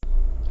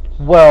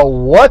Well,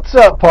 what's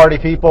up, party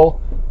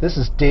people? This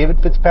is David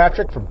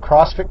Fitzpatrick from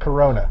CrossFit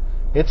Corona.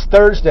 It's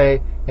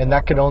Thursday, and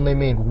that can only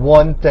mean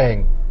one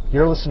thing.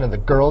 You're listening to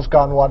the Girls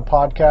Gone Wild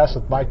podcast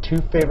with my two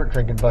favorite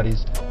drinking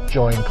buddies,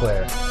 Joy and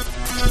Claire.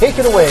 Take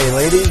it away,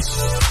 ladies.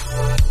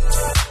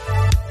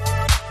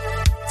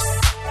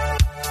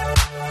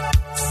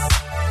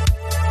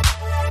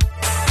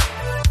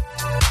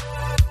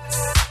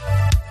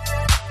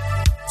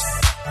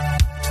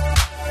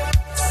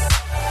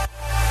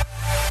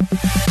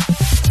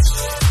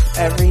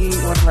 Every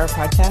one of our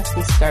podcasts,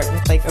 we start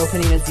with like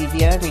opening a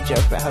Zevia, and we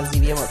joke about how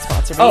Zevia won't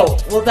sponsor me. Oh,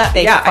 well, that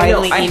They yeah,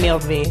 finally I know.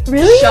 emailed me.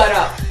 Really? Shut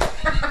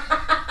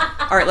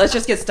up. All right, let's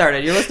just get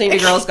started. You're listening to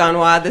Girls Gone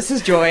Wild. This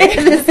is Joy.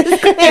 This is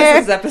Claire.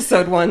 This is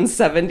episode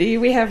 170.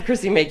 We have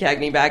Chrissy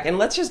Maycagney back, and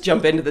let's just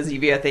jump into the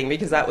Zevia thing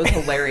because that was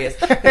hilarious.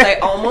 Because I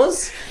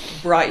almost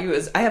brought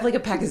you I have like a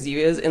pack of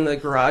Zevias in the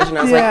garage, and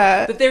I was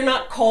like, but they're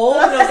not cold.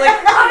 And I was like,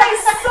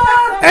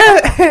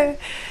 I suck.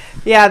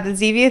 Yeah, the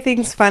Zevia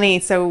thing's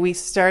funny. So we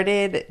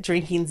started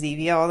drinking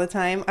Zevia all the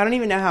time. I don't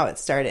even know how it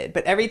started,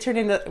 but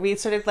we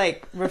started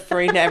like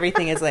referring to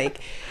everything as like,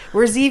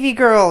 we're Zevia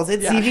girls,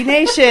 it's Zevia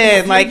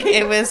Nation. Like,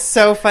 it was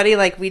so funny.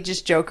 Like, we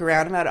just joke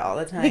around about it all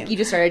the time. I think you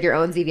just started your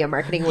own Zevia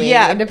marketing wing.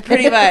 Yeah,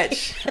 pretty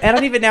much. I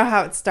don't even know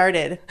how it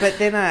started. But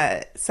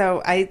then,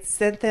 so I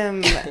sent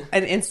them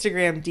an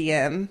Instagram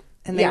DM.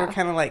 And they were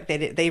kind of like,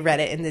 they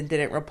read it and then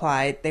didn't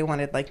reply. They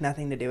wanted like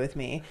nothing to do with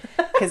me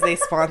because they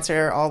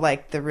sponsor all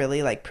like the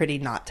really like pretty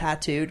not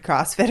tattooed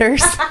CrossFitters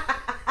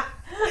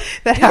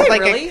that have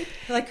like really?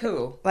 Like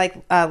who?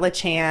 Like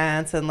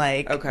LaChance and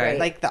like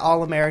like the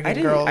All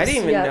American girls. I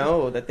didn't even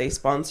know that they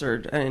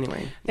sponsored.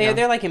 Anyway,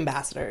 they're like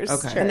ambassadors.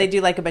 Okay, and they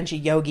do like a bunch of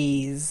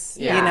yogis,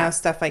 you know,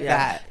 stuff like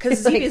that.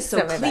 Because Zevia is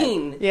so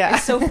clean. Yeah,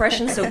 it's so fresh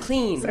and so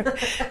clean.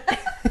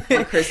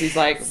 And Chrissy's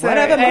like,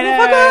 whatever,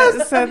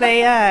 motherfuckers.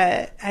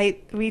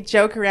 So we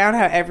joke around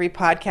how every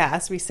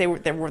podcast we say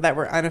that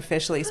we're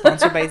unofficially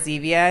sponsored by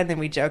Zevia, and then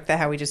we joke that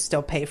how we just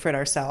still pay for it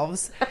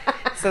ourselves.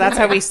 So that's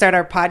how we start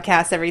our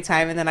podcast every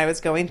time. And then I was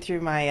going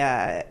through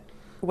my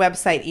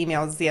website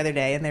emails the other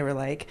day, and they were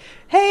like,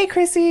 "Hey,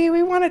 Chrissy,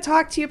 we want to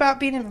talk to you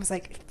about being." And I was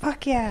like,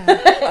 "Fuck yeah,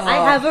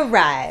 I have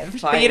arrived."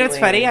 Finally. But you know what's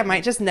funny? I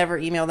might just never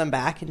email them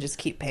back and just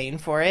keep paying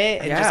for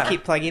it and just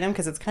keep plugging them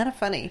because it's kind of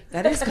funny.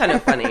 That is kind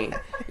of funny.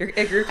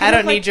 I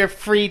don't need your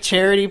free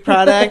charity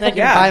product. I can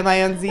buy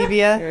my own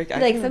Zevia.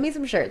 Like, send me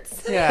some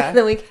shirts. Yeah,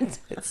 then we can.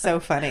 It's so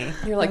funny.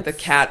 You're like the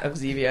cat of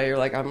Zevia. You're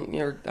like, I'm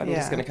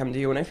just gonna come to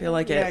you when I feel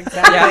like it. Yeah,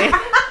 exactly.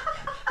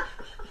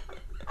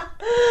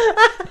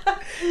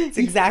 It's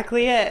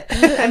exactly it.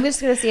 I'm just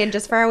going to stand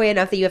just far away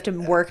enough that you have to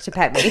work to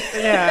pet me.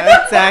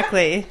 Yeah,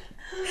 exactly.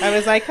 I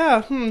was like,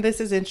 this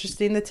is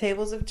interesting. The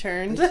tables have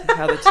turned.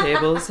 How the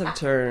tables have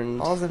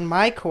turned. All's in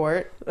my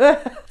court.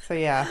 So,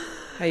 yeah.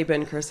 How you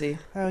been, Chrissy?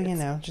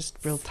 Oh, just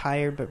real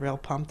tired, but real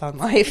pumped on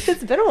life.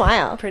 It's been a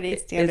while. Pretty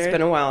standard. It's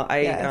been a while.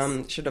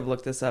 I should have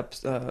looked this up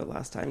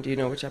last time. Do you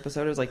know which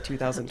episode? It was like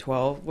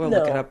 2012. We'll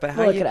look it up. But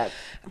look it up.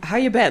 How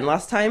you been?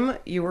 Last time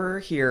you were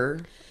here...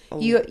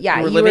 You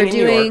were living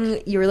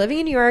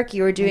in New York.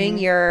 You were doing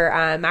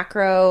your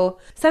macro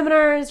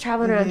seminars,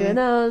 traveling around doing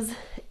those,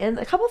 and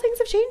a couple things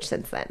have changed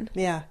since then.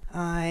 Yeah,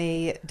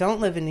 I don't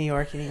live in New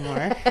York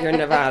anymore. You're in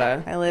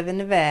Nevada. I live in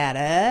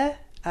Nevada.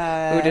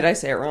 Did I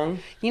say it wrong?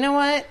 You know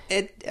what?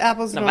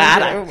 Apples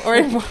Nevada.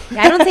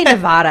 I don't say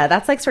Nevada.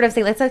 That's like sort of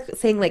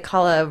saying like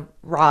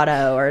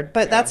Colorado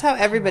But that's how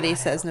everybody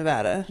says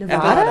Nevada.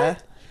 Nevada?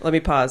 Let me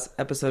pause.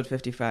 Episode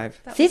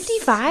 55.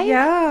 55?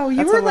 Yeah,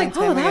 you were like,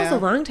 that was a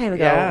long time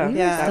ago. Yeah, we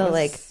were still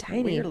like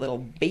tiny. We were little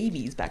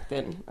babies back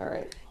then. All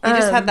right. You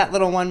just had that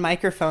little one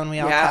microphone we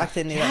all talked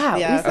into.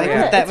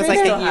 That was like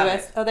a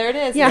US. Oh, there it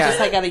is. Yeah. It's just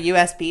like got a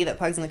USB that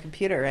plugs in the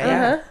computer, right?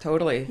 Yeah,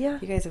 totally. Yeah.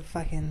 You guys have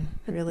fucking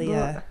really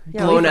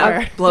blown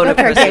up,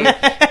 Chrissy.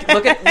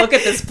 Look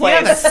at this place.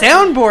 You have a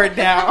soundboard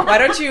now. Why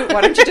don't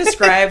you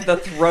describe the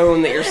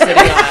throne that you're sitting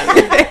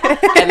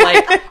on and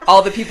like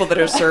all the people that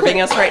are serving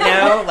us right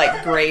now,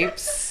 like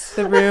grapes.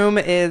 The room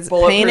is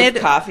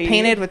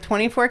painted with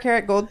 24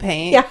 karat gold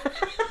paint. Yeah.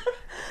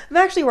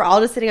 We're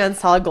all just sitting on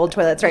solid gold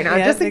toilets right now,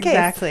 just in case.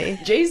 Exactly.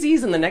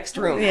 Jay-Z's in the next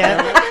room.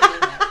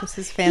 Yeah. This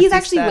is fancy. He's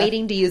actually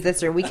waiting to use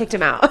this room. We kicked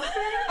him out.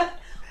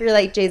 We were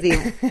like, Jay-Z,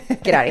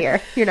 get out of here.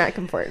 You're not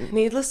important.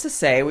 Needless to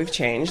say, we've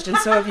changed, and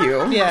so have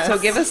you. Yes. So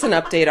give us an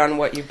update on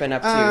what you've been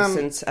up to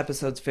since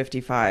episodes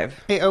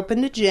 55. I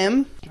opened a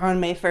gym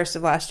on May 1st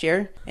of last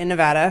year in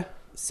Nevada.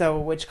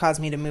 Which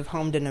caused me to move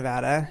home to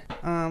Nevada.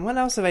 What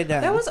else have I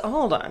done?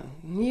 Hold on.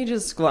 You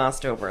just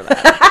glossed over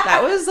that.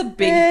 That was a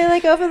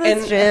big... open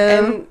this gym.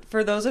 And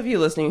for those of you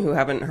listening who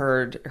haven't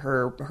heard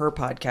her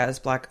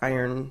podcast, Black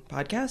Iron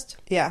Podcast.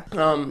 Yeah.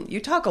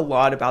 You talk a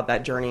lot about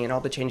that journey and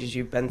all the changes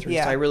you've been through.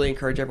 Yeah. So I really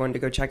encourage everyone to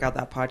go check out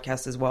that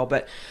podcast as well.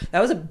 But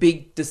that was a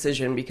big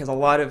decision because a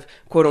lot of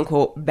quote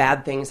unquote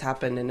bad things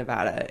happened in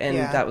Nevada. And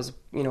that was,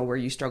 where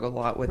you struggled a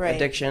lot with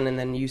addiction. And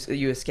then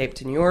you escaped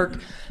to New York.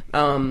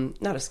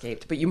 Not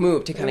escaped, but you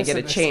moved to kind of get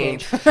a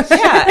change.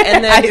 Yeah.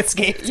 And then I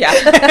escaped.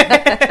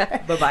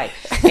 Yeah. Bye-bye.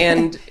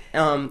 And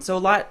so a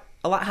lot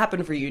a lot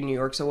happened for you in New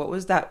York. So what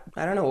was that?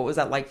 I don't know. What was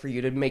that like for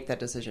you to make that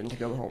decision to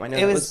go home? I know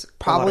it was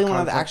probably one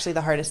of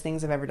the hardest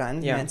things I've ever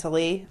done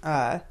mentally.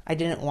 I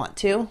didn't want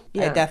to.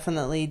 I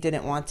definitely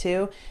didn't want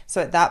to.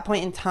 So at that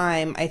point in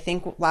time, I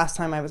think last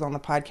time I was on the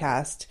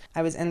podcast,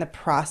 I was in the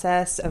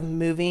process of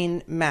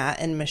moving Matt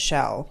and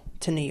Michelle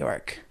to New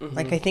York. Mm-hmm.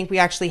 Like, I think we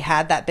actually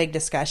had that big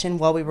discussion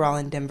while we were all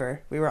in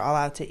Denver. We were all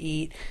out to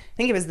eat. I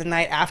think it was the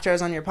night after I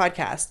was on your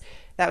podcast.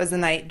 That was the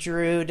night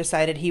Drew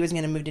decided he was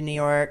going to move to New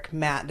York.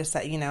 Matt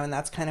decided, and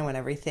that's kind of when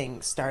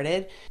everything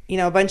started.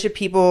 A bunch of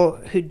people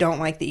who don't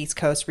like the East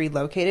Coast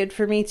relocated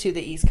for me to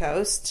the East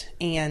Coast,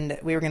 and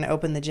we were going to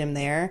open the gym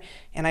there.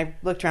 And I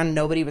looked around,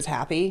 nobody was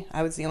happy.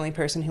 I was the only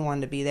person who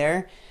wanted to be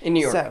there. In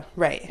New York. So,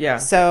 right. Yeah.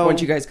 So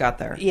once you guys got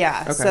there.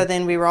 Yeah. Okay. So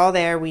then we were all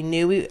there. I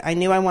knew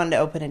I wanted to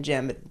open a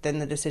gym, but then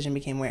the decision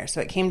became where. So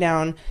it came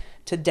down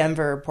to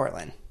Denver or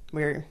Portland.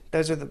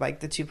 Those are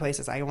the two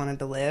places I wanted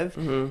to live,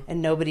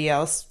 and nobody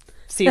else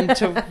seemed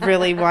to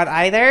really want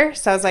either.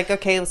 So I was like,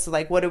 okay, so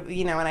what do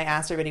and I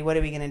asked everybody, what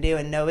are we going to do?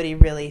 And nobody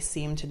really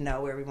seemed to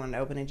know where we wanted to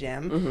open a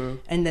gym. Mm-hmm.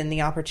 And then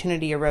the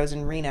opportunity arose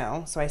in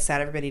Reno. So I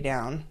sat everybody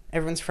down.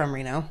 Everyone's from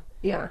Reno.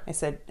 Yeah. I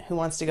said, who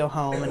wants to go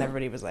home? And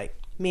everybody was like,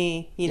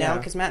 me,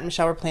 because Matt and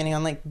Michelle were planning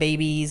on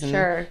babies,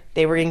 and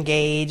they were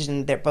engaged,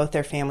 and both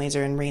their families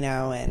are in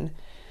Reno, and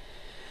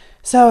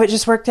so it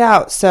just worked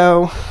out.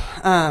 So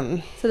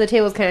the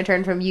tables kind of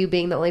turned from you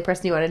being the only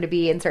person you wanted to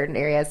be in certain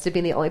areas to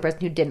being the only person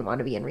who didn't want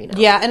to be in Reno.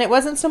 Yeah, and it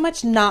wasn't so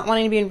much not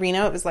wanting to be in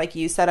Reno. It was like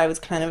you said, I was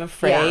kind of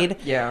afraid.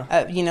 Yeah.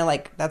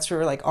 That's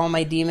where all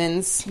my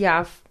demons.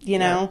 Yeah.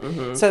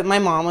 Mm-hmm. So my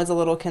mom was a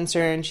little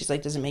concerned. She's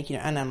like, does it make you?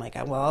 And I'm like,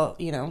 well,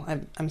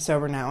 I'm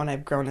sober now and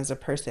I've grown as a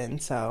person.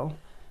 So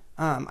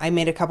I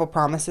made a couple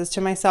promises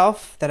to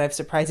myself that I've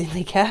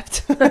surprisingly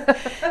kept.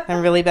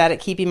 I'm really bad at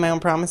keeping my own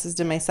promises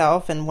to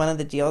myself. And one of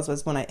the deals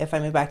was if I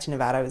moved back to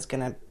Nevada, I was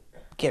going to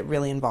get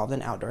really involved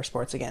in outdoor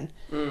sports again.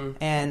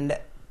 And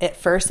at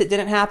first it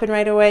didn't happen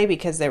right away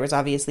because there was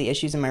obviously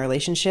issues in my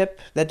relationship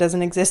that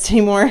doesn't exist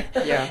anymore.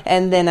 Yeah.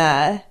 And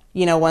then,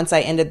 once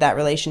I ended that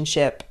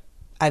relationship,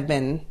 I've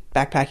been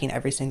backpacking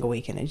every single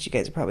weekend, as you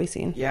guys have probably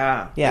seen.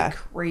 Yeah. Like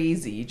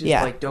crazy. You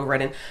just dove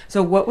right in.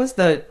 So what was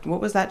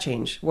that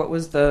change? What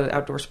was the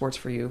outdoor sports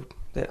for you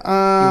that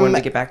you wanted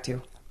to get back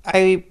to?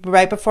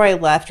 Right before I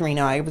left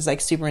Reno, I was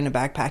super into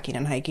backpacking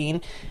and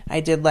hiking. I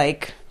did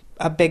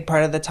a big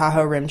part of the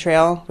Tahoe Rim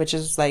Trail, which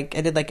is I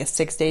did a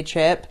 6-day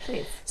trip.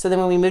 Nice. So then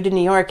when we moved to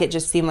New York, it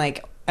just seemed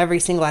like every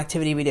single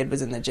activity we did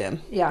was in the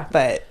gym. Yeah.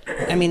 But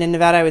in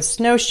Nevada, I was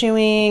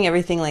snowshoeing,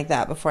 everything like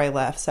that before I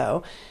left.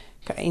 So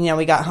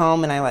we got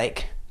home and I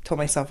told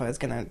myself I was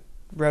going to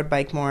road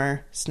bike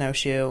more,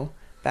 snowshoe,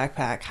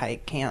 backpack,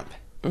 hike, camp.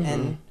 Mm-hmm.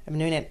 And I'm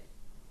doing it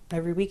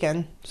every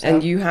weekend. So.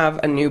 And you have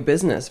a new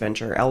business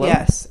venture, Ello?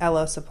 Yes,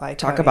 Ello Supply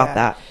Co. Talk about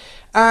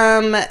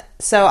that.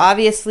 So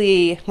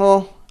obviously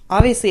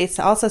it's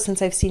also,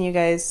 since I've seen you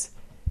guys,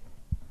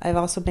 I've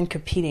also been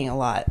competing a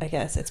lot, I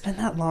guess. It's been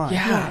that long.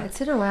 Yeah, it's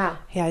been a while.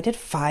 Yeah, I did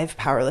 5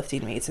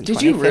 powerlifting meets in 2015.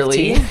 Did you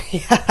really?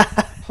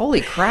 Yeah.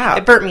 Holy crap.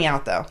 It burnt me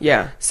out, though.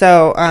 Yeah.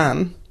 So,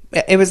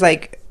 it was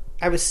I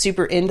was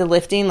super into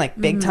lifting,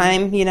 big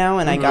time,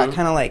 and I got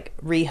kind of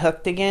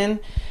rehooked again.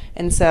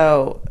 And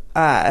so,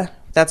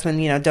 that's when,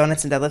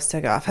 donuts and deadlifts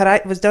took off.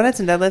 Was donuts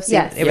and deadlifts?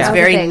 Yes. It was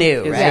very new,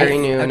 right? It was very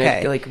new, and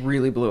it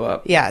really blew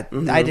up. Yeah,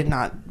 I did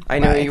not. I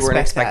know you weren't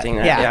expecting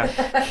that.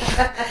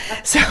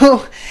 Yeah.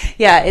 So,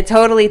 it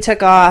totally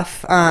took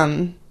off.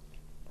 And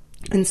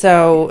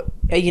so,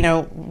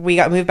 we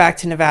got moved back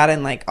to Nevada,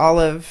 and all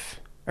of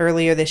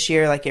earlier this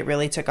year, it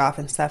really took off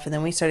and stuff. And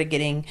then we started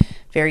getting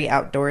very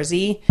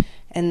outdoorsy.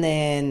 And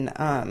then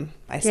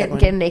I said,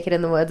 getting naked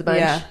in the woods a bunch.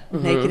 Yeah,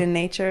 naked in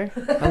nature.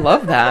 I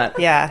love that.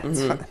 Yeah,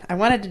 it's fun. I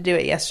wanted to do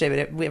it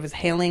yesterday, but it was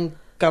hailing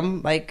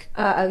gum,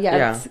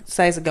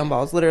 size of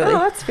gumballs, literally. Oh,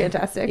 that's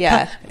fantastic.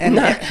 Yeah, and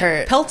it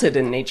hurt. Pelted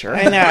in nature.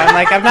 I know.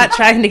 I'm not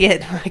trying to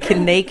get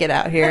naked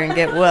out here and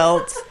get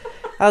welts.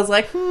 I was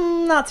like,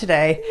 not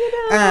today.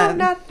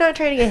 Not trying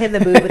to get hit in the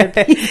boob with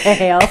a piece of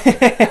hail.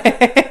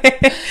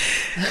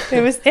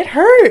 It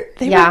hurt.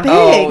 They were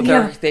big.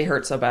 Oh, they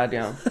hurt so bad,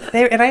 yeah.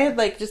 And I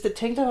had just a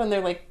tank top, and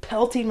they're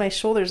pelting my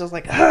shoulders. I was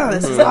like, oh,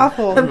 this is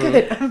awful. I'm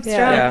good. I'm strong.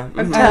 Yeah.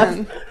 I'm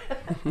tough.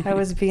 I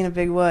was being a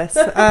big wuss.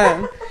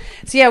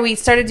 So we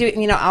started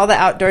doing, all the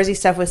outdoorsy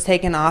stuff was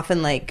taken off,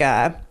 and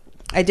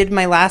I did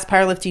my last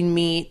powerlifting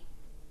meet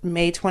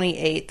May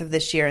 28th of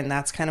this year, and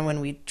that's kind of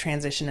when we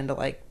transitioned into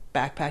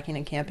backpacking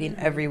and camping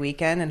every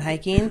weekend and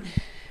hiking.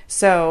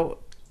 So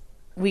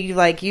we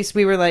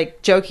were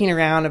joking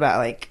around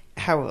about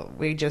how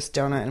we just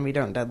donut and we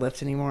don't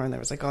deadlift anymore, and there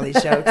was all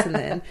these jokes. And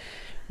then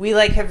we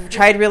have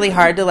tried really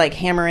hard to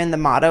hammer in the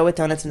motto with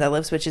donuts and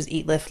deadlifts, which is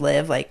eat, lift,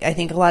 live. I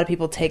think a lot of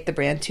people take the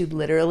brand too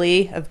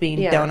literally of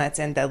being donuts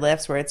and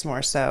deadlifts, where it's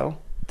more so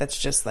that's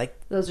just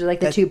those are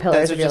the 2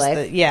 pillars of your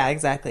life. Yeah,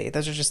 exactly.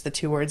 Those are just the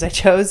 2 words I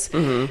chose.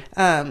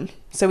 Mm-hmm.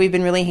 So we've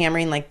been really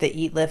hammering the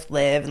eat, lift,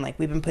 live, and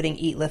we've been putting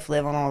eat, lift,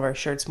 live on all of our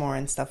shirts more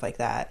and stuff like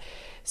that.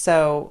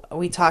 So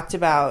we talked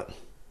about,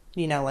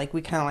 we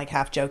kind of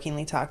half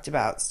jokingly talked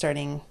about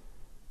starting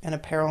an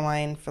apparel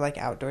line for like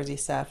outdoorsy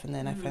stuff, and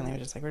then I finally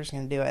was just like, we're just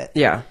gonna do it.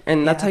 Yeah,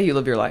 and that's how you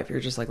live your life. You're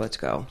just like, let's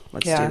go,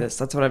 let's do this.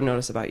 That's what I've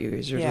noticed about you.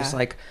 Is you're just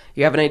like,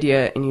 you have an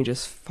idea and you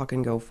just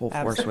fucking go full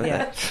force with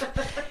it.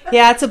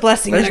 Yeah, it's a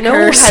blessing. There's no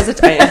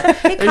hesitation.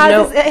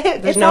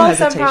 There's no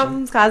hesitation. Some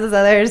problems causes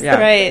others. Yeah.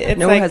 Right. It's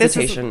no like,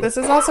 hesitation. This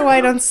is also why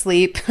I don't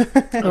sleep. Oh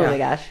my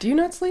gosh. Do you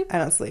not sleep? I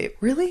don't sleep.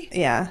 Really?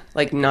 Yeah.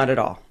 Like not at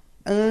all.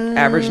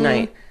 Average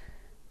night.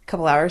 A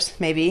couple hours,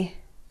 maybe.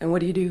 And what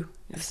do you do?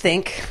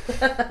 Think.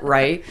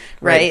 Write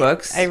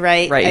books. I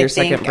write. Write your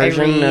second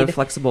version of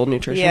Flexible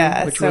Nutrition.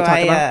 Yeah. Which so we'll talk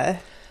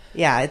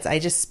about. I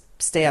just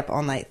stay up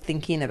all night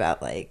thinking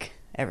about like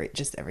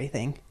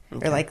everything.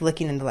 Okay. Or like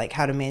looking into like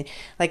how to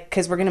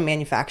because we're gonna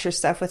manufacture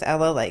stuff with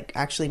Ella, like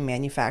actually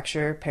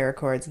manufacture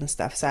paracords and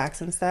stuff sacks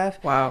and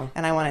stuff. Wow.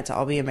 And I want it to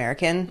all be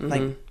American,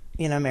 like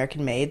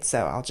American made.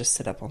 So I'll just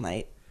sit up all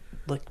night.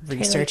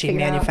 Researching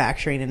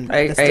manufacturing in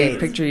the States. I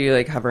picture you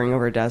like hovering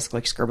over a desk,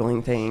 like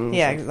scribbling things.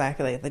 Yeah,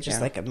 exactly.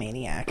 Just like a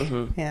maniac.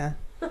 Mm-hmm. Yeah.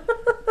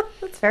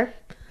 That's fair.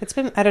 It's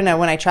been, I don't know,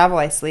 when I travel,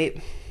 I sleep.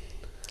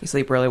 You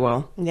sleep really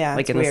well. Yeah.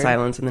 Like in the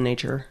silence and the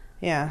nature.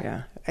 Yeah.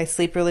 Yeah. I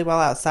sleep really well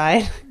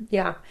outside.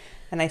 Yeah.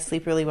 And I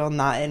sleep really well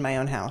not in my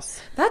own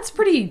house. That's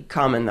pretty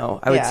common, though,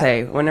 I would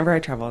say. Whenever I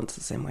travel, it's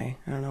the same way.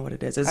 I don't know what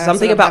it is. It's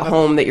something about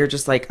home that you're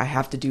just like, I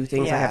have to do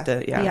things. I have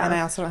to, And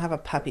I also don't have a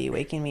puppy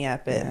waking me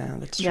up at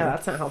that's true. Yeah,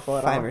 that's not helpful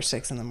at all. 5 or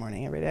 6 in the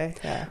morning every day.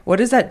 Yeah. What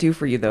does that do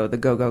for you, though, the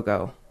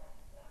go?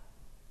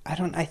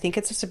 I think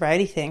it's a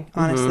sobriety thing,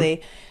 honestly.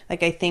 Mm-hmm.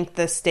 Like, I think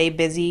the stay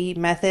busy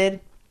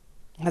method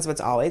has what's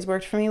always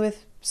worked for me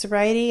with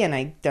sobriety, and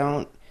I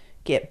don't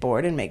get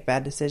bored and make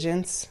bad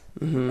decisions.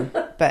 Mm-hmm.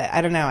 But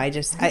I don't know.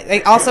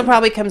 It also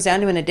probably comes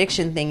down to an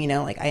addiction thing,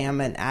 like I am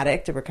an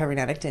addict, a recovering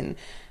addict. And,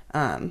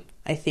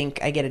 I think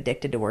I get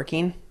addicted to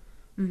working.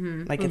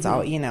 Mm-hmm. Like it's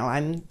all,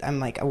 I'm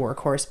like a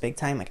workhorse big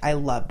time. Like I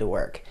love to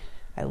work.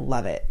 I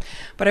love it.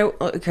 But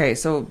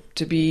so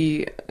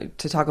to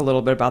talk a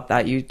little bit about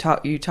that, you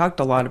talked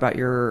a lot about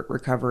your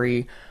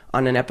recovery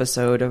on an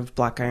episode of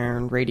Black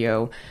Iron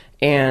Radio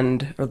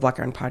or Black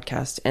Iron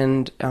podcast.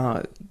 And,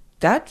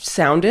 that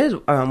sounded,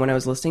 when I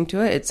was listening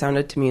to it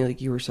sounded to me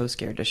like you were so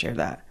scared to share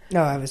that.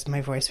 No,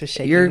 my voice was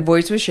shaking. Your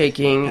voice was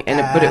shaking,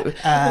 but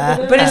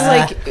it's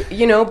like,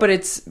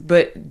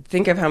 but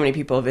think of how many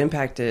people have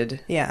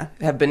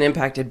been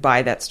impacted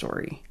by that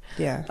story.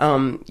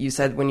 Yeah. You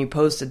said when you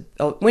posted,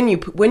 when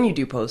you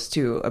do post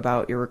too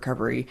about your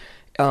recovery,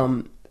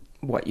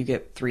 you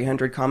get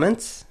 300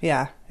 comments?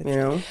 Yeah.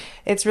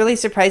 It's really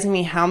surprising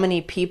me how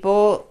many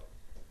people,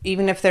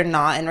 even if they're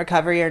not in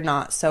recovery or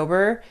not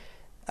sober,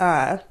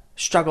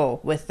 struggle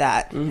with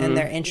that, and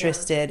they're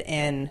interested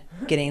in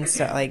getting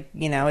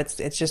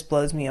it just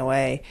blows me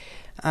away.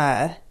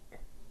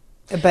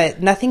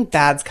 But nothing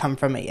bad's come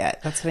from it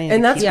yet. That's what I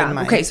need to keep in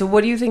mind. Okay, so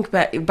what do you think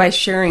by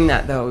sharing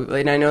that though?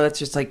 And I know that's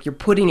just like you're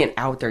putting it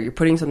out there. You're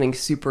putting something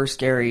super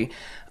scary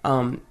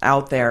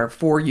out there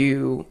for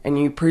you, and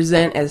you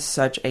present as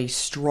such a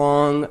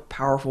strong,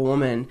 powerful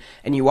woman,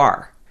 and you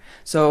are.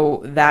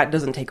 So that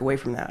doesn't take away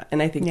from that.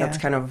 And I think that's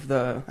kind of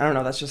I don't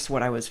know, that's just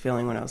what I was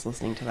feeling when I was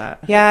listening to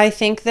that. Yeah, I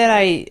think that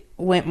I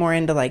went more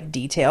into like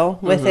detail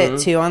with it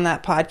too on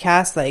that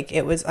podcast. Like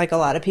it was like a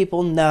lot of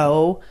people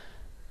know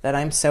that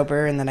I'm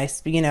sober and that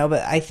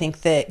but I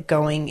think that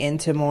going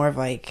into more of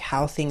like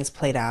how things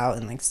played out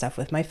and like stuff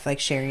with my, like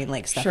sharing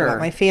like stuff about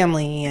my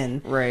family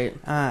and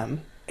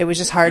it was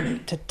just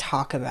hard to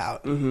talk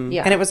about. Mm-hmm.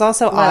 Yeah. And it was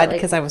also odd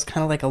because I was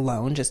kind of like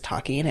alone just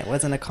talking. It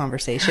wasn't a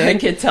conversation. I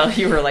could tell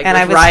you were like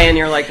with Ryan.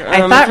 You're like,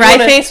 I thought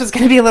Rye-Face was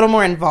going to be a little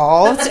more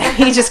involved.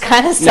 He just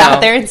kind of sat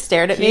there and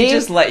stared at me. He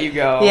just let you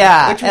go.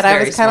 Yeah. And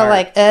I was kind of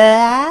like,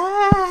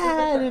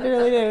 I didn't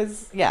really know.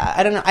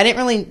 I don't know. I didn't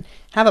really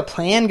have a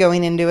plan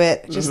going into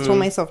it. Just told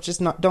myself,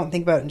 don't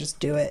think about it and just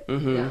do it.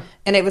 Mm-hmm. Yeah.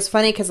 And it was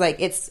funny because like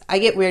I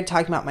get weird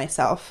talking about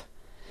myself.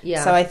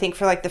 Yeah. So I think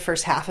for like the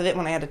first half of it,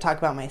 when I had to talk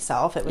about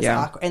myself, it was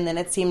awkward. And then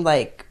it seemed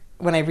like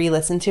when I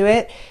re-listened to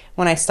it,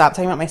 when I stopped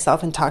talking about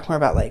myself and talked more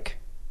about like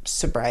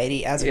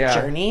sobriety as a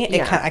journey,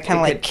 I kind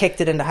of like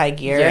kicked it into high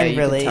gear and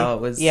really. Could tell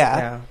it was,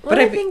 Well, but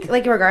I think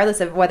like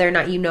regardless of whether or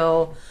not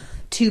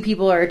 2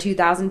 people or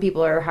 2,000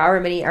 people or however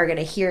many are going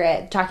to hear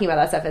it, talking about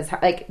that stuff is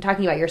like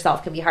talking about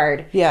yourself can be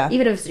hard. Yeah.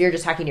 Even if you're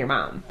just talking to your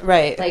mom.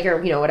 Right. Like, or,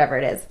 whatever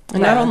it is.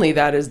 And not only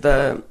that is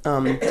the,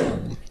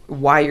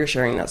 why you're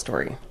sharing that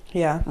story.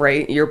 Yeah.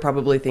 Right? You're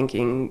probably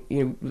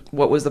thinking,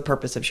 what was the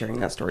purpose of sharing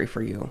that story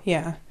for you?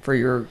 Yeah. For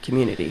your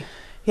community.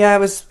 Yeah,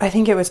 I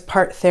think it was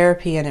part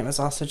therapy and it was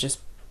also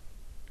just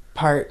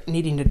part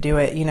needing to do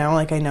it,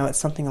 like I know it's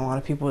something a lot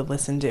of people would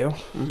listen to.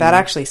 Mm-hmm. That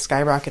actually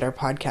skyrocketed our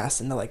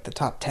podcast into like the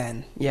top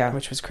 10,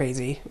 which was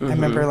crazy. Mm-hmm. I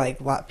remember like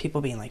a lot of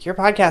people being like, your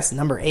podcast is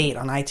number 8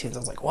 on iTunes. I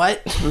was like,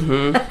 what?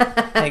 Mm-hmm.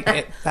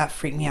 That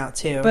freaked me out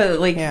too. But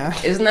like,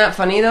 isn't that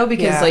funny though?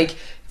 Because like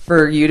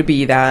for you to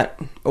be that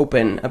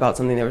open about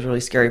something that was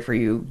really scary for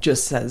you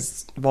just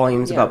says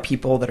volumes about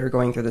people that are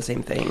going through the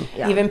same thing.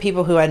 Yeah. Even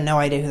people who had no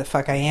idea who the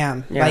fuck I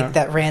am. Yeah. Like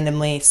that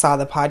randomly saw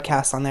the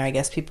podcast on there. I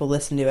guess people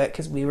listened to it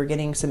because we were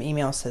getting some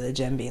emails to the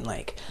gym being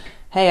like,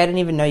 hey, I didn't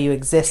even know you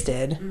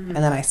existed, and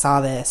then I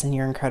saw this, and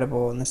you're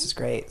incredible, and this is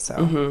great.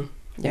 So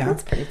yeah,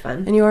 that's pretty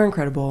fun. And you are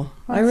incredible.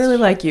 I really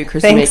like you,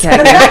 Christy Thanks.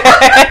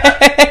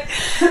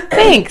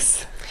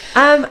 Thanks.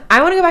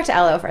 I want to go back to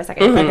Elo for a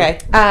second. Okay.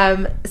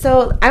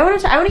 So I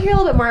want to hear a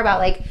little bit more about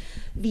like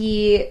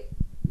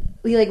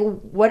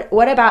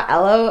what about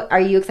Elo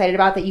are you excited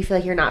about that you feel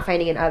like you're not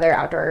finding in other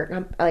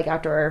outdoor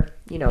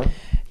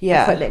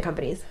equipment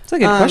companies? That's a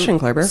good question,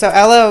 Kleber. So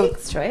Elo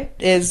Thanks, Troy.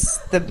 is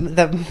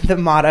the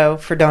motto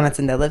for Donuts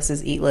and Deadlifts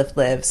is eat, lift,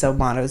 live. So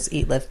motto's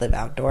eat, lift, live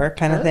outdoor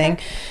kind of thing.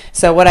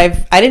 So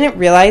I didn't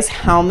realize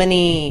how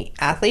many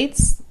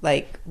athletes,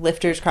 like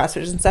lifters,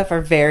 CrossFitters and stuff,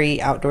 are very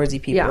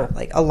outdoorsy people,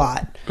 like a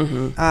lot.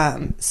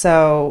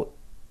 So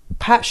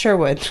Pat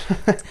Sherwood,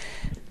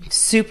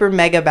 super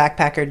mega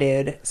backpacker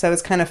dude. So it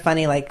was kind of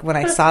funny. Like when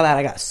I saw that,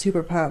 I got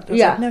super pumped. I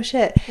was like, no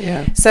shit.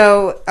 Yeah.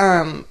 So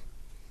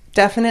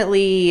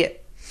definitely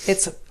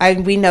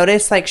we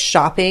noticed like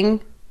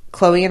shopping.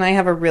 Chloe and I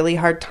have a really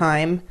hard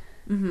time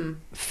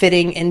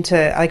fitting into,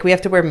 like, we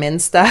have to wear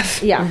men's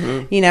stuff.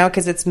 Yeah. You know,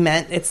 because it's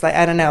like,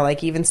 I don't know,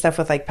 like even stuff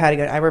with like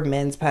Patagonia. I wear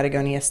men's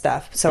Patagonia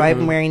stuff. So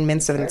I'm wearing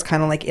men's stuff and it's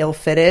kind of like ill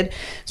fitted.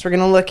 So we're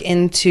going to look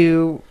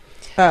into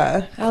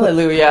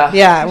hallelujah.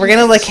 Yeah, we're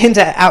gonna look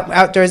into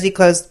outdoorsy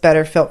clothes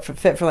better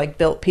fit for like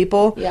built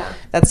people. Yeah,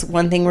 that's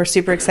one thing we're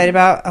super excited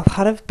about. A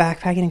lot of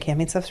backpacking and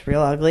camping stuff's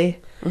real ugly.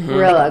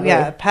 Real ugly.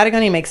 Yeah,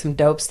 Patagonia makes some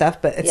dope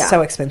stuff, but it's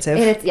so expensive.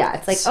 And it's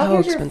like,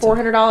 so here's your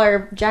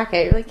 $400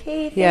 jacket. You're like,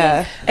 hey,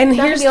 thanks. And I'm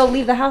not gonna be able to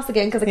leave the house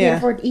again because I can't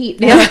afford to eat.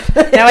 Now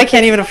I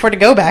can't even afford to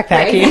go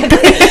backpacking.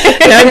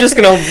 Now I'm just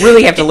gonna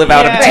really have to live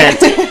out of a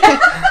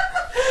tent.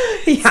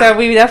 So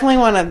we definitely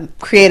want to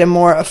create a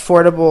more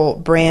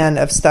affordable brand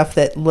of stuff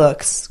that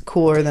looks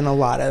cooler than a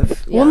lot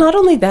of. Well, not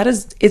only that,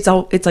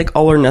 it's like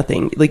all or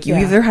nothing. Like you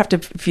either have to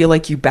feel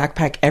like you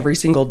backpack every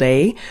single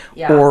day,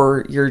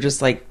 or you're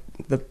just like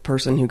the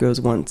person who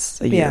goes once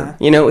a year.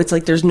 You know, it's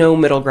like there's no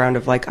middle ground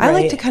of like, I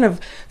like to kind of,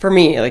 for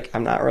me, like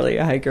I'm not really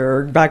a hiker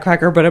or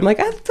backpacker, but I'm like,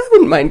 I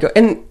wouldn't mind go.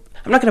 And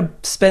I'm not going to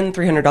spend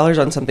 $300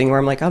 on something where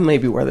I'm like, I'll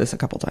maybe wear this a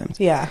couple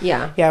times. Yeah.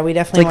 We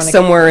definitely want to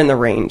somewhere in the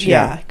range.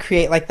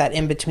 Create like that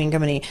in between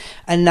company.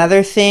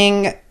 Another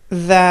thing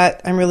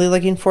that I'm really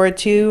looking forward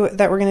to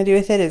that we're going to do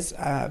with it is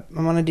I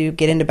want to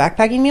get into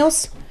backpacking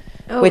meals,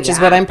 which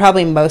is what I'm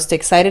probably most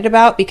excited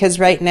about, because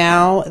right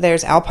now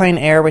there's Alpine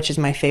Air, which is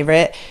my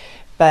favorite,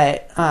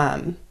 but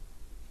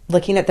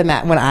looking at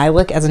when I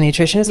look as a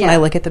nutritionist, when I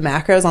look at the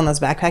macros on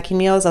those backpacking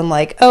meals, I'm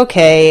like,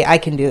 okay, I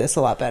can do this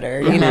a lot better,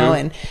 you know,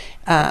 and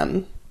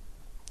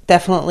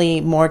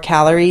definitely more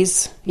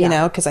calories, you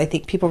know, because I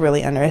think people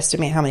really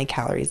underestimate how many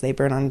calories they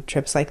burn on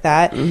trips like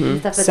that.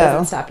 Stuff that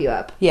doesn't stop you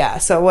up. Yeah.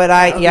 So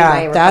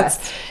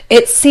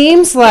it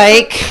seems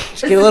like,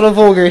 to get a little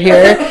vulgar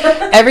here,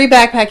 every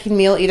backpacking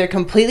meal either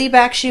completely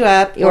backs you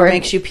up or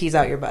makes you pees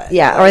out your butt.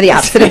 Yeah. Or the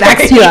opposite of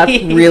backs you up.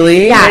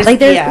 Really?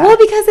 Yeah. Well,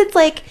 because it's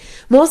like,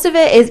 most of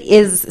it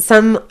is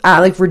some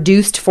like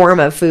reduced form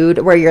of food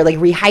where you're like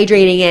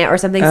rehydrating it or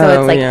something.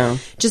 So it's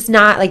like just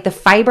not like the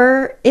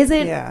fiber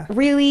isn't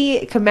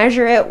really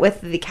commensurate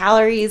with the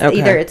calories. Okay.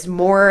 Either it's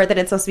more than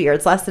it's supposed to be or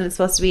it's less than it's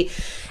supposed to be.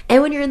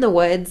 And when you're in the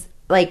woods,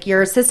 like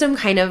your system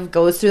kind of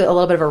goes through a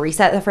little bit of a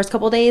reset the first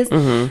couple of days,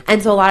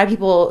 and so a lot of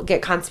people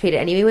get constipated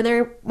anyway when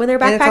they're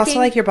backpacking. And it's also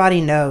like your body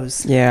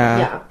knows.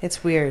 Yeah,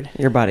 it's weird.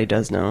 Your body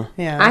does know.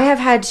 Yeah, I have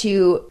had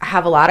to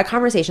have a lot of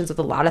conversations with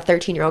a lot of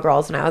 13-year-old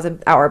girls when I was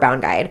an Outward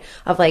Bound guide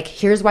of like,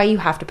 here's why you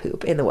have to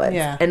poop in the woods,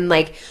 and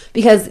like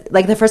because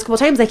like the first couple of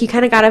times, like you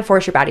kind of gotta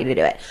force your body to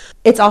do it.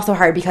 It's also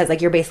hard because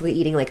like you're basically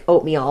eating like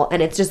oatmeal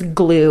and it's just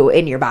glue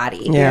in your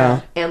body.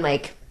 Yeah, and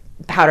like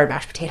powdered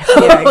mashed potatoes,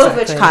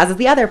 which causes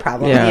the other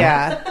problem.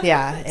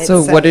 Yeah.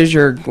 So what is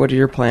your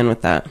plan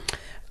with that?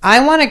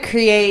 I want to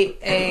create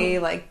a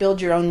like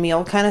build your own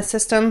meal kind of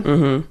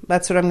system.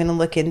 That's what I'm going to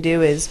look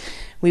into. Is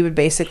we would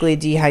basically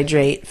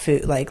dehydrate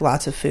food, like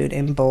lots of food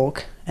in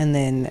bulk, and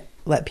then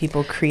let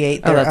people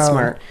create their own.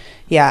 Smart.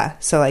 Yeah.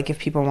 So like if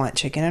people want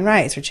chicken and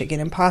rice or chicken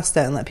and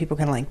pasta, and let people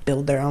kind of like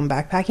build their own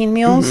backpacking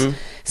meals,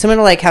 similar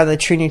to like how the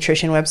True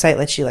Nutrition website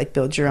lets you like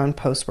build your own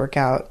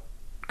post-workout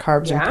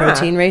carbs and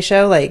protein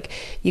ratio. Like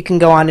you can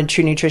go on to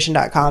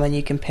truenutrition.com and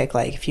you can pick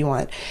like if you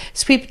want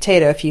sweet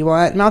potato, if you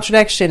want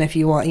maltodextrin, if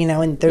you want, you know,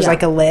 and there's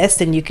like a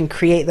list and you can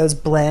create those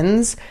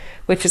blends,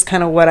 which is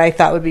kind of what I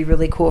thought would be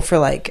really cool for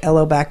like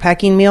Elo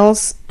backpacking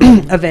meals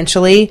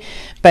eventually.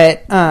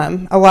 But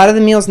a lot of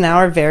the meals now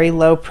are very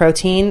low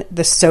protein.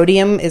 The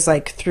sodium is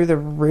like through the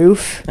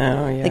roof.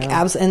 Oh yeah.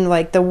 Like and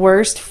like the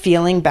worst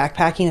feeling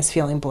backpacking is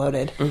feeling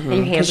bloated. And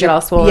your hands get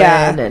all swollen.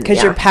 Yeah,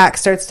 because your pack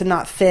starts to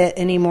not fit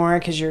anymore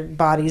because your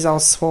body's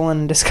all swollen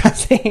and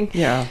disgusting.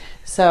 Yeah.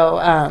 So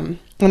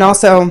and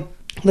also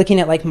looking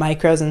at like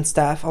macros and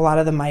stuff, a lot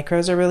of the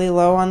macros are really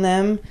low on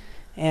them.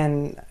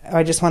 And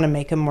I just want to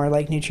make them more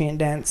like nutrient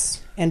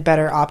dense and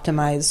better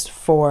optimized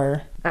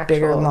for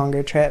bigger,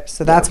 longer trips.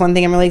 So that's one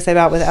thing I'm really excited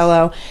about with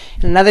Elo.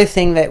 And another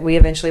thing that we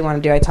eventually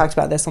want to do, I talked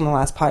about this on my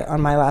last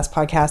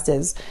podcast,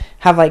 is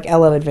have like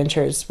Elo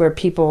adventures where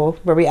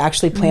we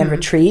actually plan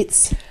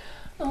retreats.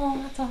 Oh,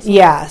 that's awesome.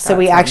 Yeah, so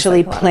we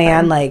actually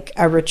plan like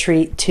a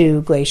retreat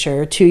to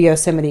Glacier, to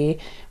Yosemite,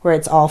 where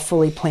it's all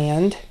fully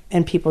planned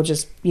and people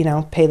just,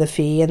 pay the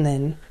fee and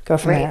then go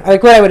from there.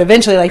 Like what I would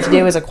eventually like to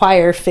do is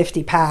acquire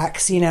 50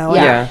 packs,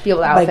 Yeah, be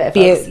able to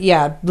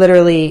outfit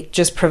literally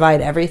just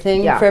provide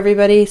everything for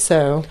everybody.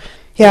 So,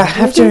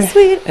 yeah,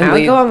 sweet. I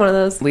would go on one of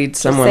those. Lead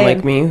someone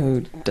like me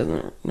who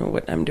doesn't know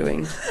what I'm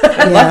doing.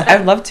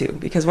 I'd love to,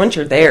 because once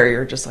you're there,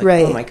 you're just like,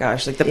 oh my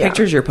gosh, like the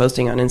pictures you're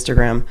posting on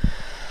Instagram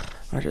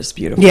are just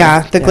beautiful.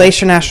 Yeah, the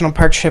Glacier National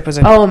Park trip was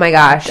oh my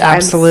gosh,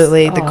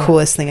 absolutely the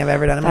coolest thing I've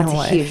ever done in my whole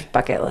life. That's a huge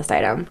bucket list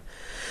item.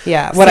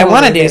 Yeah, what I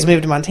want to do is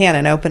move to Montana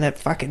and open a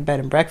fucking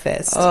bed and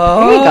breakfast.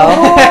 Oh, here you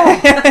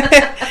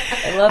go.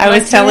 I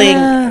was telling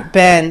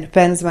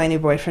Ben's my new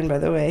boyfriend, by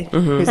the way.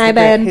 Mm-hmm. Hi,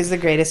 Ben. He's the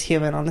greatest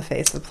human on the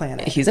face of the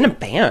planet. He's in a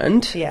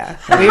band. Yeah.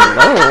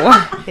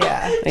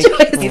 Yeah. He's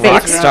a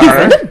rock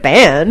star. He's in a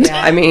band.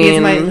 Yeah. I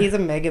mean, he's a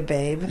mega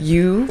babe.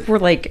 You were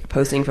like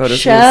posting photos.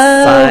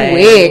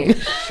 Showing.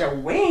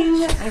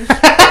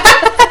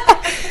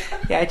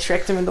 Yeah, I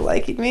tricked him into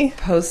liking me.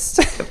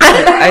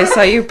 I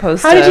saw you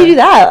post. How did you do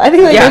that? I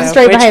think goes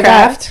straight behind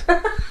that.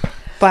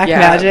 Black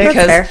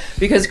magic.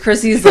 Because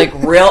Chrissy's like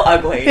real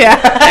ugly. Yeah.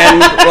 And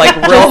like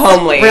real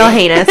homely. Real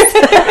heinous.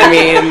 I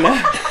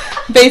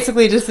mean,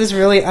 basically just this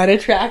really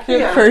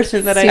unattractive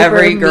person that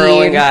every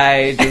girl and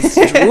guy just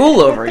drool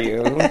over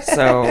you.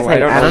 So I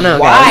don't know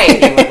why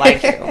he would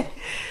like you.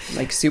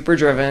 Like super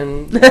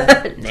driven.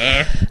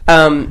 Nah.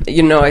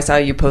 I saw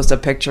you post a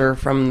picture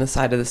from the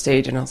side of the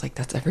stage, and I was like,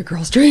 "That's every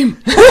girl's dream."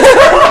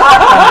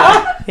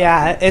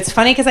 Yeah, it's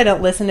funny because I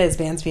don't listen to his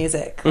band's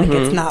music. Like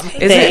it's not my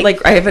thing. Is it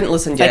like I haven't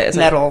listened yet? It's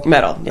metal.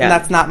 Metal. Yeah, and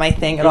that's not my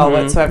thing at all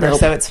whatsoever. Nope.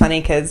 So it's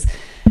funny because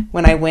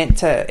when I went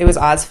to, it was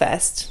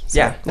Ozfest. So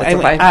yeah,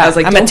 I was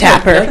like, I'm a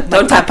tapper.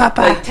 Don't tap,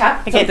 like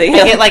tap something.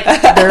 I get like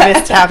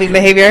nervous tapping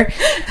behavior.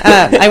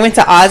 I went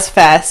to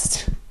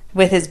Ozfest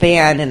with his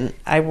band, and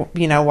I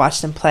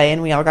watched him play,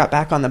 and we all got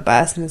back on the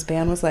bus, and his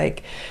band was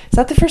like, "Is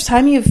that the first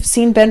time you've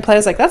seen Ben play?" I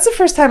was like, "That's the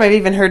first time I've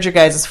even heard your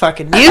guys'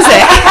 fucking music."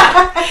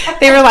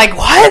 They were like,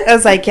 "What?" I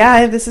was like,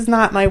 "Yeah, this is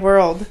not my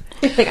world."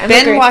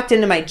 Ben walked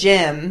into my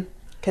gym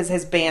because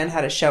his band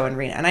had a show in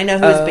Reno, and I know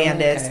who his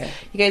band is.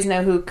 You guys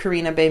know who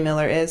Karina Bay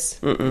Miller is?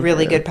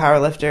 Really good power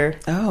lifter.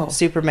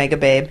 Super mega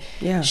babe.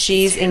 Yeah,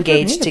 she's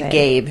engaged to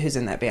Gabe, who's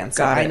in that band.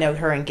 So I know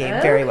her and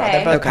Gabe very well.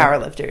 They're both power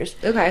lifters.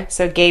 Okay.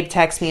 So Gabe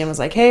texted me and was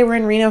like, "Hey, we're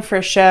in Reno for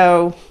a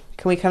show.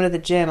 Can we come to the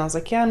gym?" I was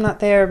like, "Yeah, I'm not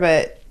there,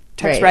 but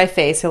text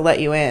Riface, he'll let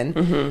you in."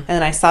 And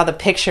then I saw the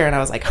picture and I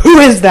was like, "Who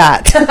is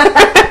that?"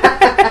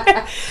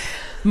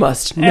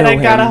 Must know and I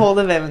him. got a hold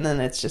of him, and then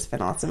it's just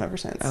been awesome ever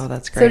since. Oh,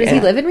 that's great. So does he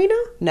live in Reno?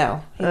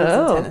 No, he lives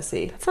in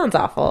Tennessee. That sounds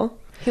awful.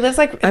 He lives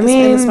in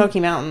the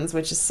Smoky Mountains,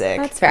 which is sick.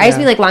 That's fair. I just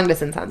mean like long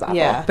distance sounds awful.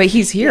 Yeah, but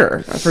he's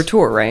here for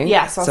tour, right?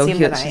 Yeah, so I'll see him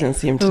tonight. She's gonna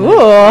see him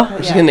tonight.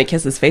 She's gonna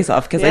kiss his face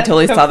off because I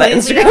totally saw that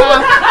Instagram.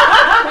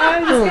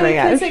 Oh my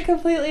gosh! Kiss it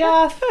completely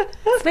off.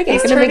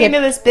 He's turning into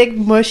this big,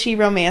 mushy,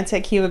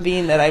 romantic human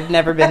being that I've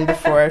never been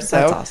before. So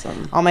that's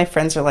awesome. All my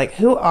friends are like,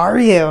 "Who are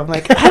you?" I'm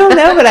like, "I don't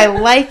know, but I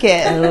like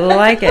it. I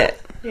like it."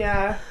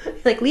 Yeah.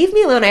 Like, leave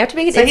me alone. I have to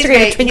make an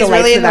Instagram with twinkle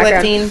lights in the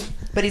background. Lifting,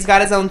 but he's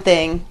got his own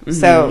thing.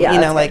 So,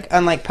 like,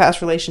 unlike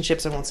past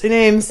relationships, I won't say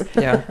names.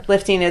 Yeah.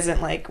 Lifting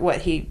isn't like what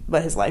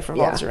his life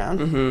revolves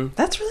around.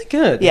 That's really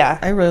good. Yeah.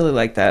 I really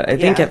like that. I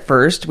think at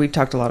first, we've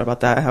talked a lot about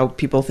that, how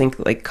people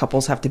think like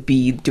couples have to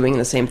be doing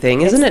the same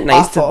thing. Isn't it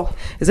nice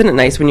isn't it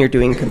nice when you're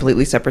doing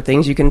completely separate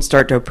things? You can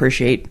start to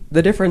appreciate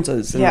the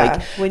differences and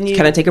like when you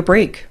kind of take a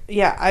break.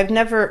 Yeah. I've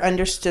never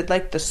understood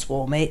like the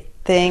soulmate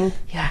thing.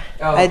 Yeah.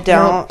 I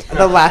don't. No.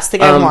 The last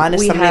thing I want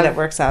is somebody that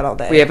works out all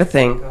day. We have a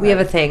thing. We have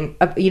a thing.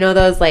 You know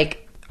those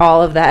like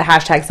all of the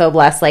hashtag so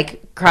blessed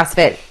like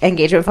CrossFit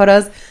engagement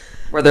photos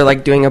where they're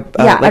like doing like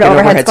an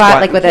overhead squat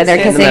like with they're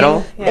kissing. In the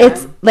middle. Yeah.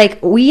 It's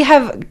like we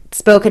have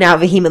spoken out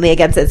vehemently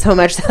against it so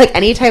much that like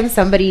anytime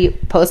somebody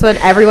posts one,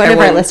 every one of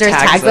our listeners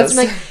tags us and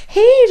like,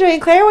 "Hey, Joy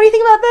and Claire, what do you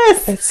think about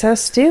this?" It's so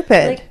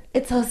stupid. Like,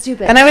 it's so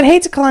stupid. And I would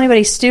hate to call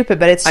anybody stupid,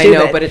 but it's stupid.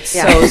 I know, but it's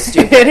so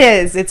stupid. It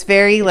is. It's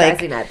very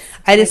like nuts.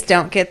 I just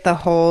don't get the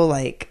whole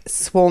like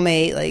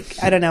soulmate. Like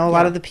I don't know. A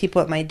lot of the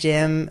people at my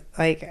gym,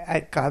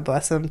 like God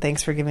bless them.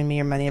 Thanks for giving me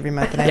your money every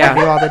month, and I love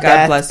you all to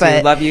death. God bless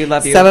you. Love you.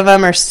 Love you. Some of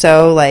them are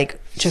so like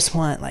just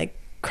want like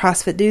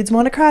CrossFit dudes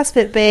want a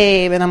CrossFit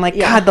babe, and I'm like,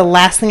 God, the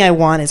last thing I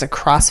want is a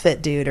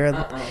CrossFit dude, or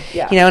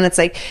and it's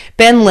like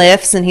Ben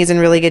lifts and he's in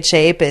really good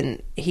shape, but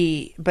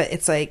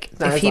it's like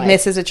if he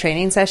misses a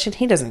training session,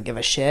 he doesn't give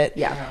a shit.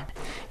 Yeah.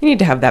 You need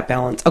to have that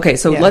balance. Okay,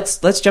 so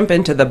let's jump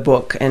into the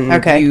book,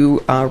 and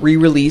you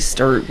re-released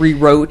or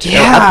rewrote or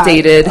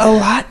updated a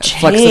lot changed.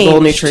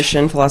 Flexible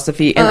Nutrition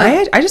Philosophy, and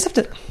I just have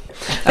to.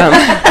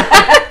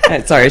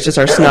 Sorry, it's just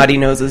our snotty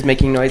noses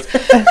making noise.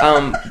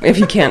 If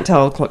you can't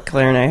tell,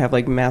 Claire and I have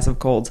like massive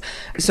colds.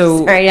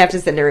 So sorry, you have to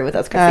sit in a room with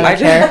us. I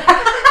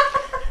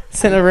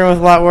sit in a room with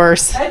a lot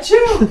worse.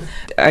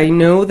 I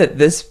know that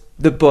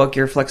the book,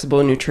 your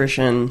Flexible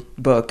Nutrition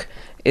book,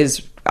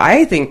 is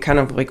I think kind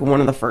of like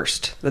one of the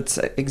first that's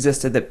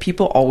existed that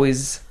people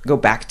always go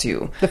back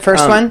to. The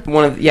first one?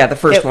 The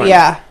first one.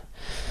 Yeah.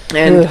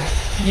 And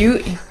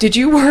did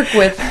you work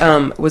with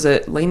was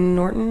it Layne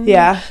Norton?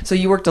 Yeah. So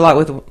you worked a lot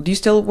with. Do you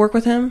still work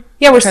with him?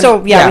 Yeah, we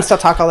still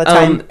talk all the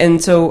time.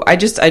 And so I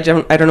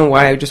don't know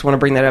why I just want to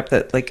bring that up,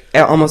 that like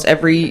almost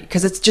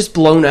because it's just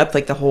blown up,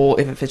 like the whole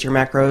If It Fits Your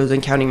Macros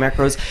and counting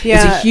macros.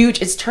 Yeah.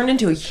 It's turned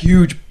into a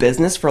huge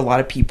business for a lot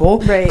of people.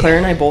 Right. Claire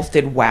and I both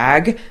did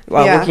WAG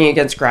working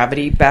against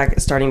gravity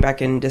starting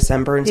back in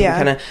December, and so we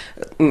kind of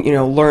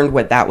learned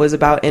what that was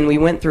about, and we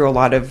went through a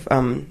lot of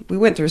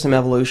some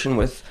evolution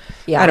with.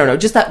 I don't know,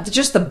 just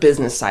the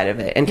business side of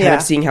it, and kind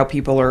of seeing how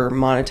people are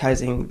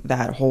monetizing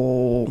that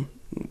whole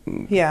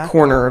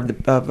corner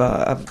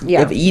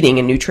of eating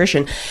and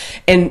nutrition.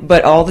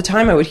 But all the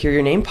time I would hear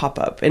your name pop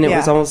up, and it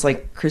was almost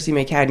like Chrissy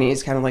McCadney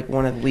is kind of like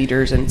one of the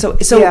leaders. And so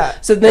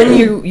then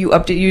you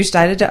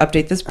decided to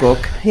update this book.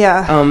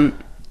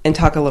 And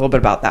talk a little bit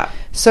about that.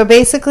 So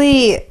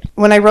basically,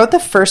 when I wrote the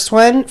first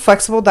one,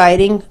 flexible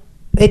dieting,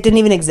 it didn't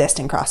even exist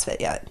in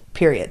CrossFit yet,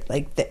 period.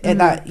 Like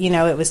that,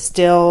 it was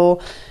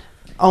still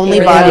only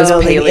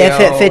bodybuilding, If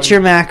It Fits Your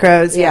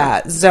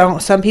Macros. Zone.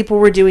 Some people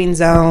were doing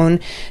Zone.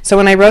 So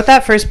when I wrote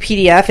that first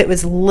PDF, it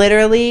was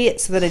literally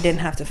so that I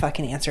didn't have to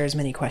fucking answer as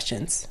many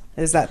questions.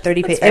 It was that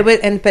 30 pages.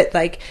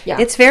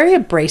 It's very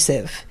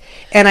abrasive.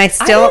 And I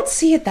don't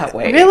see it that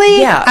way.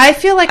 Really? Yeah. I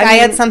feel like I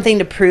had something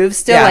to prove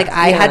still. Yeah,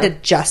 I had to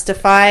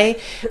justify.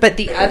 But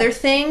the other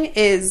thing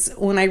is,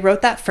 when I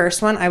wrote that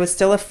first one, I was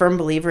still a firm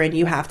believer in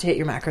you have to hit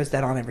your macros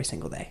dead on every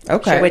single day.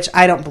 Okay. Which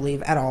I don't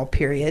believe at all,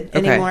 period,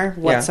 anymore,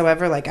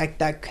 whatsoever.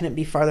 That couldn't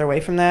be farther away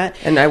from that.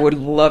 And I would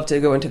love to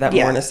go into that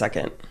more in a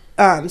second.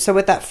 So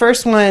with that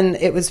first one,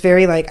 it was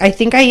very I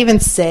think I even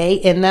say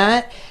in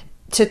that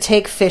to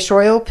take fish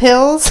oil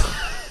pills.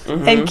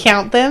 And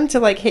count them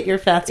to hit your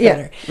fats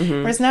better.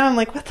 Whereas now I'm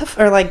like, what the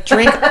or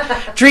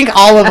drink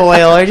olive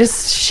oil or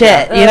just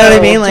shit. You know what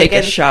I mean? Take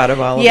a shot of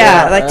olive oil.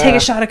 Yeah, take a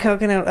shot of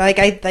coconut.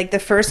 The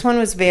first one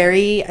was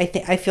very.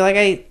 I feel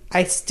like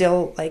I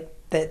still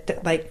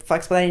that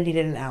flexible dieting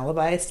needed an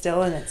alibi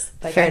still, and it's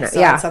I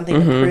still had something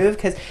to prove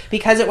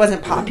because it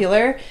wasn't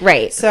popular.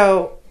 Right.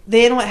 So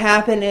then what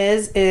happened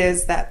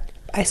is that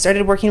I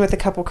started working with a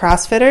couple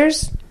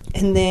CrossFitters.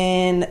 And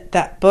then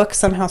that book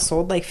somehow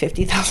sold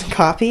 50,000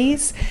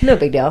 copies. No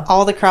big deal.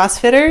 All the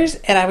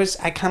CrossFitters. And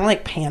I kind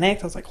of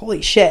panicked. I was like,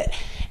 holy shit.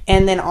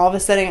 And then all of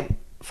a sudden,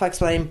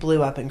 flexible dieting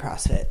blew up in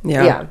CrossFit.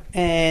 Yeah.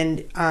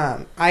 And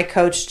I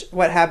coached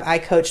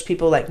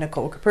people like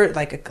Nicole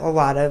Capert, a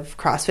lot of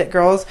CrossFit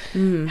girls,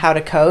 how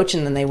to coach.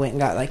 And then they went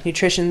and got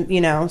nutrition,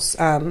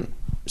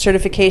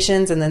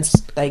 certifications. And then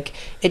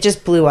it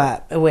just blew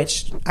up,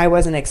 which I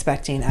wasn't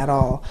expecting at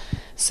all.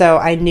 So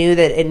I knew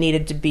that it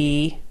needed to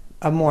be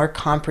a more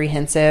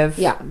comprehensive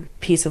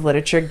piece of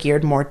literature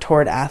geared more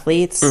toward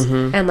athletes.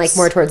 And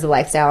more towards the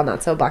lifestyle,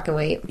 not so black and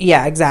white.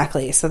 Yeah,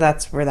 exactly. So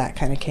that's where that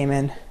kind of came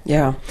in.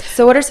 Yeah.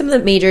 So what are some of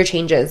the major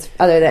changes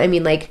other than,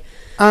 I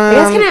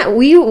guess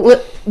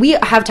we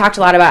have talked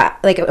a lot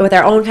about, with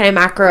our own kind of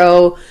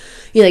macro,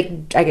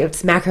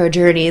 macro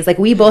journeys.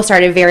 We both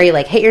started very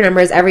hit your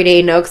numbers every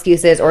day, no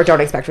excuses, or don't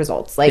expect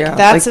results.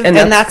 That's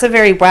a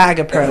very WAG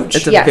approach.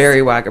 It's a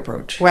very WAG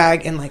approach.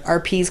 WAG and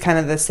RP's kind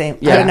of the same.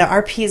 Yeah. I don't know.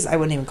 RP's I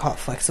wouldn't even call it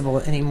flexible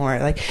anymore.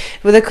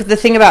 The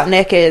thing about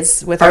Nick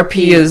is with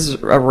RP is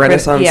a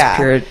renaissance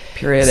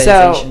periodization.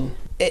 So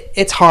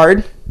it's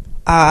hard.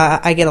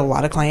 I get a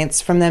lot of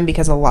clients from them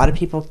because a lot of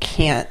people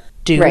can't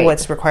do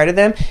what's required of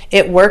them.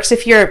 It works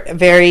if you're a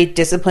very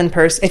disciplined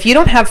person. If you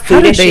don't have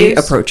food issues. How do they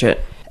approach it?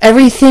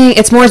 Everything,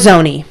 it's more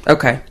zony.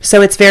 Okay.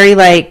 So it's very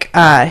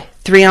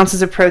 3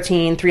 ounces of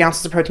protein, 3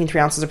 ounces of protein, 3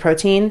 ounces of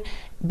protein.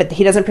 But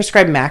he doesn't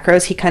prescribe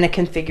macros. He kind of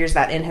configures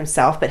that in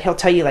himself. But he'll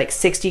tell you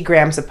 60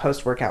 grams of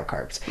post-workout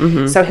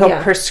carbs. So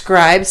he'll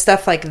prescribe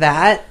stuff like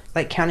that.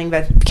 Counting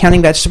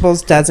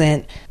vegetables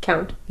doesn't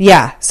count.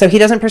 Yeah. So he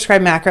doesn't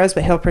prescribe macros,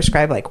 but he'll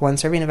prescribe 1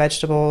 serving of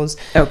vegetables.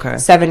 Okay.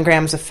 7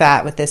 grams of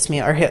fat with this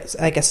meal. Or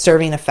a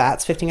serving of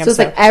fats, 15 grams of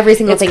fat. So it's every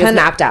single thing is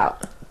mapped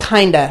out.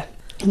 Kinda.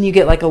 And you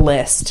get a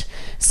list.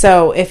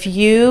 So if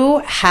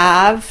you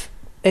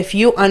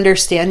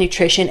understand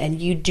nutrition and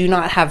you do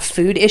not have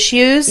food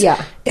issues,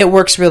 it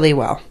works really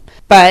well.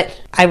 But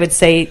I would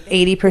say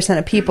 80%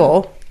 of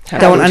people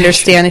don't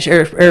understand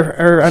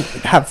or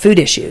have food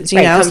issues,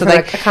 you know? So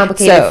a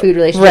complicated food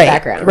relationship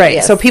background. Right.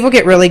 Yes. So people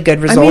get really good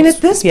results.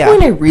 At this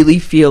point, I really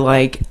feel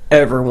like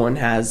everyone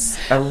has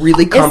a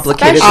really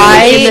complicated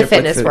relationship in the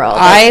fitness world.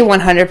 I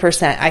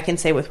 100%, I can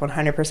say with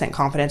 100%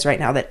 confidence right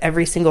now that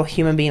every single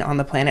human being on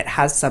the planet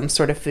has some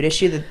sort of food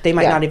issue that they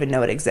might not even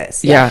know it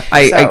exists. Yeah,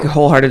 I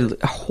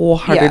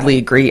wholeheartedly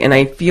agree. And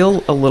I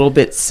feel a little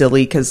bit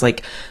silly because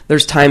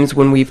there's times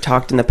when we've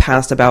talked in the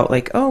past about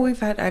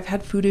I've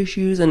had food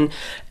issues and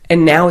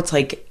now it's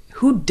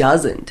who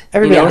doesn't?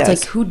 Everybody does.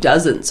 It's who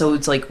doesn't? So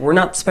it's we're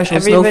not special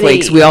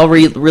snowflakes. We all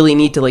really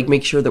need to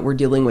make sure that we're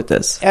dealing with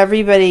this.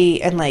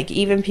 Everybody, and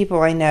even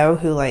people I know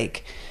who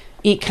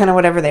eat kind of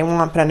whatever they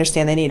want, but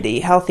understand they need to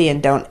eat healthy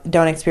and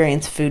don't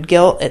experience food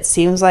guilt. It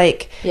seems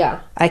I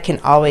can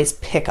always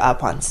pick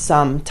up on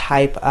some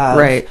type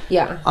of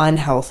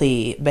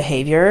unhealthy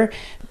behavior.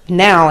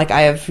 Now,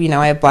 I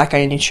have Black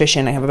Eye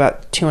Nutrition. I have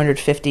about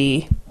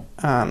 250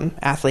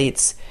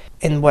 athletes.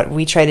 And what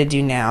we try to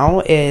do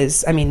now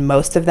is, I mean,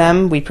 most of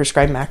them, we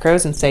prescribe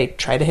macros and say,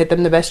 try to hit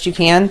them the best you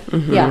can.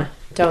 Mm-hmm. Yeah.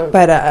 Don't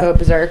go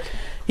berserk.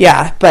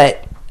 Yeah.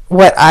 But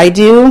what I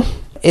do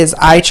is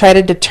I try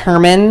to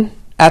determine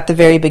at the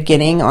very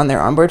beginning on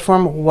their onboard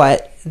form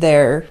what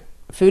their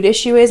food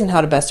issue is and how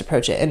to best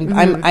approach it. And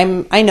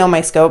I know my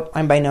scope.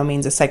 I'm by no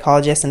means a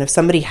psychologist, and if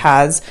somebody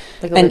has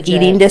an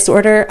eating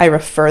disorder, I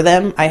refer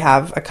them. I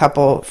have a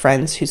couple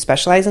friends who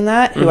specialize in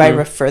that who I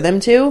refer them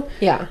to.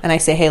 Yeah. And I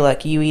say, hey,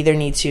 look, you either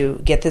need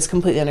to get this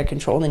completely under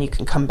control and then you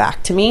can come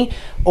back to me,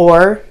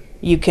 or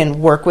you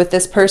can work with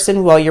this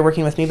person while you're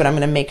working with me, but I'm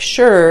going to make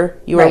sure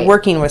you are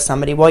working with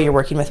somebody while you're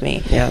working with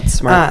me. Yeah, that's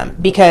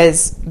smart.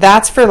 Because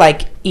that's for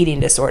like eating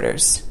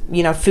disorders.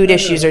 You know, food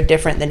issues are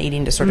different than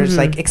eating disorders.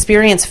 Like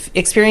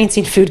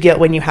experiencing food guilt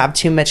when you have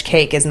too much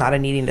cake is not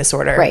an eating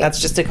disorder. Right.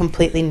 That's just a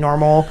completely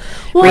normal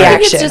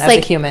reaction as a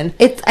human.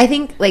 I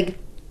think like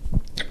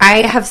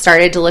I have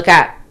started to look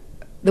at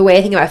the way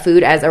I think about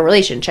food as a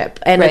relationship,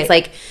 and it's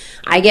like,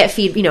 I get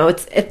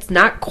it's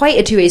not quite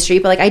a two-way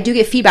street, but like I do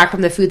get feedback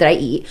from the food that I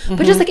eat.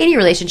 But just like any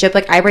relationship,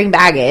 like I bring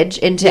baggage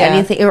into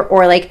anything,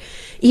 or like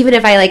even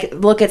if I like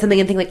look at something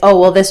and think like, oh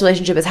well, this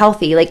relationship is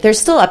healthy, like there's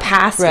still a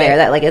past there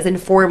that like is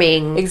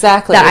informing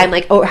that I'm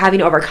like having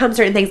to overcome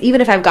certain things,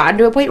 even if I've gotten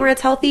to a point where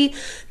it's healthy.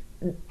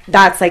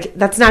 That's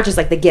not just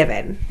like the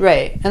given,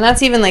 right? And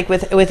that's even like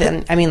with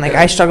I mean, like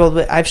I've struggled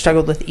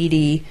with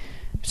ED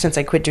since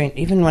I quit doing,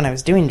 even when I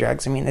was doing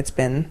drugs. I mean, it's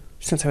been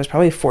since I was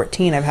probably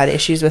 14, I've had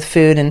issues with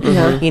food, and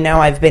you know,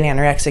 I've been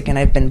anorexic and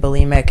I've been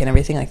bulimic and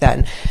everything like that.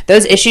 And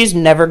those issues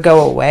never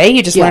go away.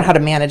 You just learn how to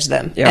manage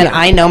them. And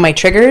I know my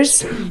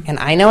triggers, and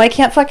I know I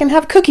can't fucking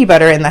have cookie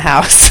butter in the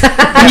house. You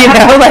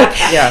know,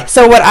 like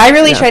so what I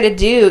really try to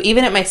do,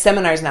 even at my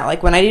seminars now,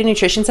 like when I do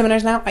nutrition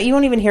seminars now, you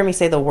won't even hear me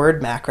say the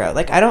word macro.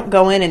 Like I don't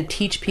go in and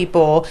teach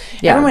people.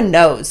 Everyone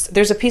knows.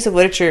 There's a piece of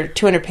literature,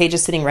 200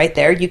 pages sitting right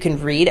there. You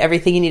can read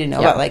everything you need to know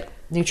about like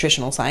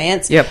nutritional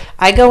science.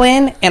 I go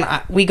in and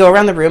we go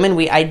around the room and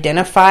we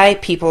identify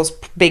people's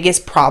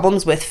biggest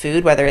problems with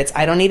food, whether it's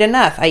I don't eat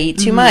enough, I eat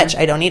too much,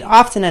 I don't eat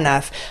often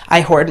enough,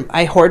 I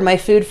hoard my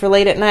food for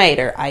late at night,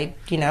 or I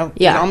eat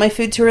all my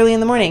food too early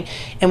in the morning.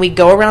 And we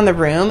go around the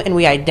room and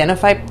we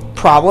identify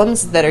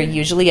problems that are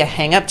usually a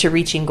hang up to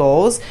reaching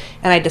goals,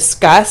 and I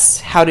discuss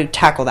how to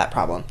tackle that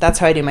problem. That's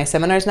how I do my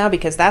seminars now,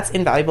 because that's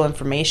invaluable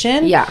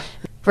information.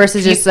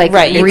 Versus just like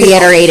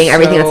reiterating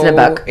everything that's in a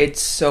book.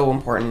 It's so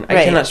important.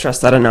 I cannot stress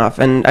that enough.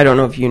 And I don't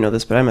know if you know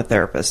this, but I'm a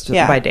therapist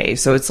by day.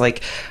 So it's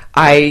like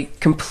I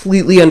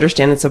completely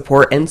understand and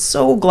support, and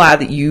so glad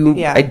that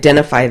you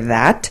identify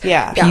that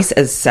piece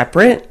as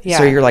separate.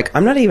 So you're like,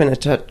 I'm not even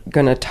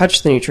going to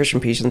touch the nutrition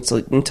piece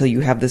until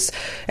you have this,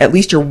 at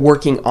least you're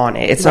working on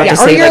it. It's not to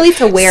say, you're at least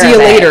aware see you of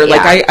later. It.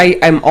 Like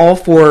I'm all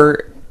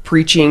for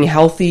preaching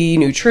healthy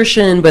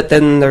nutrition, but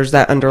then there's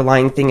that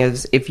underlying thing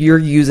is if you're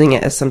using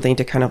it as something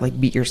to kind of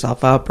like beat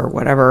yourself up or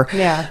whatever,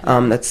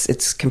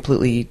 it's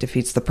completely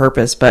defeats the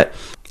purpose. But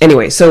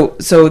anyway, so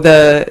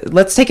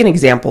let's take an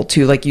example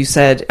too. Like you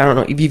said, I don't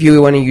know if you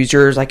want to use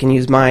yours, I can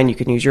use mine. You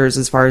can use yours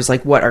as far as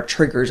like what our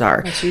triggers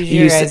are. Let's use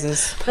your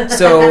guys's.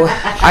 So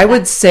I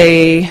would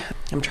say,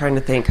 I'm trying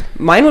to think.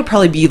 Mine would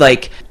probably be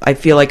like, I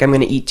feel like I'm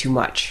going to eat too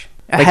much.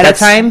 Ahead of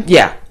time?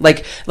 Yeah.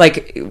 Like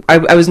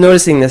I was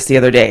noticing this the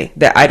other day,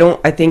 that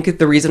I think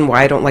the reason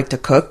why I don't like to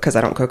cook, because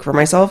I don't cook for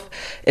myself,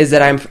 is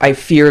that I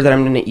fear that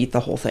I'm going to eat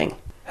the whole thing.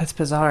 That's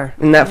bizarre.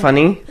 Isn't that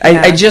funny?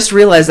 I just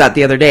realized that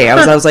the other day.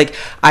 I was like,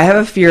 I have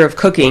a fear of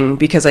cooking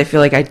because I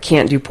feel like I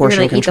can't do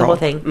portion control. Eat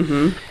the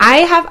whole thing. I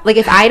have, like,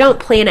 if I don't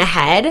plan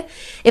ahead,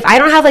 if I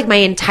don't have like my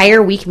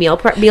entire week meal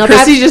prep.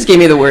 Chrissy just gave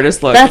me the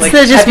weirdest look. That's like,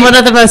 just one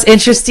of the most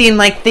interesting,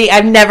 like,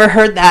 I've never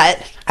heard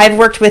that. I've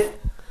worked with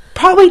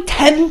probably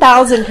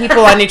 10,000 people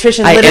on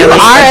nutrition. You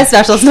are a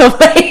special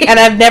snowflake. And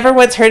I've never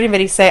once heard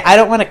anybody say, I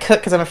don't want to cook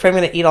because I'm afraid I'm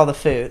going to eat all the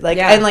food. Like,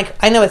 and like,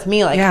 I know with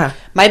me, like,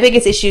 my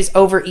biggest issue is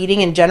overeating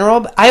in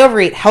general, but I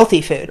overeat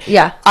healthy food.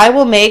 I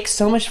will make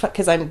so much fun,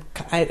 because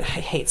I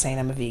hate saying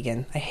I'm a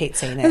vegan. I hate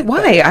saying it.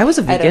 Why? I was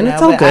a vegan.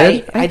 It's all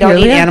good. I don't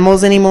eat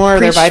animals anymore, or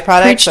their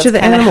byproducts. Preach to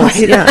the animals.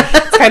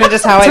 It's kind of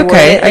just how I work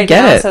it right I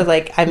get now. it. So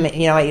like, I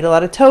eat a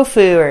lot of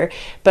tofu,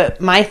 but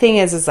my thing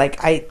is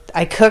like,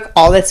 I cook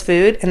all this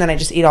food and then I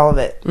just eat all of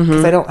it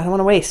because I don't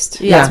want to waste.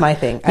 That's my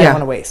thing. I don't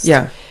want to waste.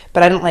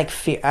 But I don't like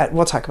fear.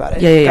 We'll talk about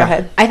it. Go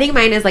ahead. I think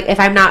mine is like, if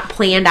I'm not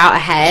planned out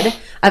ahead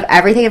of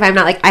everything, if I'm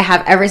not like, I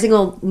have every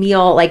single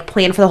meal like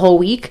planned for the whole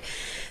week,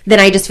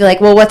 then I just feel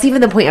like, well, what's even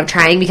the point of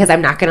trying, because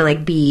I'm not going to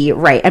like be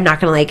right. I'm not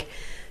going to like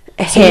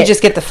So you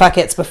just get the fuck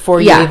it's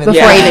before you even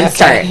I even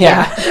start.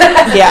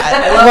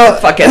 I love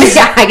the fuck it's.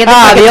 I get the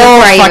fuck it's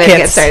before I even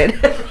get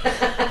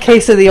started.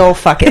 Case of the old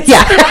fuck it's.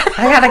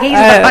 I got a case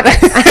of the fuck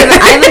it's.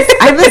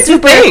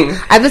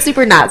 I'm a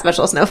super not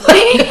special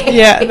snowflake.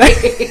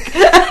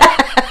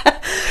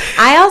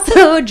 I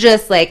also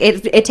just like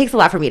it takes a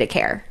lot for me to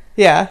care.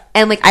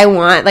 And like I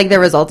want like the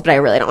results, but I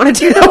really don't want to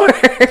do the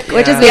work.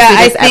 Which is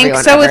I think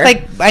so ever. With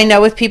like, I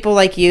know with people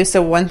like you.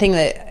 So one thing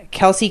that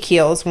Kelsey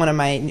Keels, one of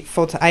my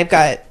full-time, I've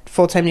got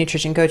full-time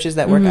nutrition coaches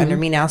that work under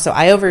me now. So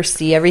I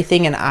oversee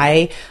everything and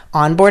I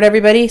onboard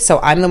everybody. So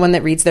I'm the one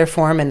that reads their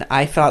form and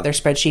I fill out their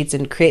spreadsheets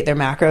and create their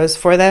macros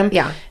for them.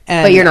 Yeah.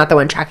 But you're not the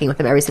one tracking with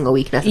them every single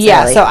week necessarily.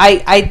 Yeah. So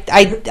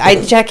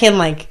I check in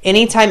like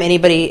anytime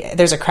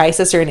there's a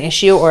crisis or an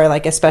issue or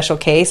like a special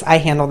case, I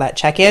handle that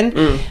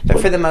check-in.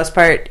 But for the most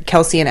part,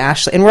 Kelsey and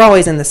Ashley, and we're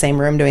always in the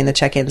same room doing the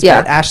check-ins.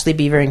 Yeah. But Ashley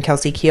Beaver and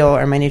Kelsey Keel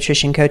are my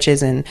nutrition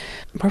coaches. And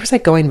where was I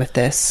going with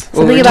this?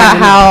 Something about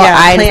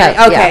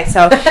how Okay.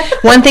 So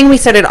one thing we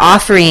started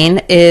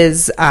offering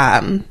is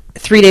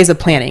 3 days of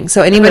planning.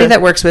 So anybody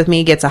that works with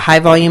me gets a high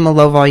volume, a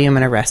low volume,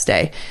 and a rest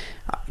day,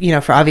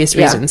 for obvious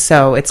reasons.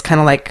 So it's kind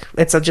of like,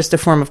 it's just a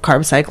form of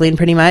carb cycling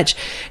pretty much.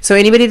 So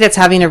anybody that's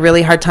having a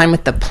really hard time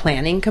with the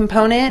planning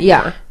component,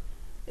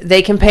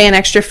 they can pay an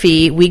extra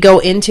fee. We go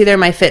into their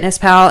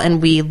MyFitnessPal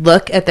and we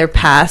look at their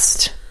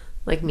past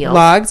like meal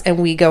logs and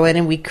we go in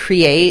and we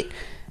create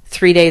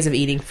 3 days of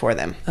eating for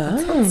them.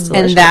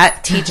 And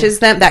that teaches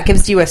them, that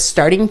gives you a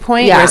starting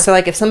point. Yeah. So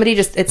like if somebody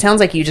it sounds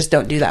like you just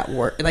don't do that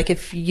work. Like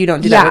if you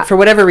don't do that work for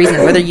whatever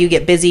reason, whether you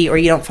get busy or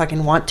you don't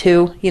fucking want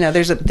to,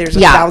 there's a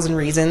thousand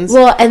reasons.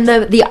 Well, and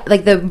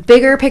the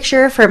bigger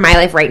picture for my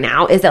life right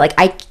now is that like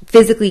I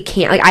physically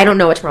can't, like I don't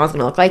know what tomorrow's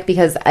gonna look like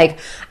because like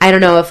I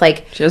don't know if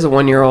like she has a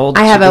 1-year-old.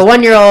 I have a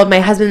 1-year-old. My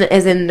husband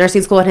is in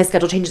nursing school and his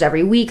schedule changes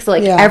every week. So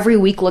like every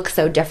week looks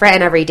so different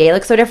and every day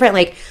looks so different.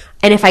 Like,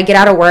 and if I get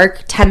out of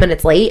work 10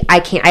 minutes late, I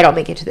don't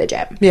make it to the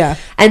gym. Yeah.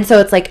 And so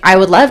it's like, I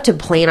would love to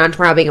plan on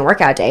tomorrow being a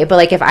workout day, but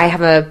like if I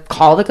have a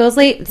call that goes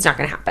late, it's not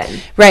going to happen.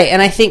 Right.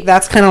 And I think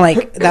that's kind of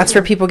like, that's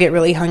where people get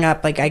really hung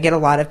up. Like I get a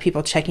lot of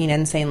people checking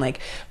in saying like,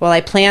 well, I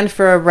planned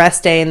for a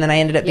rest day and then I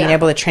ended up being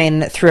able to train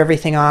and it threw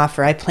everything off,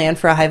 or I planned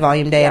for a high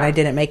volume day and I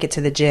didn't make it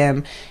to the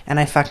gym and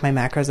I fucked my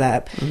macros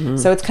up.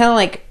 So it's kind of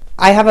like,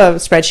 I have a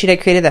spreadsheet I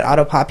created that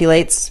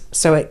auto-populates,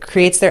 so it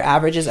creates their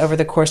averages over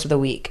the course of the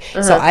week.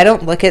 So I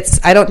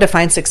don't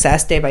define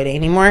success day by day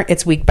anymore.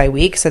 It's week by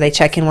week, so they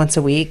check in once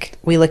a week.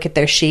 We look at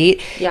their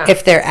sheet. Yeah.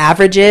 If their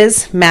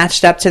averages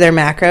matched up to their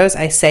macros,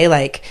 I say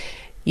like,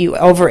 you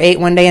overate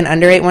one day and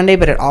underate one day,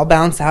 but it all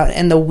balanced out,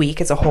 and the week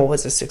as a whole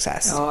was a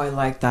success. Oh, I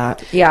like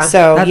that. Yeah.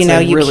 So, that's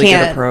you really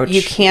can't, good approach.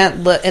 You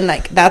can't look, and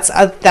like, that's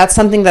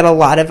something that a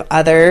lot of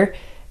other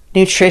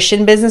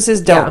nutrition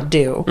businesses don't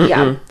do.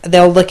 Yeah.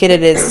 They'll look at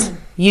it as,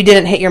 you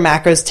didn't hit your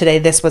macros today,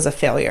 this was a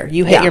failure.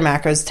 You hit your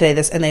macros today,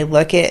 this, and they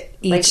look at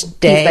each like,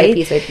 day.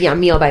 Piece by piece,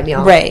 meal by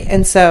meal. Right.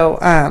 And so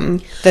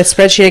the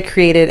spreadsheet I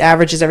created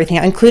averages everything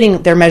out,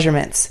 including their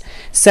measurements.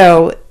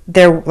 So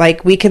they're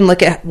like, we can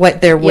look at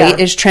what their weight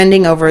is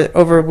trending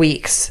over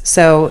weeks.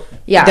 So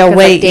they'll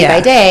weigh like day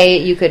by day.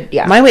 You could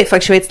my weight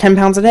fluctuates 10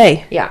 pounds a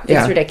day. Yeah,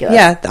 it's ridiculous.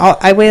 Yeah,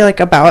 I weigh like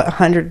about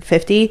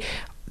 150.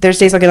 There's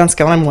days I'll get on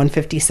scale and I'm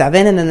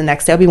 157, and then the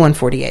next day I'll be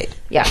 148.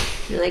 Yeah.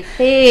 You're like,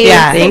 hey.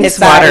 Yeah, thanks,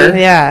 water.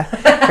 Yeah,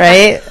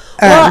 right?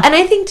 Well, and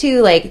I think,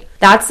 too, like,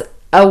 that's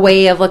a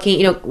way of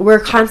looking,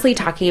 we're constantly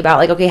talking about,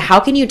 like, okay, how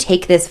can you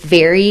take this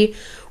very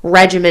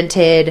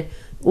regimented,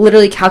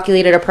 literally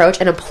calculated approach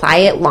and apply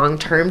it long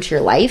term to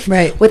your life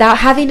without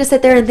having to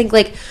sit there and think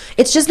like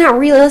it's just not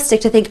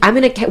realistic to think I'm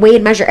going to weigh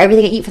and measure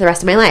everything I eat for the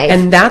rest of my life.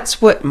 And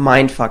that's what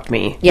mind fucked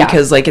me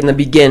because like in the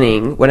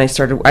beginning when I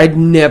started, I'd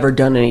never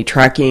done any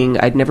tracking.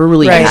 I'd never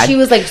really had. She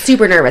was like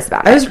super nervous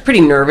about it. I was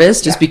pretty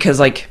nervous just because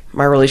like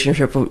my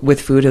relationship with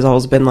food has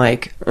always been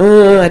like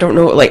I don't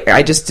know, like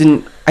I just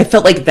didn't. I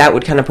felt like that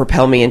would kind of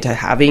propel me into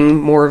having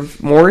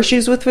more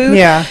issues with food.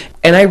 Yeah.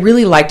 And I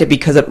really liked it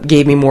because it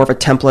gave me more of a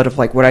template of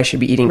like what I should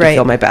be eating to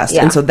feel my best.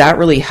 Yeah. And so that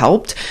really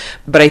helped.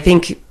 But I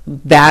think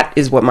that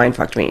is what mind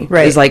fucked me.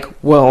 Right. Is like,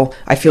 well,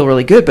 I feel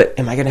really good, but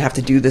am I going to have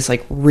to do this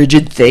like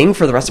rigid thing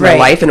for the rest of my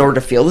life in order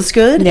to feel this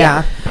good?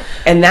 Yeah.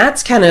 And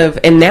that's kind of,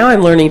 and now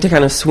I'm learning to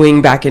kind of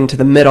swing back into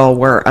the middle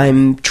where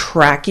I'm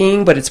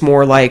tracking, but it's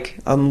more like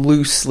I'm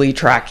loosely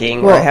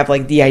tracking where I have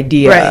like the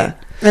idea. Right.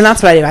 And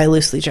that's what I do. I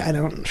loosely track. I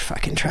don't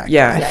fucking track.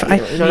 Yeah.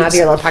 You don't have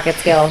your little pocket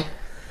scale.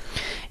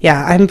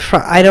 Yeah,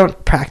 I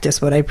don't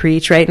practice what I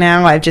preach right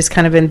now. I've just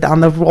kind of been on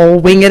the whole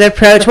wing it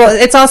approach. Well,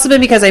 it's also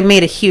been because I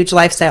made a huge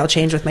lifestyle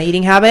change with my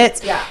eating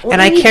habits. Yeah. Well,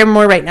 and I care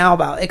more right now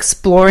about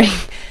exploring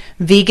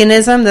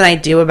veganism than I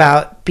do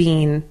about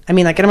being, I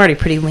mean, like I'm already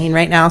pretty lean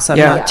right now, so I'm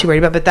not too worried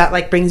about it. But that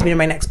like brings me to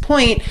my next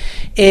point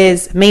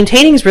is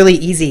maintaining is really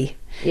easy.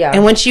 Yeah.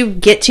 And once you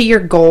get to your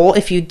goal,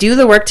 if you do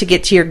the work to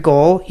get to your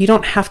goal, you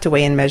don't have to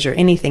weigh and measure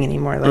anything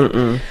anymore.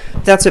 Like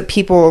that's what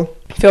people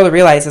fail to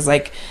realize is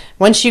like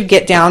once you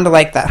get down to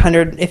like that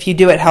 100, if you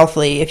do it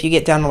healthily, if you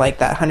get down to like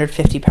that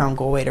 150 pound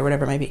goal weight or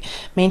whatever it might be,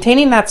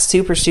 maintaining that's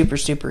super, super,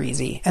 super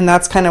easy. And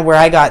that's kind of where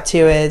I got to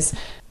is,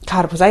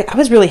 God, I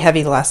was really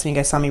heavy the last time you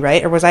guys saw me,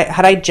 right? Or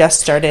had I just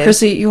started?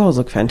 Chrissy, you all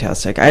look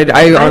fantastic.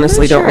 I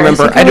honestly don't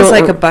remember. I was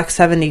like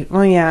 $170.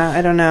 Oh yeah,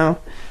 I don't know.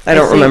 I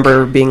don't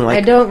remember being like.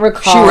 I don't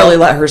recall. She really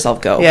let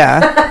herself go.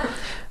 Yeah.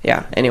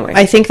 Yeah. Anyway,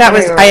 I think that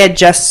was I had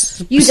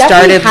just you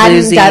started hadn't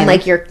losing. Done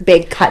like your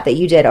big cut that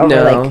you did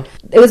over like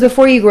it was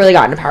before you really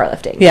got into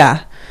powerlifting.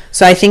 Yeah.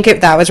 So I think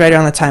that was right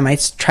around the time I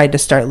tried to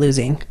start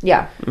losing.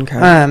 Yeah.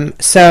 Okay.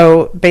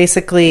 So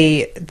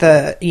basically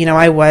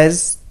I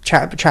was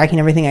tracking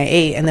everything I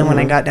ate. And then when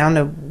I got down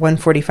to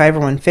 145 or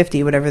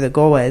 150, whatever the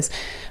goal was,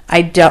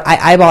 I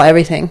eyeball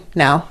everything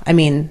now. I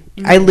mean,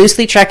 I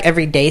loosely track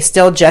every day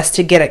still just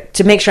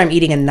to make sure I'm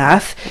eating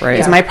enough. Right.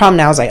 Because my problem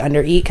now is I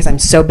undereat because I'm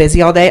so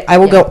busy all day. I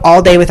will go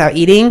all day without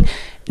eating,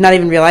 not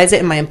even realize it.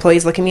 And my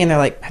employees look at me and they're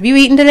like, "Have you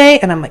eaten today?"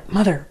 And I'm like,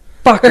 "Motherfucker."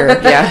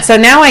 Yeah. So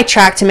now I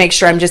track to make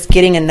sure I'm just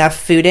getting enough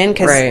food in.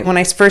 Because when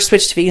I first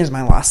switched to vegans,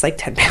 I lost like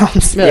 10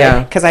 pounds. Really?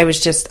 Yeah. Because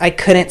I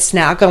couldn't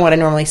snack on what I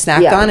normally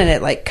snacked on, and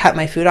it like cut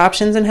my food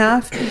options in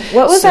half.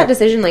 What was that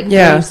decision like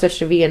when you switched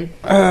to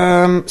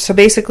vegan? So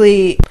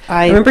basically,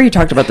 I remember you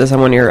talked about this on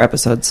one of your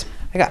episodes.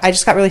 I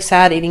just got really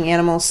sad eating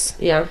animals.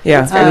 Yeah.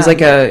 It was like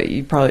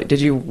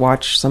did you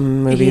watch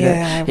some movie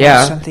I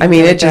watched something I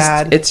mean, really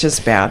it's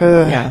just bad.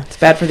 Yeah. It's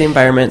bad for the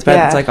environment. It's bad.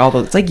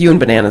 Yeah. It's like you and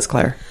bananas,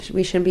 Claire.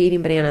 We shouldn't be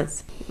eating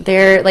bananas.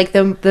 They're like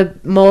the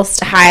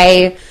most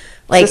high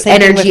like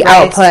energy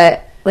output.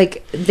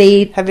 Like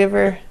have you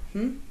ever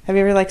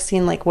like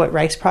seen like what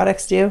rice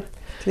products do?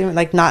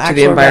 Like not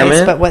actual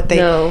rice, but what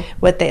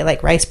they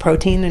like rice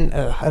protein and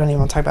I don't even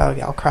want to talk about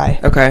it. I'll cry.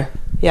 Okay.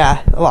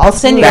 Yeah, well, I'll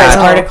send you guys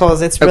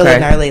articles. It's really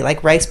gnarly.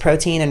 Like rice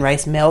protein and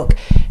rice milk,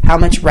 how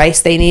much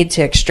rice they need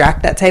to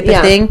extract that type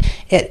of thing.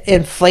 It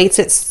inflates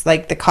its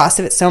like the cost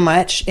of it so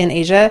much in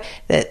Asia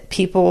that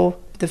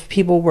the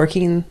people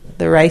working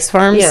the rice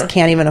farms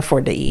can't even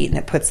afford to eat, and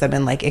it puts them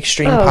in like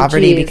extreme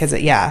poverty because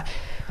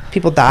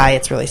people die.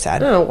 It's really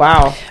sad. Oh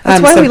wow,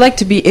 that's why we like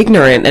to be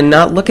ignorant and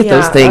not look at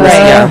those things.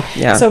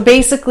 Yeah. So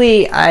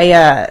basically,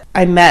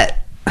 I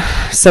met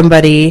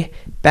somebody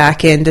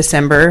back in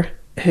December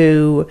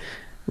who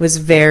was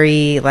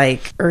very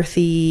like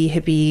earthy,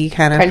 hippie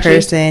kind of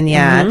person.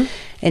 Yeah. Mm-hmm.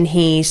 And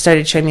he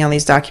started showing me all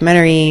these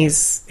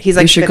documentaries. He's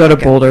like, you should go to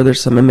Boulder. There's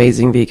some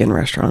amazing vegan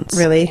restaurants.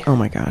 Really? Oh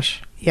my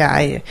gosh.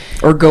 Yeah.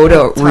 Or go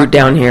to Root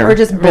down here. Or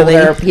just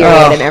Boulder,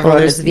 period, and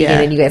everyone is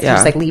vegan and you guys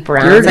just like leap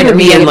around. You're going to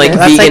be in like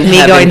vegan like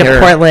me going to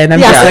Portland.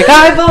 I'm just like,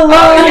 I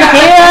belong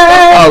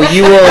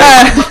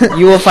here. Oh,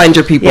 you will find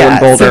your people in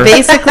Boulder. So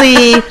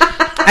basically,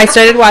 I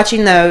started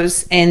watching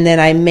those, and then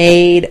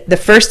the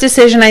first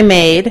decision I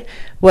made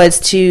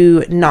was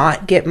to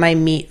not get my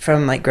meat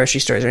from like grocery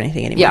stores or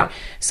anything anymore. Yeah.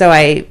 So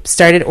I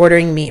started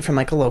ordering meat from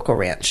like a local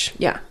ranch.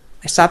 Yeah.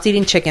 I stopped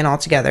eating chicken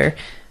altogether.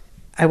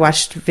 I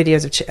watched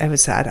videos of chicken. I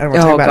was sad. I don't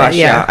want to talk about it.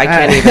 Yeah. I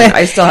can't even.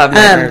 I still have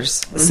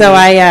nerves. Mm-hmm. So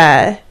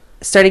I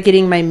started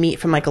getting my meat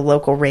from like a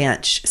local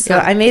ranch. So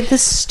I made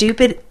this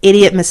stupid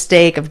idiot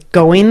mistake of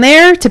going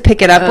there to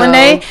pick it up one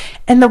day.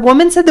 And the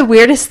woman said the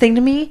weirdest thing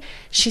to me.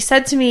 She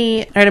said to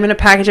me, all right, I'm going to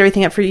package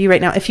everything up for you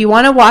right now. If you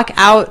want to walk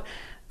out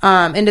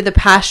into the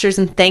pastures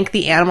and thank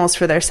the animals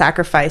for their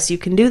sacrifice, you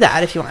can do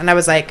that if you want. And I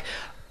was like,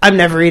 I'm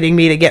never eating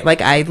meat again.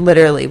 Like, I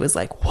literally was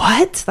like,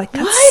 what? Like,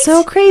 that's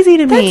so crazy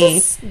to me.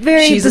 That's a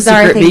very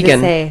bizarre thing to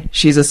say.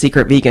 She's a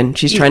secret vegan.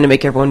 She's trying to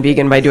make everyone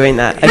vegan by doing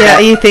that. Yeah,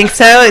 you think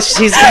so?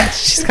 She's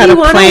got a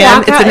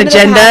plan. It's an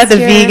agenda, the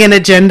vegan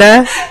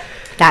agenda.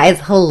 That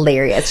is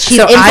hilarious.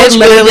 I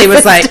literally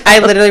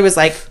was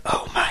like,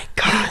 oh my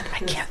God, I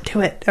can't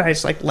do it. And I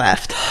just like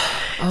left.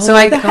 So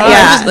I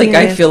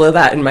feel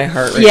that in my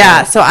heart right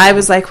now. So I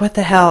was like, what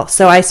the hell?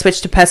 So I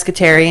switched to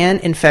pescatarian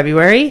in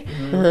February.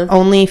 Mm-hmm.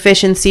 Only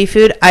fish and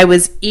seafood. I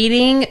was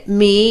eating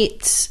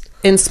meat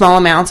in small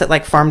amounts at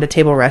like farm to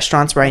table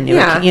restaurants where I knew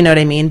it, you know what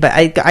I mean? But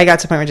I got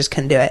to the point where I just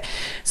couldn't do it.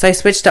 So I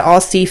switched to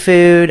all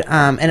seafood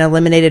and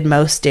eliminated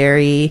most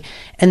dairy.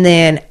 And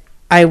then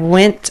I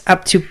went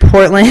up to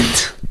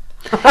Portland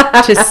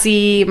to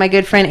see my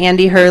good friend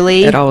Andy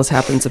Hurley. It always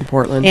happens in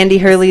Portland. Andy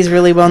Hurley's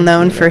really well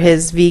known for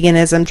his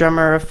veganism,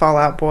 drummer of Fall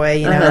Out Boy.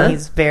 You know,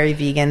 he's very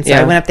vegan. So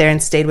I went up there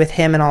and stayed with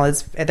him and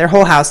their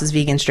whole house is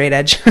vegan straight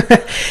edge.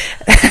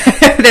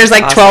 There's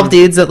like 12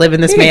 dudes that live in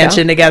this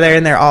mansion together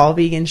and they're all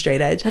vegan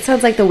straight edge. That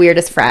sounds like the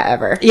weirdest frat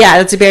ever. Yeah,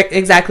 that's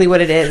exactly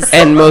what it is.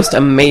 And most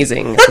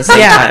amazing at the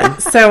same time.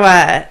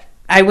 So,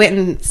 I went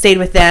and stayed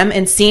with them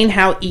and seen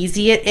how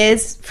easy it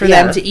is for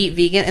them to eat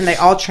vegan, and they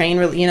all train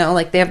really,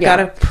 like they've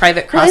got a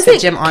private CrossFit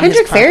gym on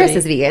Kendrick his property. Ferris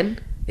is vegan.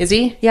 Is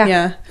he? Yeah.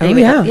 Yeah.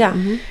 Anyway, yeah.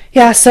 Mm-hmm.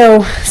 Yeah.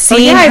 So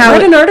seeing I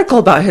read an article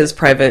about his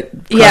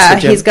private CrossFit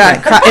gym. He's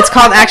got it's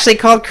called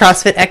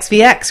CrossFit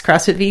XVX,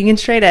 CrossFit Vegan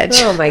Straight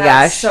Edge. Oh my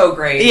gosh, so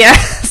great. Yeah.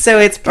 So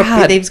it's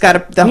they've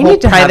got the whole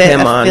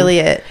private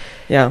affiliate.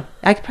 Yeah.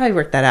 I could probably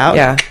work that out.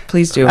 Yeah,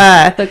 please do.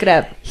 Look it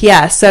up.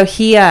 Yeah. So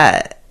he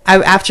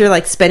after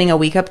like spending a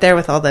week up there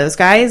with all those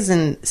guys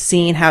and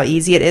seeing how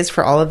easy it is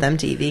for all of them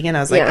to eat vegan,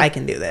 I was like, I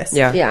can do this.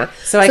 Yeah.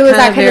 So was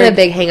that kind of the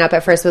big hang up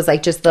at first, was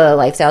like just the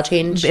lifestyle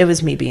change? It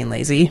was me being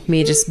lazy,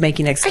 me just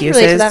making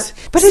excuses.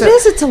 But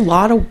it's a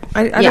lot of,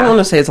 I don't want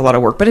to say it's a lot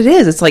of work, but it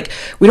is. It's like,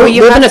 we don't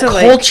live in a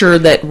culture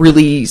that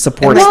really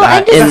supports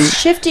that. And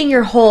just shifting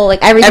your whole,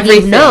 like everything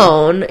you've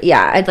known.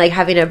 Yeah. And like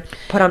having to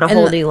put on a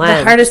whole new lens.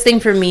 The hardest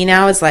thing for me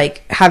now is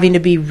like having to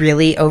be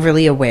really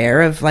overly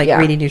aware of like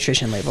reading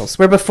nutrition labels,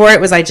 where before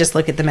it was I just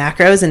look at the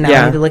macros and now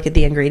I need to look at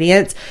the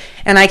ingredients.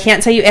 And I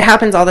can't tell you, it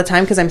happens all the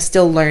time because I'm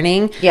still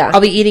learning. Yeah. I'll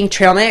be eating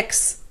trail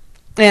mix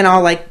and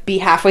I'll like be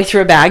halfway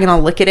through a bag and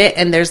I'll look at it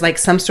and there's like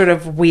some sort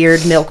of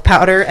weird milk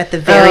powder at the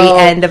very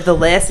end of the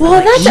list. Well,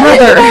 that's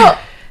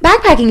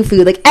backpacking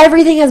food. Like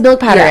everything has milk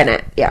powder in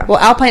it. Yeah. Well,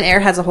 Alpine Air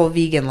has a whole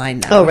vegan line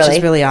now. Oh, really? Which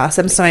is really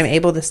awesome. So I'm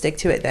able to stick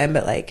to it then.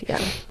 But like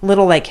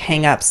little like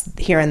hang-ups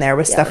here and there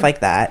with stuff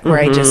like that where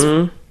I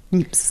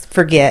just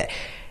forget,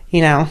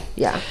 you know.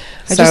 Yeah.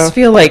 I just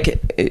feel like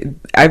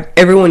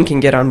everyone can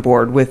get on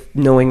board with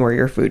knowing where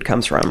your food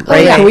comes from, right? Oh,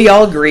 yeah. Can we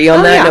all agree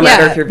on that? No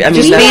matter if you're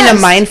just being a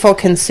mindful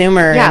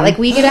consumer. Yeah, like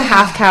we get a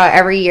half cow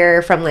every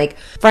year from like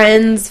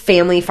friends,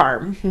 family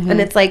farm, and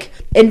it's like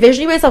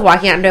envisioning myself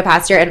walking out into a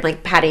pasture and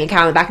like patting a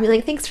cow in the back and being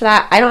like, "Thanks for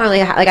that." I don't really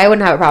like. I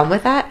wouldn't have a problem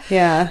with that.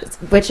 Yeah,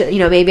 which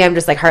maybe I'm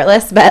just like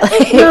heartless, but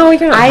like no, we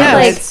don't. I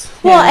like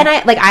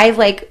and I've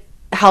like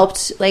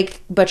helped like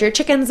butcher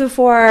chickens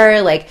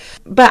before, like,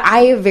 but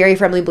I very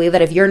firmly believe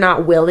that if you're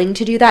not willing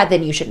to do that,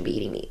 then you shouldn't be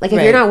eating meat. Like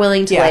if you're not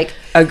willing to like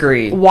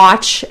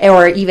watch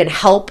or even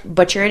help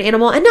butcher an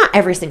animal, and not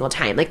every single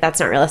time, like that's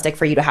not realistic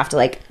for you to have to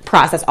like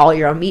process all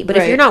your own meat, but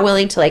if you're not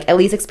willing to like at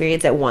least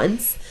experience it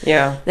once,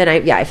 then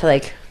I feel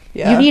like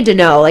you need to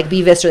know, like,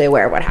 be viscerally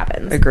aware of what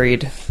happens.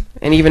 Agreed.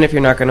 And even if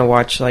you're not going to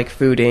watch like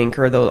Food Inc.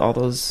 or all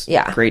those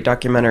great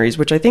documentaries,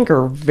 which I think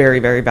are very,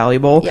 very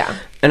valuable. Yeah.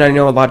 And I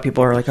know a lot of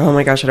people are like, oh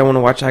my gosh, I don't want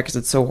to watch that because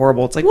it's so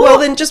horrible. It's like, well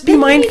then just be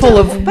mindful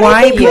of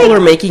why people are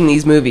making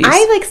these movies.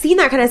 I've like seen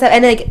that kind of stuff.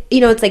 And like,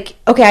 it's like,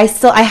 okay,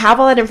 I have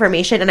all that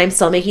information and I'm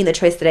still making the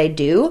choice that I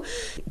do.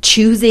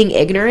 Choosing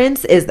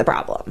ignorance is the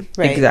problem.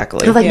 Right.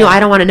 Exactly. I was like, no, I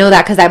don't want to know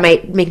that because that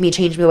might make me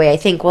change the way I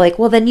think.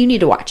 Well, then you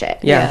need to watch it.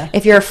 Yeah.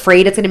 If you're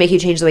afraid it's going to make you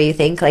change the way you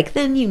think, like,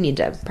 then you need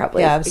to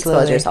probably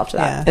expose yourself to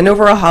that. Yeah. And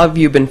overall, how have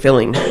you been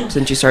feeling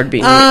since you started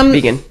being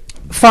vegan?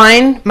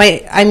 Fine.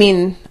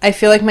 I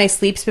feel like my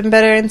sleep's been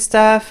better and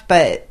stuff,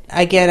 but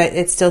again,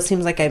 it still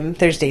seems like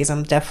there's days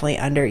I'm definitely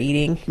under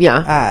eating.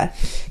 Yeah.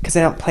 Because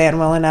I don't plan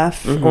well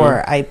enough,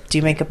 or I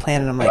do make a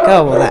plan and I'm like,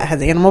 oh, well, that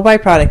has animal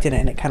byproduct in it,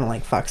 and it kind of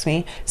like fucks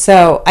me.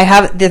 So I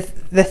have,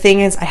 the thing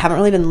is, I haven't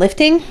really been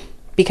lifting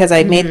because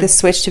I made this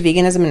switch to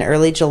veganism in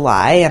early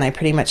July, and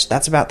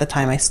that's about the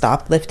time I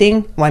stopped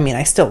lifting. Well, I mean,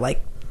 I still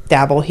like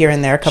dabble here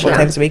and there a couple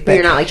times a week, but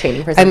you're not like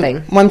training for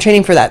something. I'm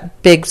training for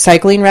that big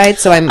cycling ride,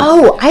 so I'm.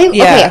 Oh, I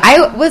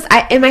was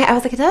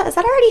like, has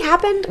that already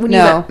happened? When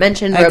you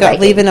mentioned road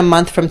biking? Leaving a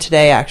month from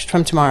today,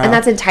 from tomorrow, and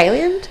that's in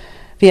Thailand.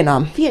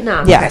 Vietnam.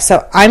 Yeah, okay.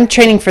 So I'm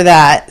training for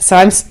that. So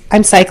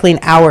I'm cycling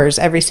hours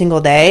every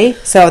single day.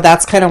 So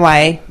that's kind of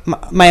why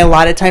my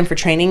allotted time for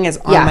training is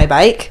on my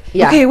bike.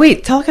 Yeah. Okay,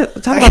 wait. Talk about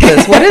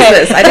this. What is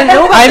this? I didn't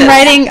know about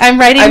this. I'm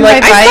riding my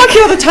bike. I stalk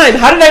you all the time.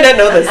 How did I not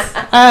know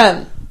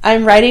this?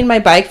 I'm riding my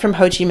bike from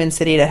Ho Chi Minh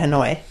City to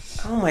Hanoi.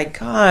 Oh my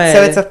god!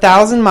 So it's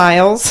 1,000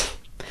 miles,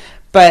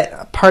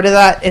 but part of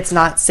that it's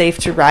not safe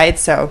to ride.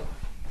 So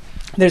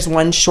there's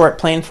one short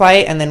plane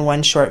flight and then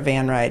one short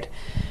van ride.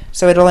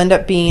 So it'll end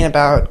up being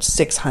about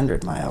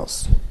 600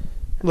 miles,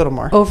 a little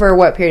more. Over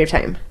what period of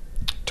time?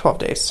 12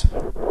 days.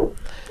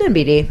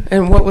 BD.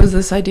 And what was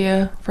this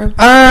idea from?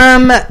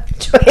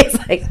 Joy's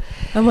like,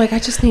 I'm like, I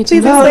just need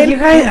to know.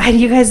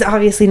 You guys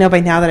obviously know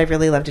by now that I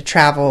really love to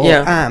travel.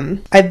 Yeah.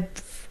 I've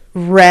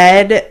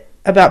read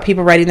about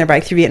people riding their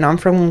bike through Vietnam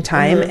for a long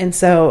time, and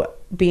so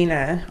being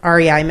a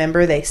REI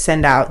member, they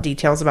send out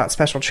details about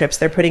special trips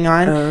they're putting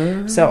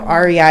on. So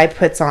REI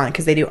puts on,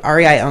 because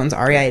REI owns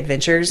REI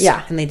Adventures,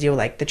 and they do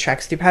like the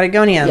treks through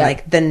Patagonia, and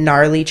like the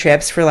gnarly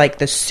trips for like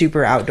the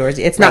super outdoors.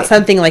 It's not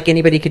something like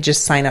anybody could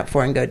just sign up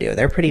for and go do.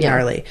 They're pretty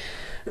gnarly.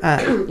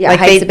 Like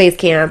hikes to base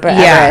camp,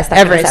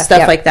 Everest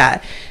stuff like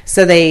that.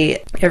 So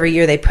every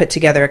year they put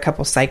together a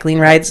couple cycling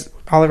rides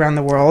all around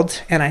the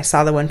world, and I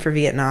saw the one for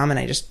Vietnam and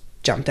I just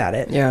jumped at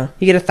it. Yeah,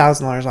 you get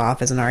 $1,000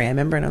 off as an REI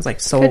member, and I was like,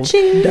 sold.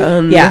 Ka-ching.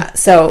 Done. Yeah,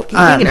 so being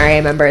an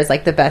REI member is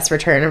like the best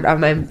return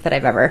that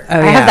I've ever. I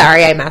have the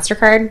REI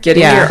MasterCard.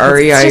 Getting your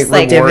REI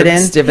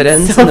rewards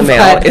dividends in the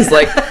mail is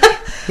like.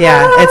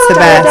 Yeah, it's the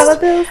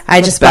best.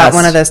 I just bought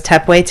one of those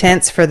Tepway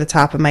tents for the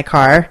top of my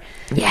car.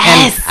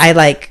 Yes,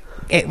 and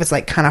it was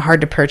like kind of hard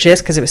to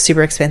purchase because it was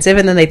super expensive,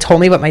 and then they told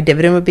me what my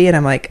dividend would be, and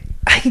I'm like,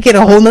 I could get a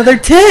whole nother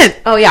tent.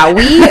 Oh yeah,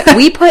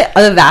 we put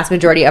the vast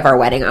majority of our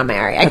wedding on my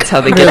REI. That's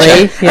how they get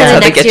you. Yeah.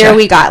 And then next year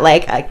we got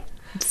like a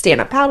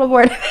stand-up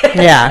paddleboard.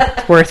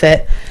 Yeah, worth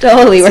it.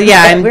 Totally worth it.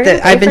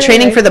 Yeah, I've been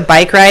training for the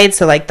bike ride,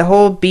 so like the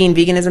whole being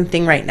veganism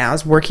thing right now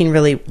is working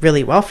really,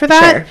 really well for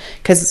that,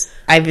 because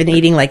I've been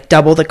eating like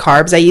double the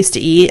carbs I used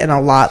to eat and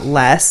a lot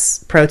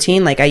less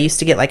protein. Like I used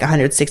to get like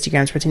 160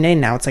 grams protein a day,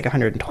 and now it's like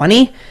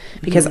 120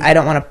 because I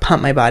don't want to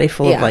pump my body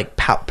full of like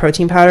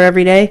protein powder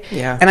every day.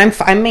 Yeah, and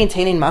I'm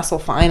maintaining muscle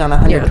fine on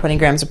 120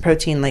 grams of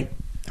protein. Like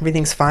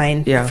everything's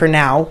fine for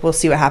now. We'll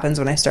see what happens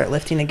when I start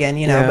lifting again,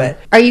 you know. But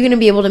are you going to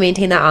be able to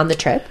maintain that on the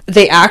trip?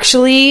 They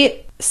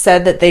actually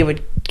said that they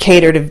would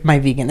cater to my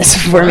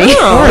veganism for me.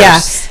 Yeah,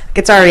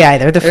 it's REI.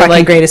 They're the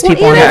fucking greatest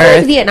people on earth.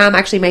 Like Vietnam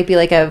actually might be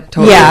like a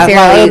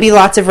it'll be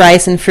lots of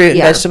rice and fruit and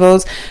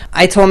vegetables.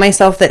 I told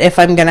myself that if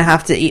I'm gonna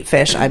have to eat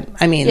fish,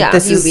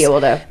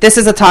 this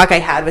is a talk I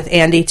had with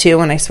Andy too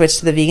when I switched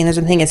to the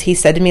veganism thing. Is he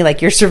said to me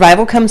like, your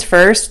survival comes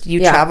first. You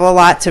travel a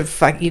lot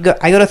I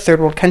go to third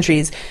world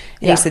countries.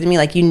 And he said to me,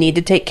 like, you need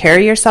to take care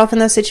of yourself in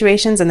those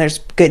situations, and there's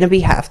going to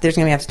be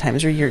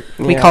times where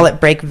we call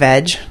it break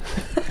veg.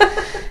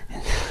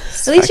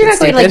 At least you're not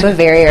going to like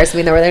Bavaria or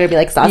something where they're going to be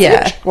like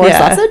sausage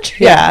sausage.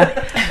 Yeah.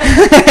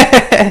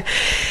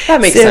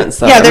 That makes sense.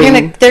 Though. Yeah,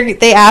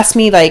 they asked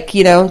me like,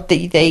 you know,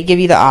 they give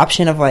you the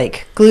option of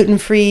like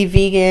gluten-free,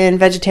 vegan,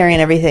 vegetarian,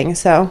 everything.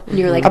 So and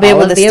you're like, I'll be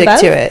able to stick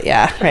to it.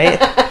 Yeah,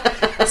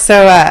 right.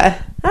 So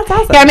that's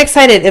awesome. Yeah, I'm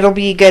excited. It'll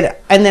be good.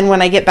 And then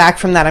when I get back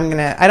from that,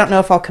 I don't know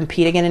if I'll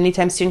compete again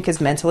anytime soon because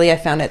mentally I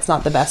found it's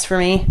not the best for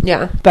me.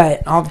 Yeah.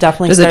 But I'll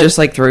definitely Does it just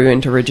like throw you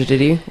into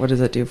rigidity? What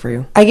does it do for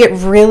you? I get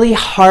really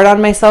hard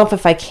on myself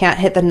if I can't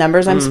hit the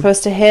numbers I'm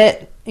supposed to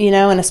hit, you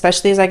know, and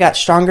especially as I got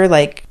stronger,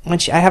 like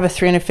I have a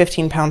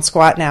 315-pound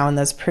squat now and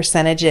those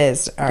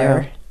percentages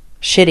are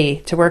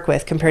shitty to work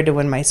with compared to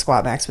when my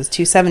squat max was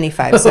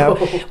 275. So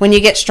when you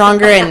get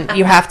stronger and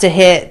you have to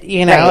hit,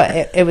 you know,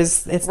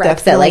 it's reps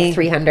definitely at like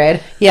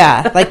 300.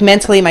 Yeah, like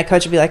mentally my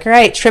coach would be like, all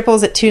right,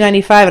 triples at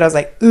 295, and I was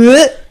like,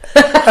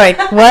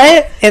 like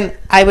what? And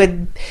I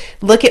would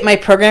look at my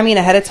programming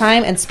ahead of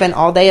time and spend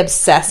all day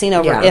obsessing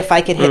over if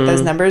I could hit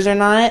those numbers or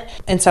not.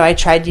 And so I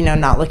tried, you know,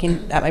 not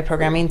looking at my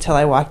programming until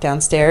I walked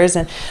downstairs,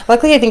 and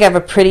luckily I think I have a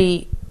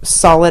pretty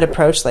solid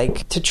approach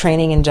like to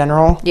training in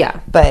general,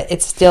 but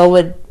it still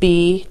would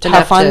be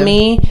tough on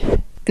me.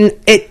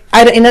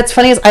 And that's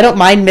funny is I don't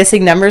mind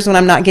missing numbers when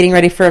I'm not getting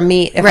ready for a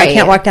meet. If I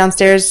can't walk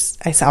downstairs,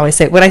 I always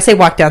say, when I say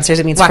walk downstairs,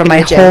 it means from my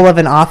hole of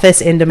an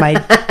office into my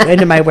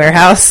into my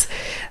warehouse.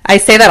 I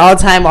say that all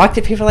the time. Walk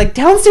to people like,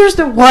 downstairs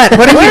to what?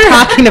 What are you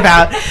talking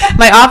about?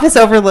 My office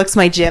overlooks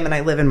my gym and I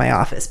live in my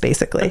office,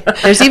 basically.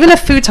 There's even a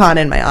futon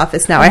in my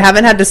office now. I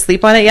haven't had to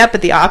sleep on it yet,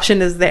 but the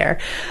option is there.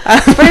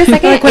 For a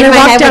second, like when I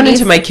walk down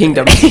into my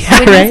kingdom. When you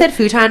said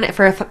futon,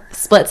 for a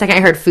split second, I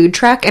heard food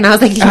truck, and I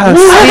was like,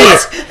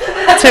 sweet.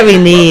 That's what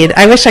we need.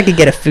 I wish I could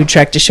get a food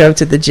truck to show up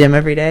to the gym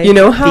every day. You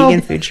know how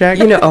vegan food truck?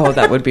 You know,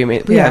 that would be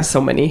amazing. We have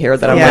so many here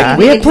that I'm like,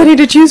 we have plenty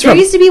to choose from. There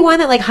used to be one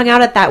that like hung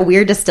out at that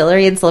weird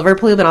distillery in Silver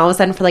Plume, and all of a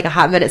sudden for like a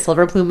hot minute,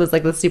 Silver Plume was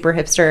like the super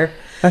hipster.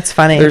 That's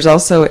funny. There's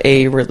also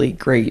a really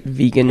great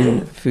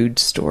vegan food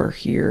store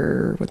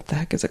here. What the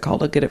heck is it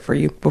called? I'll get it for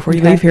you before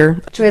you leave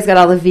here. Joy's got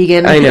all the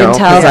vegan I know,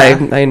 intel.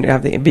 I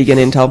have the vegan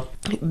intel.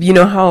 You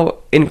know how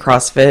in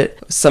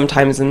CrossFit,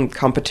 sometimes in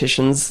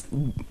competitions,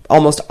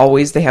 almost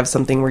always they have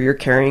something where you're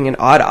carrying an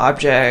odd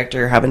object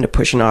or having to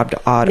push an odd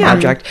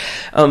object.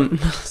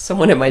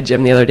 Someone at my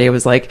gym the other day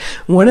was like,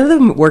 one of the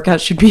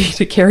workouts should be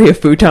to carry a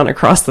futon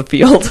across the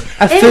field.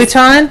 A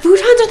futon?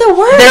 Futons are the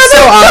worst. They're so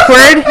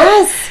awkward.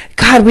 Yes.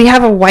 God, we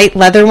have a white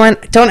leather one.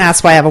 Don't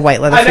ask why I have a white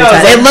leather futon.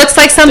 It looks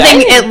like something.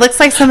 It looks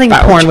like something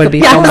porn would be.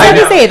 Yeah, I was going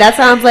to say that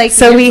sounds like.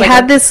 So we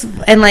had this,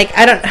 and like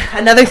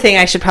another thing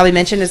I should probably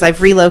mention is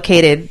I've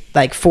relocated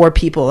like 4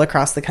 people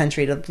across the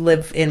country to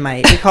live in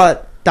we call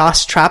it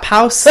Das Trap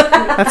House.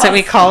 That's what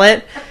we call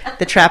it.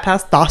 The Trap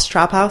House, Das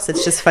Trap House.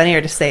 It's just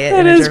funnier to say it.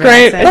 That is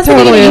great. That's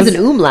totally use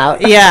an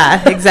umlaut.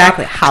 Yeah,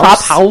 exactly. Trap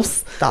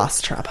House.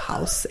 Das Trap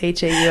House.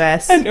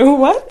 HAUS. And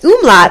what?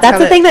 Umlaut. That's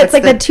the thing that's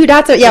like the 2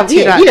 dots. Yeah,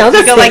 you know,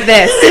 you go like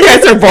this. You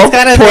guys are both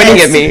pointing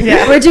at me.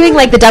 Yeah. We're doing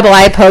like the double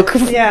eye poke.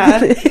 Yeah.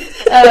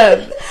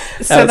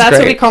 So that's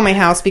what we call my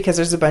house because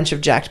there's a bunch of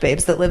jacked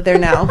babes that live there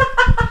now.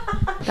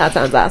 That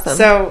sounds awesome.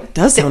 So it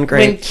does sound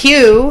great.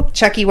 When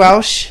Chucky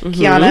Welsh,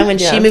 Kiana, when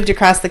she moved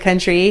across the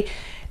country,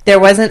 there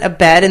wasn't a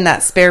bed in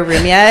that spare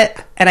room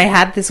yet. And I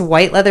had this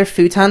white leather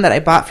futon that I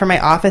bought for my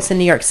office in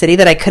New York City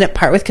that I couldn't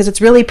part with because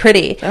it's really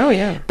pretty. Oh,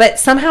 yeah. But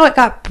somehow it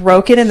got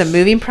broken in the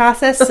moving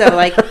process. So,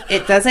 like,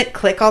 it doesn't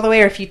click all the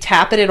way, or if you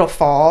tap it, it'll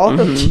fall.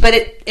 Mm-hmm. But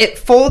it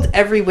folds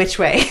every which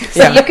way.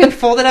 So you can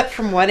fold it up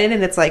from one end,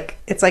 and it's like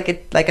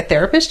a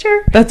therapist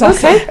chair. That's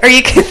awesome. Or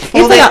you can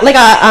fold it like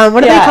a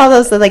what do they call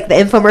those? Like the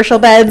infomercial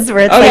beds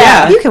where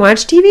it's you can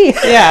watch TV.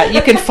 Yeah,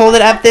 you can fold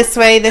it up this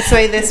way, this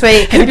way, this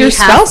way. It can your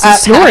spouse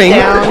is snoring.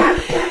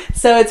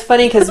 So it's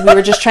funny because we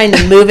were just trying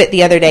to move it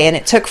the other day, and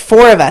it took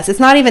 4 of us.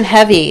 It's not even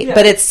heavy,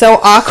 but it's so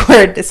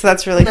awkward. So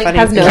that's really funny. It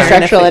has no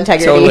structural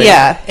integrity. Totally.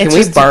 Yeah. Can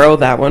we borrow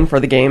that one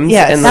for the games?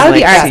 Yes. And that would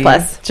be RX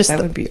Plus. That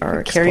would be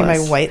RX carry my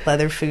white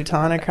leather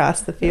futon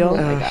across the field.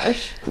 Oh my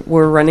gosh.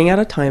 We're running out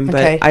of time,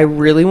 but I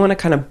really want to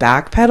kind of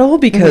backpedal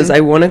because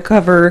I want to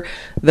cover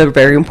the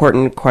very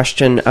important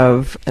question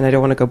of, and I don't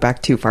want to go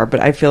back too far,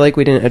 but I feel like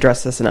we didn't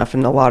address this enough,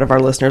 and a lot of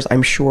our listeners,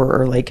 I'm sure,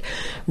 are like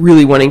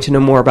really wanting to know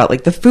more about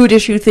like the food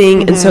issue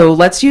thing. And so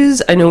let's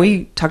use, I know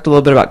we talked a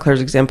little bit about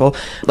Claire's example.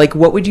 Like,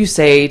 what would you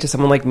say to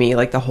someone like me?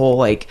 Like the whole,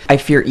 like, I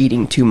fear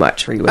eating too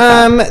much for you with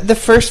that? The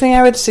first thing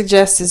I would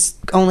suggest is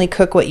only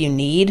cook what you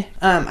need.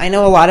 I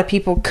know a lot of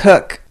people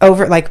cook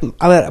over, like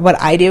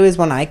what I do is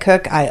when I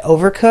cook, I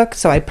overcook.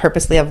 So I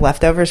purposely have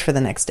leftovers for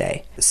the next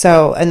day.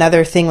 So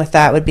another thing with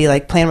that would be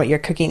like plan what you're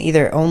cooking.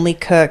 Either only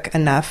cook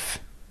enough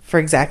for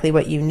exactly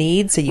what you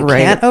need so you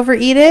can't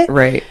overeat it.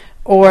 Right.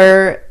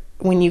 Or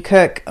when you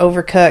cook,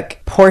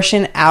 overcook,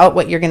 portion out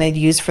what you're going to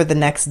use for the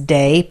next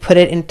day, put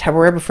it in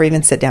Tupperware before you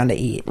even sit down to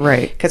eat.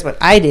 Right. Because what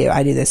I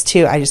do this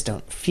too. I just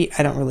don't.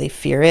 I don't really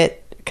fear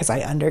it because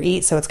I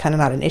undereat, so it's kind of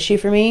not an issue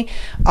for me.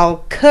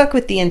 I'll cook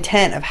with the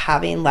intent of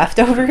having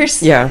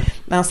leftovers. Yeah.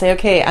 And I'll say,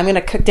 okay, I'm going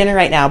to cook dinner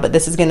right now, but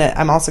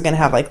I'm also going to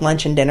have like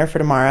lunch and dinner for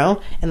tomorrow,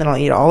 and then I'll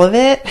eat all of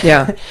it.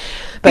 Yeah.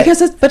 But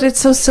it's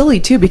so silly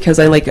too, because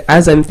I like,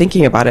 as I'm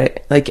thinking about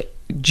it, like,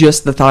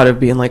 just the thought of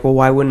being like, well,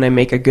 why wouldn't I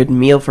make a good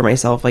meal for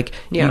myself? Like,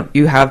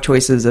 you have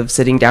choices of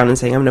sitting down and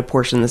saying, I'm going to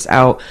portion this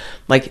out.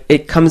 Like,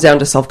 it comes down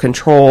to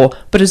self-control,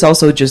 but it's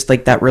also just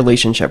like that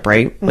relationship,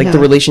 right? Like the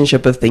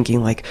relationship of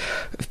thinking like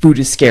food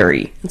is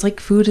scary. It's like,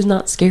 food is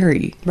not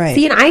scary. Right.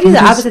 See, and I do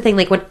the opposite thing.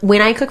 Like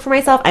when I cook for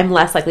myself, I'm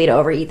less likely to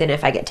overeat than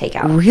if I get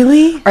takeout.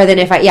 Really? Or than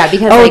if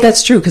because like,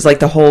 that's true. Cause like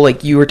the whole,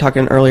 like you were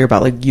talking earlier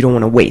about like, you don't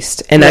want to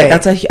waste. And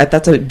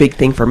that's a big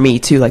thing for me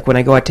too. Like when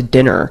I go out to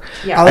dinner,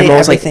 I'll eat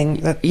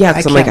everything.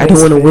 I'm like, I don't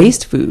want to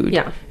waste food.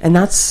 Yeah. And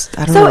that's,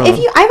 I don't know.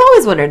 So I've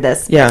always wondered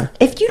this. Yeah.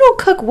 If you don't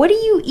cook, what do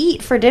you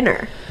eat for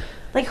dinner?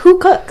 Like, who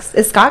cooks?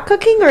 Is Scott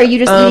cooking, or are you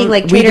just eating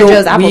like Trader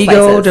Joe's apple slices? We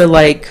go to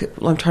like,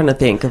 I'm trying to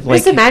think of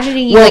like. Just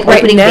imagining you like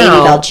opening Baby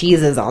Bell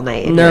cheeses all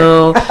night.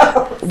 No,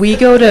 we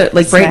go to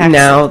like Snacks. Right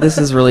now. This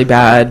is really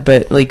bad,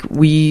 but like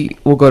we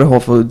will go to Whole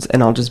Foods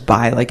and I'll just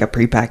buy like a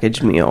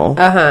prepackaged meal.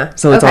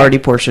 So it's already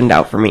portioned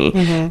out for me,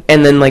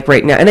 and then like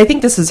right now, and I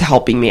think this is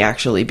helping me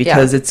actually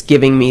because it's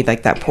giving me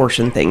like that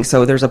portion thing.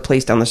 So there's a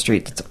place down the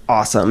street that's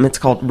awesome. It's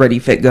called Ready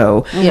Fit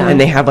Go,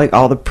 and they have like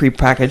all the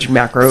prepackaged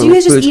macro. So you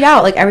guys just eat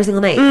out like every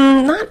single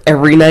night. Not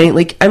every night.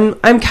 Like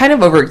I'm kind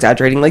of over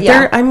exaggerating. Like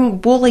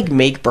we'll like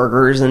make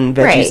burgers and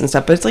veggies and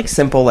stuff, but it's like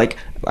simple. Like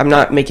I'm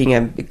not making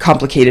a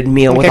complicated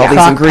meal like with all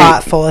these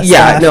ingredients. Full of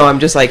stuff. No, I'm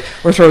just like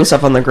we're throwing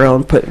stuff on the grill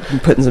and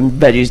putting some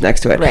veggies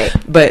next to it. Right.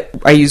 But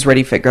I use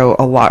Ready Fit Go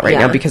a lot right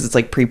now because it's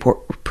like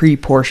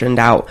pre-portioned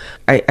out.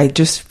 I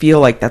just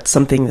feel like that's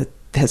something that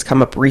has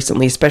come up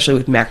recently, especially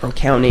with macro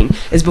counting,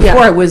 is before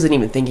I wasn't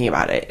even thinking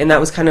about it, and that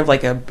was kind of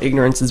like a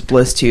ignorance is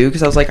bliss too,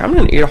 because I was like, I'm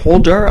gonna eat a whole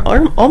jar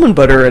of almond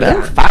butter and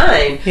I'm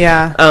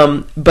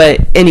fine. But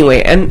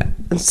anyway, and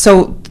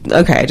so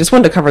okay, I just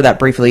wanted to cover that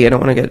briefly. I don't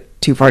want to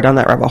get too far down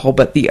that rabbit hole,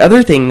 but the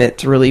other thing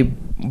that's really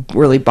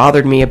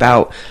bothered me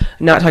about,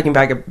 not talking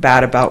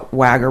bad about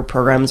WAG or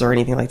programs or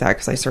anything like that,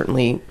 because I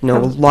certainly know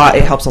a lot,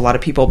 it helps a lot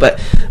of people, but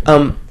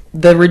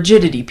the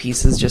rigidity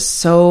piece is just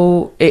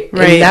so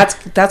and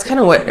that's kind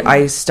of what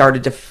I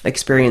started to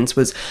experience.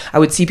 Was I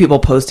would see people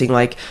posting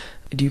like,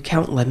 do you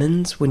count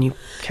lemons when you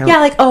count? Yeah,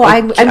 like, oh,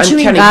 I'm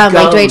chewing gum.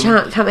 Like, do I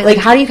count like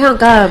how do you count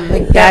gum?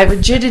 Like that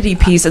rigidity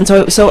piece. And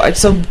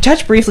so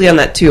touch briefly on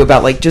that too,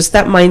 about like just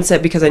that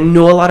mindset, because I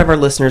know a lot of our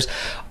listeners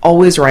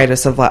always write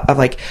us of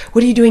like,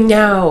 what are you doing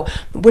now?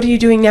 What are you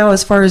doing now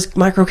as far as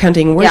micro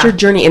counting? Where's your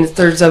journey? And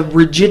there's a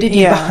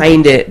rigidity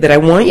behind it that I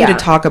want you to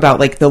talk about,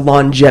 like the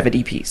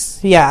longevity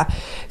piece. Yeah.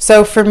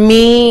 So for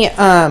me,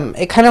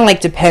 it kind of like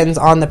depends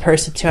on the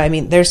person too. I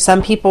mean, there's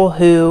some people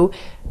who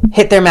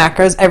hit their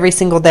macros every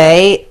single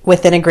day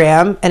within a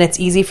gram, and it's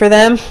easy for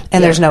them,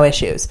 and there's no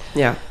issues.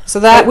 Yeah. So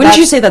that wouldn't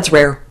you say that's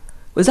rare?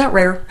 Was that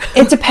rare?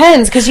 It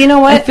depends, because you know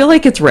what? I feel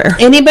like it's rare.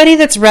 Anybody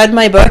that's read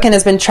my book and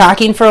has been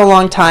tracking for a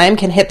long time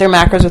can hit their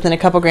macros within a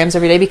couple grams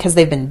every day because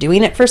they've been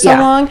doing it for so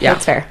long. Yeah,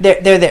 that's fair.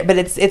 They're there, but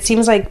it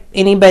seems like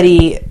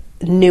anybody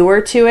newer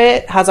to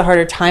it has a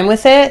harder time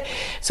with it.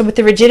 So with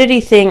the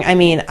rigidity thing, I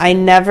mean, I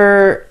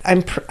never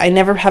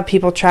have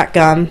people track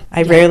gum.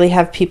 I rarely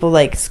have people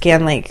like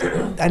scan, like,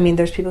 I mean,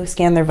 there's people who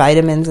scan their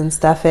vitamins and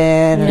stuff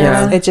in.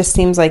 And it just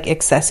seems like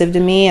excessive to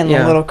me and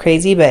a little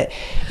crazy, but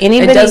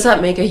anybody... Does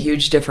that make a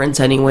huge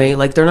difference anyway?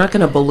 Like, they're not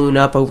going to balloon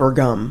up over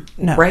gum.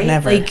 No, right?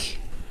 Never. Like,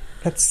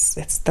 that's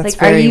like,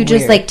 very are you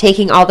just weird. Like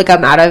taking all the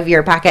gum out of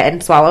your packet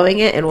and swallowing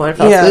it in one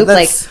fell swoop?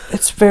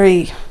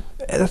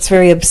 That's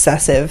very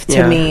obsessive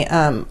to me.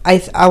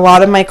 A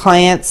lot of my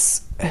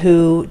clients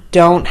who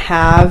don't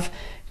have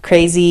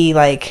crazy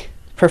like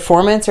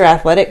performance or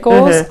athletic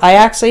goals, I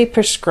actually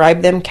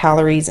prescribe them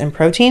calories and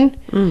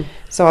protein.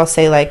 So I'll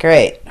say like, all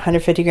right,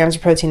 150 grams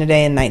of protein a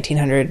day and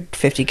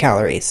 1950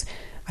 calories.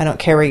 I don't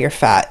care where your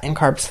fat and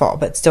carbs fall,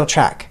 but still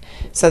track.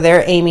 So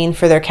they're aiming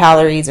for their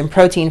calories and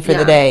protein for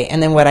the day.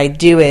 And then what I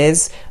do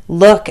is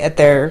look at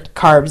their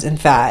carbs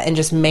and fat and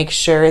just make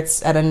sure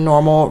it's at a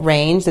normal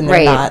range and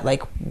they're not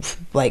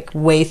like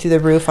way through the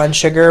roof on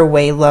sugar,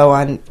 way low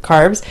on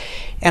carbs.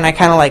 And I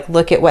kind of like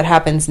look at what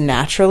happens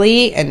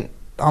naturally and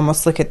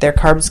almost look at their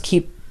carbs,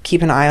 keep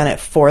an eye on it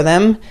for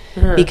them,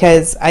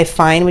 because I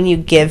find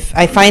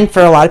for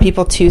a lot of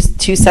people two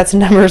sets of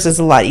numbers is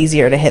a lot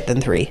easier to hit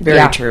than three.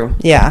 Very true.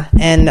 Yeah.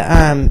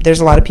 And there's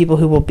a lot of people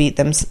who will beat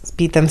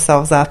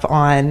themselves up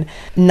on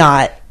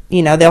not,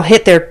 they'll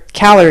hit their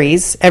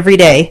calories every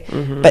day,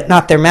 but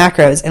not their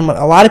macros. And what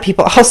a lot of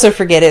people also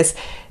forget is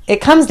it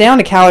comes down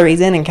to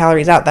calories in and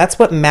calories out. That's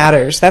what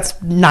matters. That's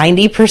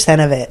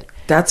 90% of it.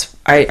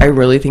 I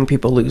really think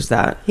people lose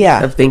that.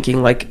 Yeah. Of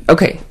thinking like,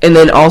 okay. And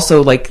then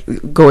also like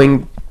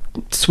going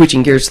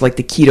switching gears to like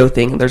the keto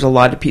thing, there's a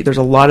lot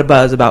of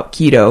buzz about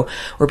keto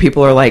where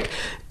people are like,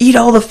 eat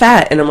all the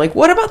fat, and I'm like,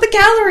 what about the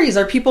calories?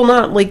 Are people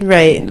not like,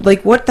 right,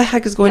 like what the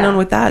heck is going on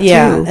with that too?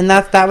 And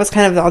that was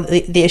kind of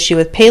the issue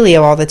with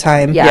paleo all the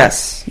time.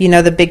 Yes, you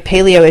know, the big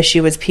paleo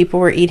issue was people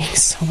were eating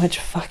so much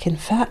fucking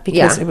fat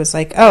because it was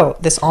like, oh,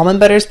 this almond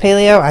butter's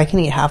paleo, I can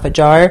eat half a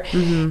jar.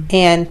 And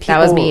people, that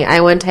was me.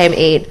 I one time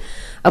ate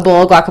a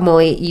bowl of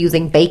guacamole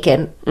using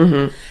bacon,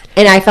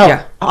 and I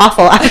felt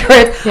awful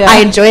afterwards. I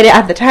enjoyed it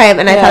at the time,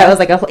 and I thought it was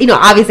like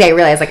obviously I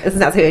realized like this is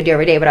not something I do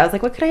every day, but I was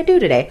like, what could I do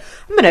today?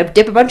 I'm gonna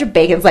dip a bunch of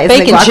bacon slices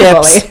in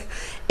guacamole. Chips.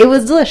 It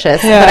was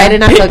delicious, but I did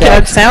not feel good.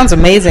 That sounds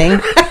amazing.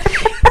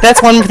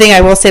 That's one thing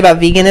I will say about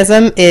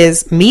veganism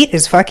is meat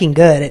is fucking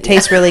good. It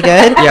tastes really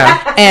good.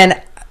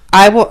 And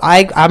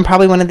I'm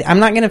probably one of the, I'm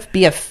not gonna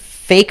be a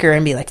faker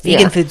and be like,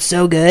 vegan food's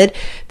so good.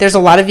 There's a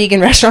lot of vegan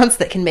restaurants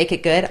that can make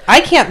it good.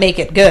 I can't make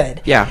it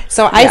good.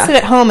 So I sit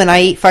at home and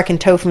I eat fucking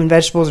tofu and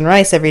vegetables and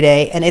rice every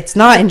day, and it's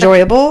not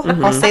enjoyable.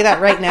 I'll say that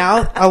right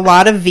now. A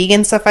lot of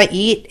vegan stuff I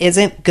eat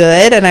isn't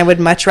good, and I would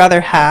much rather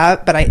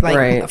have, but I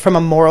like from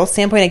a moral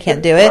standpoint, I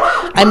can't do it.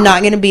 I'm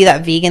not going to be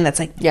that vegan that's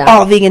like,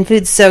 all vegan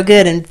food's so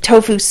good and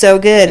tofu's so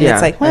good, and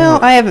it's like, well,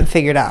 I haven't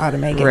figured out how to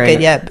make it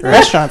good yet, but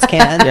restaurants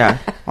can.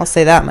 I'll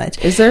say that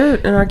much. Is there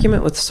an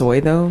argument with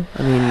soy though?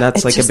 I mean,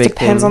 that's like a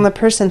big depends on the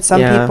person.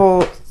 Some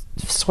people,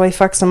 soy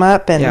fucks them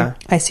up, and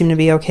I seem to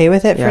be okay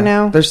with it for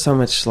now. There's so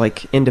much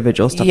like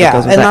individual stuff that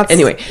goes with that.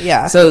 Anyway,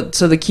 so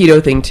the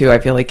keto thing too, I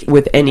feel like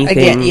with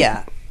anything,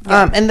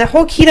 and the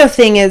whole keto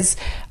thing is,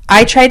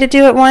 I tried to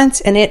do it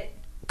once and it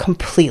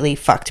completely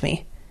fucked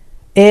me.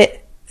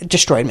 It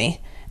destroyed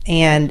me.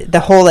 And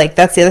the whole, like,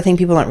 that's the other thing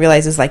people don't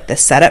realize is, like, the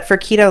setup for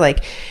keto.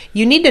 Like,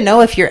 you need to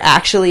know if you're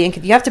actually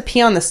you have to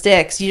pee on the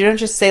sticks. You don't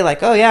just say,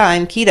 like, oh, yeah,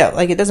 I'm keto.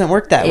 Like, it doesn't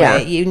work that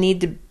way. You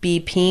need to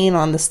be peeing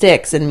on the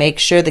sticks and make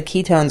sure the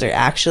ketones are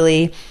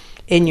actually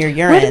in your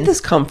urine. Where did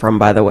this come from,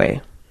 by the way?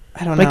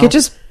 I don't know. Like, it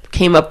just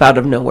came up out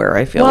of nowhere,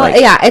 I feel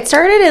like. Yeah, it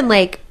started in,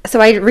 like,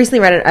 so I recently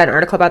read an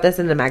article about this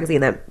in the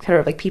magazine that kind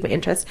of, like, piqued my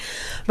interest.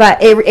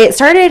 But it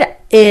started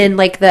in,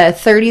 like, the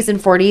 30s and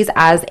 40s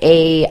as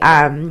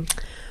a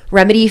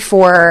remedy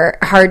for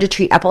hard to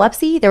treat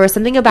epilepsy. There was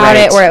something about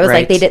it where it was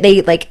like they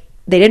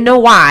didn't know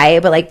why,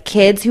 but like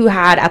kids who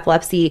had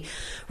epilepsy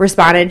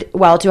responded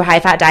well to a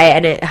high fat diet,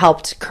 and it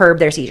helped curb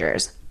their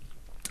seizures.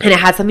 And it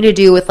had something to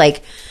do with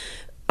like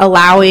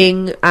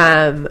allowing,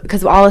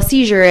 because all a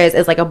seizure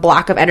is like a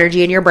block of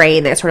energy in your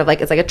brain that sort of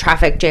like, it's like a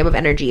traffic jam of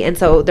energy. And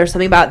so there's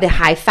something about the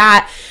high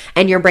fat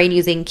and your brain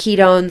using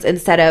ketones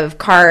instead of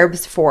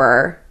carbs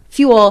for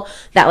fuel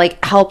that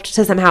like helped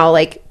to somehow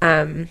like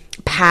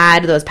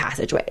pad those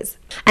passageways.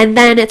 And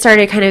then it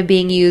started kind of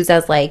being used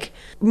as like,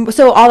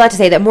 so all that to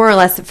say that more or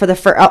less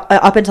for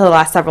up until the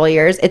last several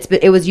years,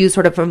 it was used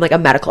sort of from like a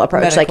medical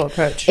approach.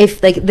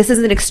 If like this is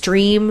an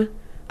extreme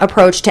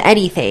approach to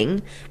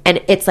anything,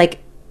 and it's like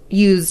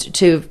used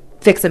to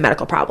fix a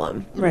medical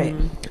problem. Right.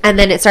 And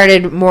then it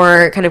started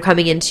more kind of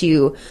coming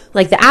into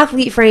like the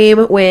athlete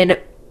frame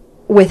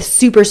with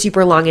super,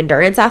 super long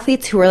endurance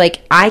athletes who are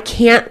like, I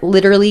can't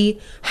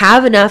literally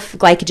have enough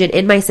glycogen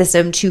in my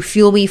system to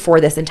fuel me for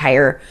this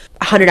entire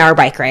 100-hour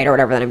bike ride or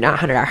whatever that I'm not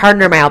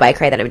 100-mile bike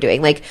ride that I'm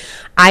doing. Like,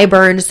 I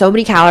burned so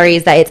many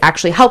calories that it's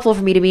actually helpful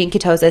for me to be in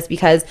ketosis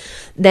because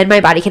then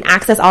my body can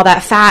access all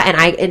that fat, and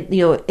I,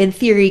 in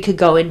theory, could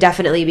go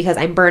indefinitely because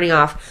I'm burning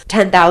off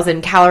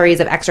 10,000 calories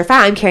of extra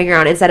fat I'm carrying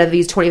around instead of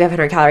these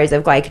 2,500 calories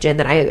of glycogen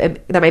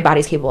that my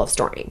body's capable of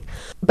storing.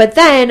 But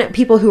then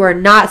people who are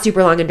not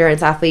super long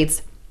endurance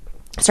athletes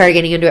started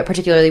getting into it,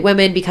 particularly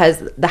women, because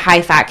the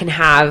high fat can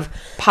have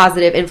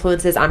positive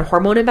influences on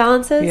hormone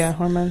imbalances. Yeah,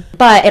 hormone.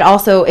 But it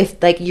also,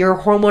 if like your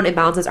hormone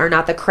imbalances are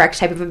not the correct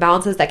type of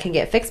imbalances that can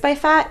get fixed by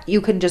fat,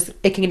 it can just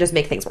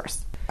make things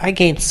worse. I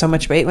gained so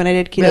much weight when I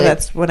did keto. Really?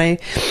 That's when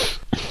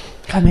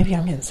God, maybe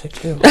I'm getting sick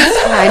too.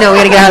 I know, we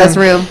gotta get out of this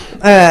room.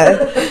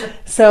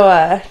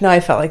 No, I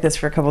felt like this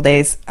for a couple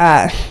days.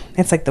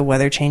 It's like the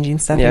weather changing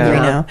stuff in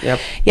Reno. Yep.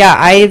 Yeah,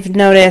 I've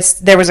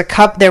noticed there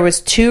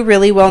was two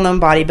really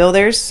well-known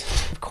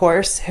bodybuilders, of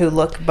course, who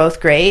look both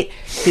great,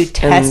 who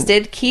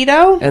tested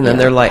keto. And then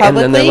they're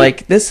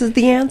like, this is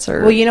the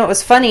answer. Well, what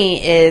was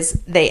funny is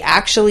they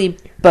actually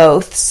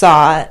both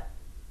saw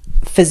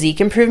physique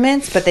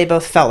improvements, but they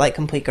both felt like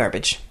complete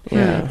garbage.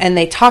 Yeah. And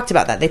they talked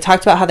about that. They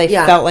talked about how they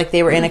felt like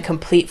they were in a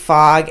complete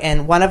fog,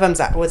 and one of them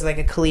was like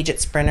a collegiate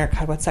sprinter.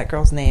 God, what's that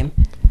girl's name?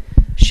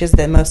 She has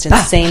the most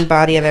insane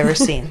body I've ever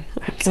seen.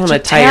 I'm gonna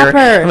tie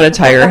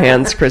her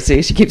hands,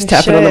 Chrissy. She keeps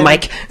tapping on the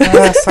mic.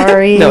 Oh,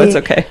 sorry. No, it's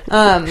okay.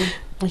 I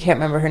can't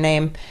remember her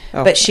name,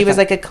 but she was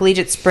like a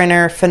collegiate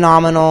sprinter,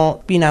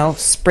 phenomenal,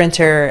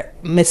 sprinter,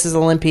 Mrs.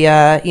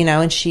 Olympia,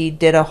 and she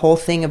did a whole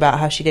thing about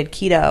how she did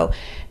keto,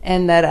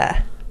 and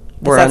that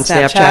we're on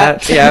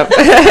Snapchat.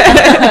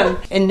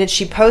 Yep. And then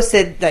she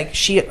posted like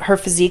her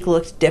physique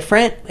looked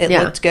different. It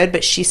looked good,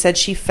 but she said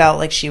she felt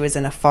like she was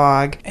in a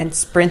fog, and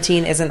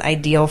sprinting isn't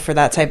ideal for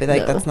that type of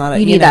that's not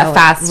you need that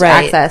fast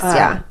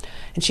access.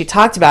 And she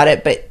talked about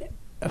it, but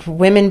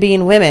women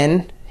being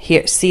women,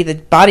 see the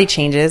body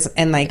changes,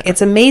 and like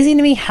it's amazing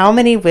to me how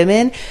many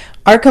women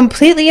are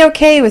completely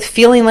okay with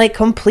feeling like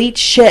complete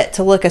shit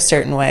to look a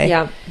certain way.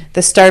 Yeah.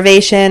 The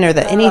starvation or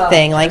the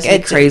anything. Like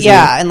it's crazy.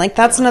 Yeah. And like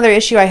that's another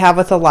issue I have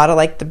with a lot of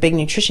like the big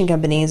nutrition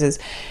companies is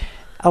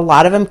a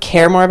lot of them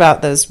care more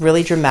about those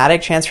really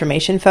dramatic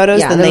transformation photos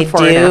than they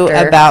do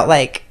about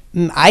like,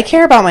 I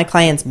care about my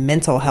clients'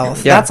 mental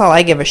health. Yeah. That's all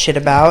I give a shit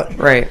about.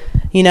 Right.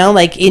 You know,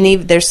 like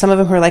there's some of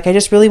them who are like, I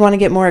just really want to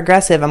get more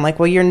aggressive. I'm like,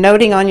 well, you're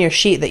noting on your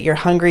sheet that you're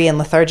hungry and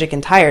lethargic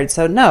and tired.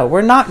 So no,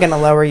 we're not going to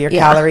lower your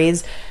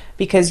calories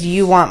because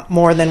you want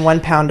more than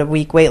 1 pound a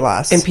week weight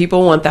loss. And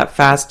people want that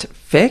fast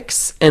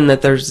fix and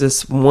that there's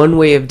this one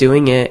way of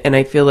doing it. And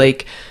I feel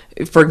like,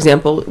 for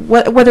example,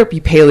 whether it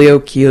be paleo,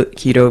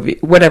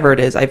 keto, whatever it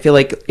is, I feel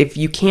like if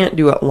you can't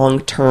do it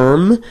long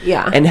term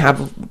and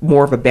have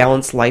more of a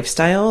balanced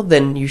lifestyle,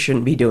 then you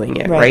shouldn't be doing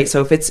it, right?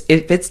 So if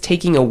it's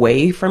taking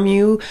away from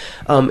you,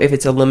 if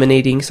it's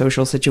eliminating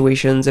social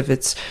situations, if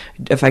it's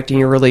affecting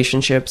your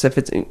relationships, if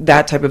it's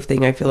that type of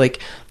thing, I feel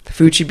like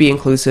food should be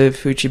inclusive.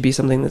 Food should be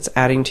something that's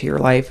adding to your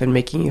life and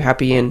making you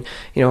happy, and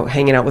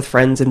hanging out with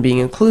friends and being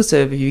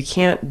inclusive. If you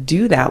can't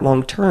do that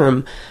long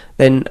term,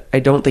 then I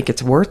don't think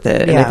it's worth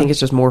it. And I think it's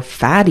just more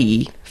fad,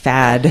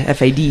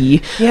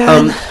 F-A-D.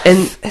 Yeah.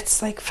 And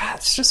it's like fat.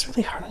 It's just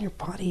really hard on your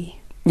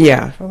body.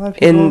 Yeah. For a lot of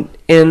people.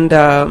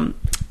 And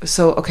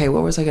so, okay,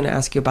 what was I going to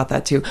ask you about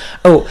that too?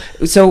 Oh,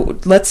 so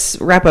let's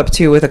wrap up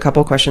too with a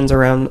couple questions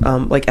around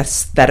like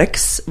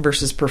aesthetics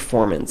versus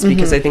performance,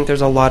 because I think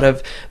there's a lot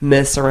of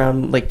myths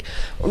around, like,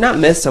 not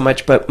myths so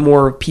much, but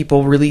more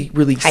people really,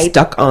 really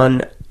stuck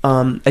on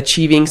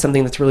achieving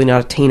something that's really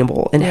not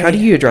attainable. And how do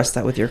you address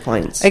that with your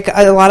clients? Like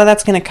a lot of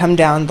that's going to come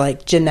down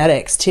like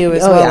genetics too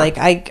as well. Yeah.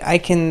 Like I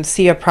can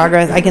see a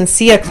progress. I can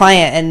see a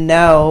client and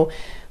know,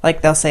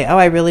 like they'll say, oh,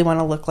 I really want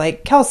to look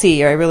like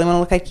Kelsey, or I really want to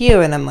look like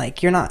you. And I'm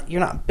like, you're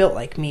not built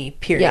like me,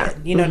 period. Yeah.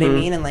 You know what I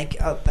mean? And like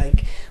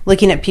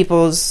looking at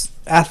people's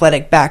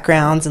athletic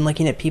backgrounds and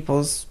looking at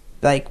people's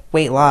like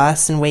weight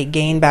loss and weight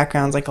gain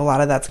backgrounds, like a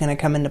lot of that's going to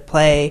come into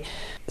play.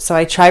 So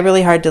I try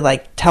really hard to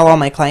like tell all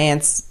my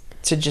clients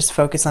to just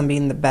focus on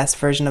being the best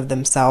version of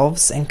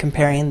themselves and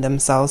comparing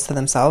themselves to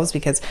themselves,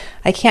 because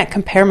I can't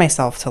compare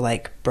myself to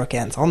like Brooke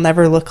Ence. I'll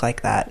never look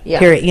like that. Yeah.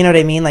 Period. You know what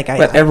I mean? Like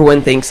but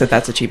everyone thinks that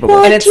that's achievable.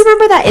 Well, do you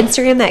remember that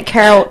Instagram that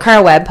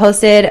Cara Webb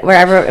posted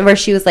where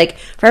she was like,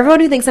 for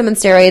everyone who thinks I'm on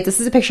steroids, this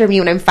is a picture of me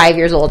when I'm 5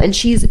 years old, and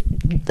she's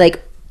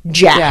like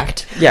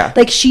jacked. Yeah.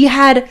 Like she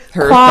had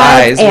her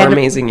thighs were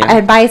amazing,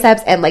 and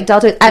biceps and like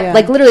deltoids at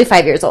like literally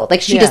 5 years old.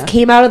 Like she just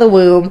came out of the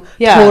womb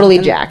totally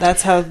jacked.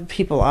 That's how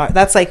people are.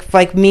 That's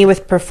like me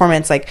with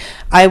performance. Like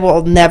I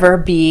will never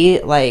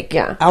be like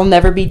I'll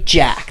never be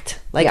jacked.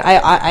 Like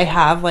I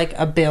have like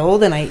a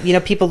build,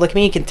 and people look at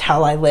me, you can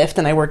tell I lift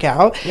and I work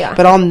out. Yeah.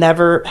 But I'll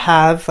never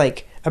have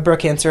like a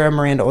Brooke Ence or a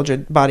Miranda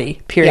Oldred body,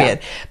 period.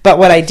 Yeah. But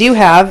what I do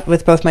have,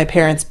 with both my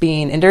parents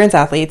being endurance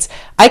athletes,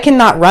 I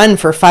cannot run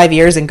for 5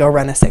 years and go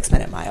run a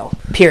 6-minute mile,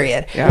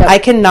 period. Yeah. I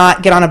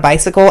cannot get on a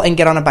bicycle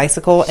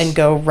and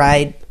go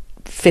ride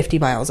 50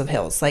 miles of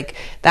hills. Like,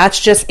 that's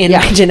just in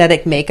my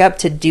genetic makeup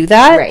to do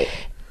that. Right.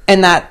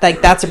 And that,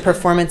 like, that's a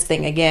performance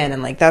thing again.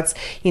 And like, that's,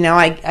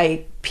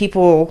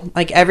 people,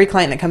 like every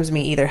client that comes to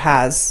me either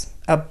has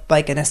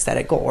like an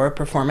aesthetic goal or a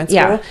performance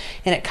goal,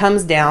 and it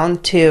comes down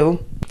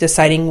to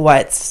deciding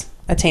what's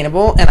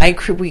attainable. And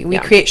we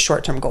create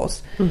short-term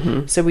goals.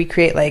 Mm-hmm. So we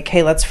create like,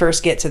 hey, let's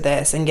first get to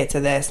this, and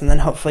then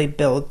hopefully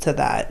build to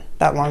that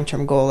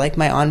long-term goal. Like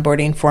my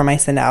onboarding form I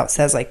send out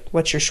says like,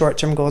 what's your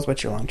short-term goals,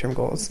 what's your long-term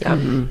goals,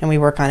 and we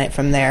work on it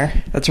from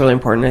there. That's really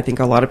important. I think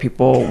a lot of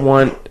people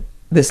want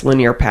this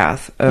linear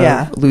path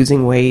of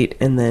losing weight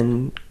and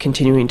then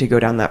continuing to go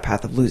down that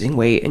path of losing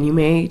weight. And you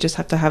may just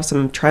have to have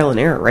some trial and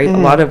error, right? Mm-hmm.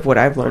 A lot of what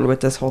I've learned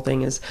with this whole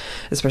thing is,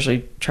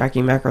 especially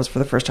tracking macros for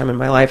the first time in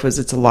my life, was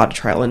it's a lot of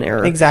trial and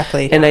error.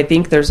 Exactly. And I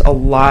think there's a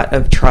lot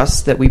of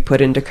trust that we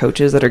put into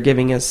coaches that are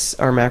giving us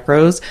our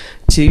macros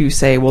to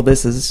say, well,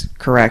 this is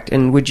correct.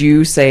 And would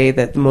you say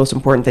that the most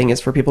important thing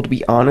is for people to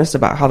be honest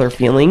about how they're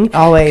feeling?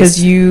 Always.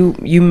 Because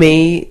you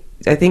may...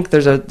 I think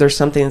there's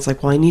something that's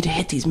like, well, I need to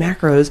hit these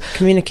macros.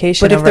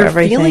 Communication. But if they're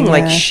feeling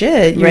like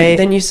shit,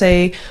 then you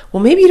say,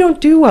 well, maybe you don't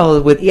do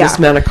well with this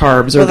amount of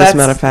carbs or this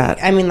amount of fat.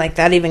 I mean, like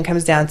that even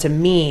comes down to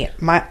me.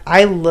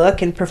 I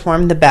look and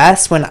perform the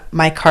best when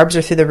my carbs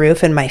are through the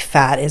roof and my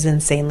fat is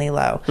insanely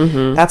low.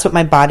 Mm-hmm. That's what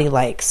my body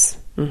likes.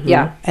 Mm-hmm.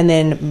 Yeah. And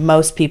then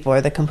most people are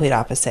the complete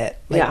opposite.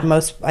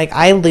 Like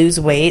I lose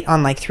weight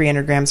on like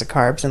 300 grams of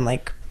carbs and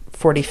like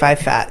 45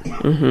 fat.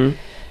 Mm-hmm.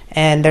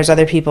 And there's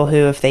other people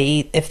who, if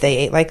they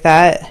ate like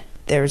that,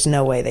 there's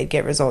no way they'd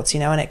get results,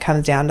 and it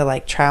comes down to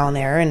like trial and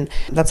error. And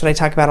that's what I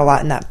talk about a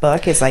lot in that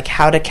book, is like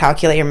how to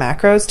calculate your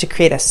macros to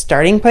create a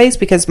starting place,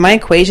 because my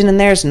equation in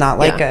there is not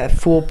like a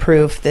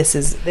foolproof, this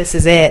is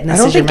it. And this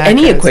I don't think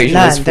any equation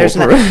is foolproof. There's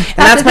none. And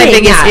that's my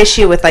biggest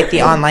issue with like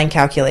the online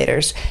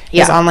calculators.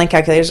 Because online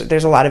calculators,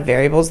 there's a lot of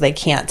variables they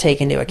can't take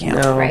into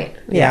account. No. Right.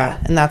 Yeah.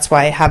 And that's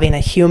why having a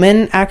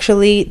human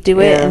actually do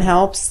it and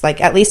helps,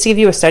 like at least to give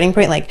you a starting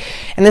point. Like,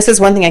 and this is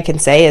one thing I can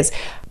say is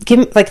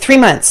give like 3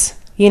 months.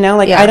 You know,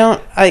 like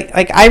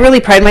I really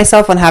pride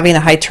myself on having a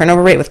high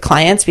turnover rate with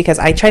clients because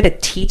I try to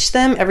teach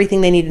them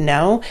everything they need to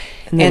know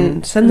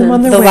and send them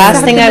on their way. The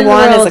last thing I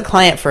want is a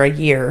client for a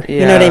year. Yeah.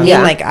 You know what I mean?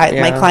 Yeah. Like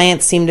my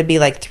clients seem to be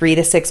like 3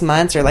 to 6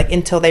 months or like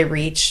until they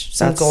reach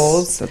some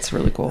goals. That's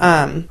really cool.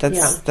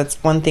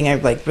 That's one thing I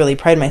like really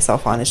pride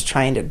myself on is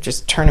trying to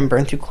just turn and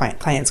burn through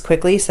clients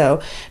quickly. So,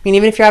 I mean,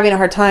 even if you're having a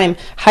hard time,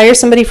 hire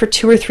somebody for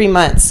 2 or 3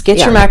 months, get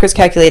your macros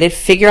calculated,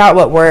 figure out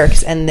what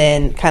works, and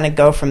then kind of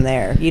go from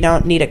there. You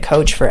don't need a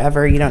coach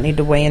forever. You don't need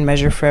to weigh and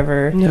measure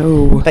forever.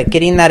 No. But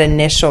getting that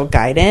initial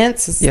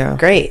guidance is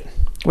great.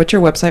 What's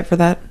your website for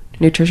that?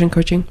 Nutrition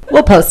coaching?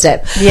 We'll post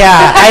it.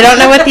 Yeah. I don't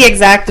know what the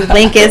exact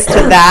link is to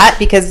that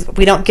because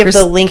we don't give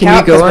the link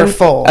out because we're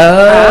full.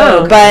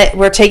 Oh. But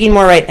we're taking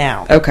more right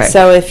now. Okay.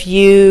 So if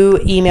you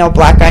email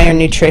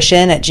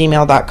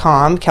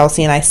blackironnutrition@gmail.com,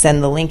 Kelsey and I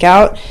send the link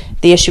out.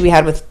 The issue we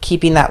had with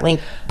keeping that link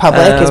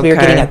public is we were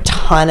getting a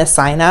ton of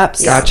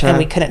signups. Gotcha. And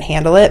we couldn't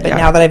handle it. But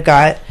now that I've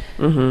got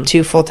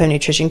 2 full-time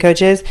nutrition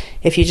coaches,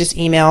 if you just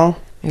email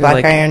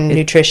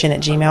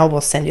blackironnutrition@gmail, we'll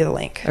send you the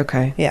link.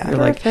 Okay. Yeah. You're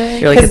like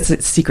it's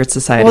a secret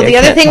society. Well, the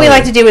other thing we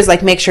like to do is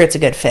like make sure it's a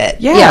good fit.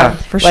 Yeah,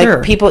 for sure.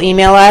 Like people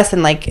email us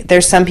and like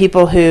there's some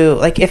people who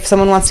like if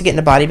someone wants to get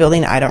into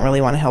bodybuilding, I don't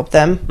really want to help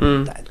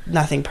them.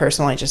 Nothing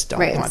personal, I just don't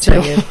want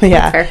to.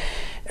 Yeah.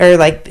 Or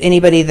like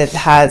anybody that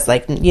has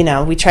like, you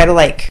know, we try to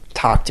like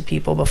talk to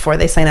people before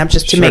they sign up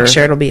just to make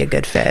sure it'll be a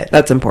good fit.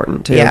 That's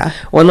important too. Yeah.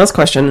 One last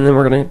question and then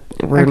we're gonna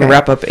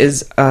wrap up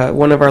is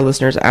one of our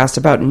listeners asked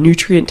about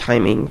nutrient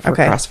timing for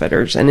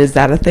CrossFitters, and is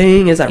that a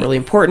thing? Is that really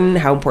important?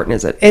 How important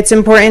is it? It's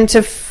important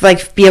to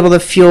like be able to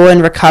fuel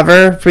and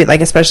recover,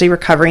 like especially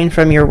recovering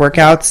from your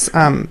workouts.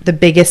 The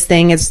biggest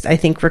thing is I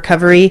think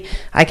recovery.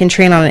 I can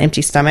train on an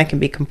empty stomach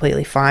and be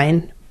completely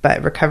fine.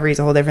 But recovery is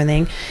a whole different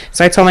thing.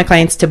 So I told my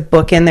clients to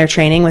book in their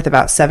training with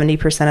about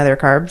 70% of their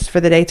carbs for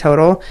the day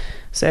total.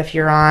 So if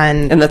you're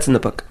on... And that's in the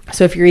book.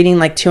 So if you're eating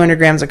like 200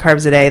 grams of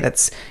carbs a day,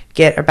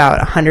 get about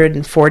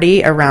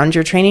 140 around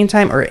your training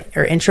time or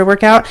intra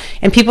workout.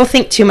 And people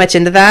think too much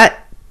into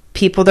that.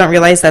 People don't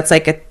realize that's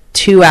like a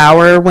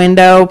 2-hour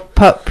window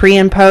pre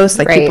and post.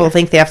 Like people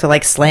think they have to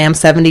like slam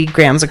 70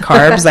 grams of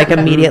carbs like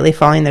immediately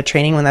following their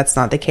training when that's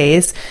not the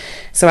case.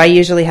 So I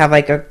usually have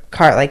like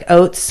like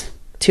oats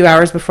 2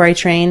 hours before I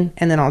train,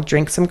 and then I'll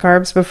drink some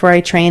carbs before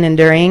I train and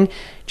during,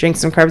 drink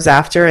some carbs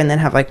after, and then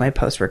have like my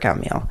post-workout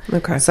meal.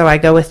 Okay. So I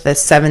go with the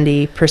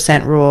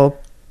 70% rule,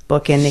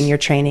 bookending your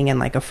training in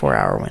like a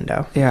 4-hour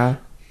window. Yeah.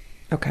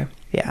 Okay.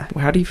 Yeah.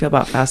 Well, how do you feel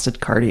about fasted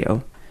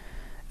cardio?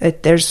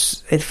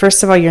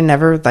 First of all, you're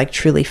never like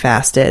truly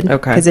fasted.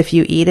 Okay. Because if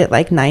you eat at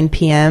like 9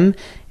 p.m.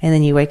 and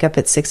then you wake up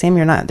at 6 a.m.,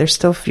 your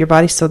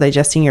body's still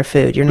digesting your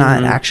food. You're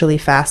not actually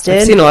fasted.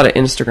 I've seen a lot of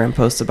Instagram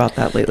posts about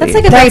that lately. That's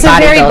like a very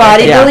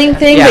bodybuilding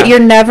thing, but you're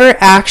never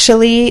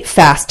actually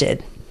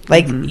fasted.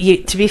 Like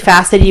to be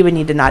fasted, you would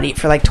need to not eat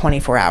for like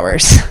 24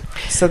 hours.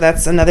 So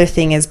that's another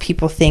thing is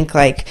people think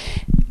like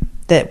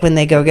that when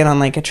they go get on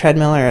like a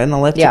treadmill or an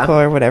elliptical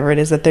or whatever it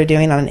is that they're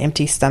doing on an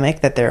empty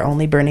stomach, that they're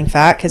only burning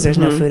fat because there's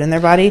no food in their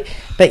body.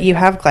 But you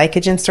have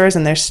glycogen stores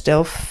and there's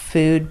still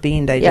food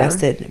being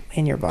digested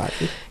in your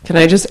body. Can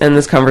I just end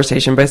this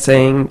conversation by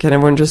saying, can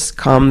everyone just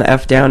calm the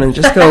F down and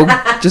just go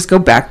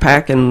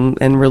backpack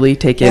and really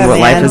take in what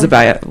life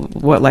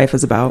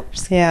is about?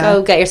 Yeah.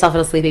 Go get yourself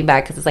in a sleeping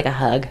bag because it's like a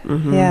hug.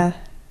 Yeah.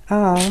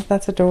 Oh,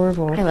 that's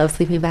adorable. I love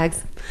sleeping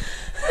bags.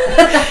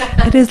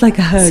 It is like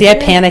a hug. See, I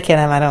panic in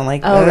them. I don't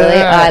like them. Oh, really?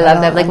 Oh, I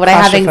love them. Like when I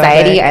have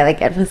anxiety, I like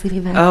get in a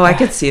sleeping bag. Oh, I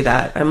could see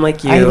that. I'm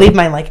like you. I leave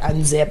mine like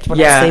unzipped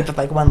when I sleep with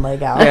like one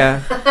leg out.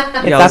 Yeah.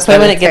 That's why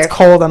when it gets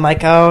cold, I'm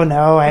like, oh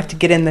no, I have to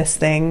get in this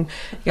thing.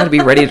 You got to be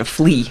ready to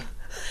flee.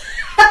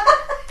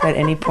 At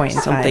any point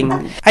in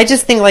time. I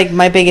just think like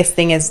my biggest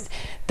thing is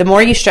the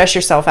more you stress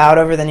yourself out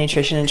over the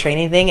nutrition and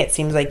training thing, it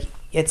seems like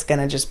it's going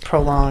to just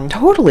prolong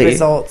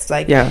results.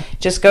 Like,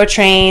 just go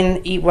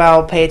train, eat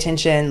well, pay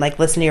attention, like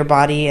listen to your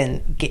body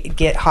and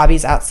get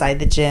hobbies outside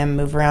the gym,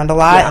 move around a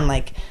lot and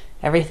like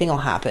everything will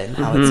happen.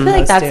 How it's I feel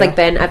like that's like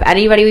been of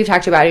anybody we've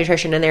talked to about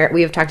nutrition, and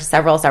we have talked to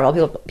several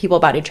people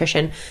about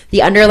nutrition.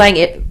 The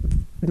underlying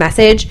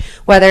message,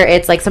 whether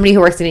it's like somebody who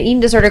works in an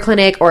eating disorder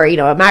clinic or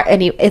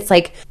it's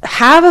like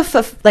have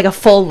a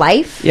full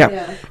life,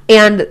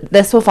 and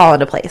this will fall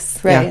into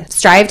place. Right.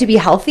 Strive to be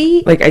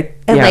healthy,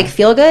 like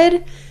feel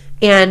good.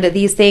 And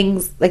these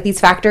things, like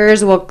these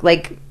factors, will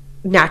like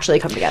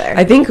naturally come together.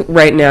 I think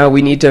right now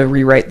we need to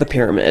rewrite the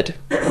pyramid,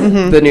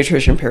 the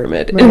nutrition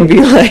pyramid, and be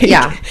like,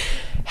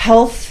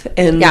 health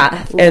and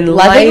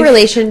loving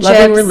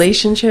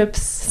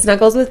relationships,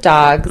 snuggles with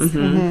dogs,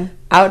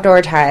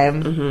 outdoor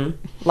time,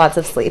 lots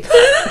of sleep,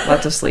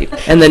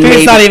 and then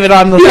food's not even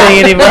on the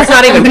thing anymore. It's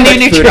not even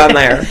put food on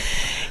there.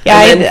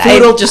 Yeah, and then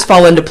food will just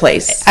fall into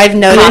place. I've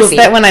noticed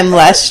that when I'm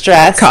less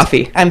stressed,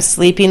 I'm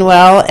sleeping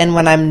well, and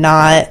when I'm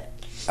not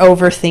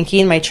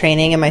overthinking my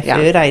training and my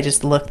food, I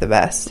just look the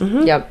best.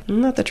 Yep.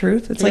 Isn't that the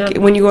truth? It's like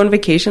when you go on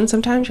vacation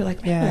sometimes you're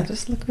like, man, I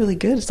just look really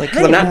good. It's like,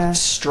 because I'm not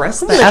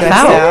stressed the F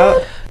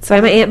out. So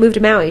my aunt moved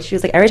to Maui. She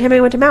was like, every time I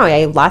went to Maui,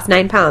 I lost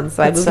 9 pounds.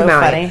 So I moved to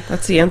Maui. Funny.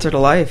 That's the answer to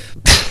life.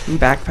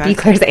 Backpack. Be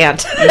Claire's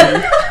aunt.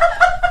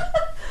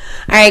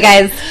 All right,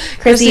 guys.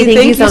 Chrissy,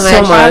 thank you so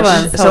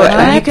much. So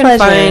you can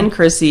find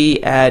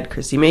Chrissy at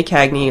Chrissy May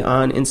Cagney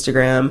on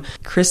Instagram,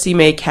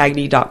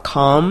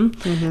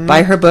 ChrissyMayCagney.com.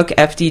 Buy her book,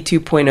 FD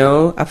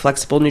 2.0, A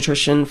Flexible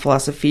Nutrition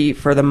Philosophy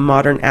for the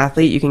Modern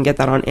Athlete. You can get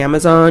that on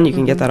Amazon. You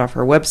can get that off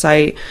her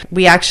website.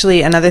 We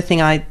actually, another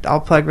thing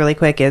I'll plug really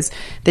quick is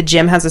the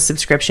gym has a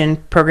subscription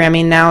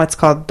programming now. It's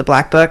called The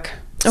Black Book.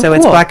 So cool.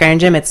 It's Black Iron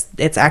Gym.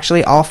 It's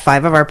actually all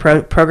 5 of our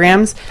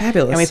programs.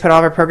 Fabulous. And we put all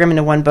of our program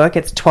into one book.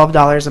 It's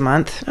 $12 a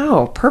month.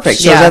 Oh, perfect.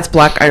 So that's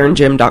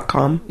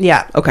blackirongym.com.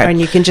 Yeah. Okay. And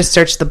you can just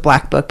search The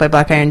Black Book by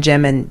Black Iron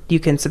Gym, and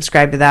you can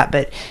subscribe to that.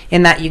 But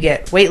in that, you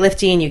get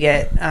weightlifting, you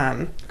get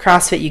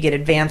CrossFit, you get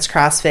advanced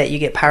CrossFit, you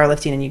get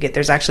powerlifting, and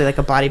there's actually like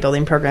a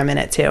bodybuilding program in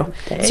it too.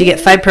 Okay. So you get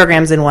 5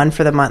 programs in one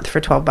for the month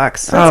for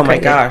 $12. Oh my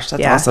gosh,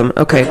 that's awesome.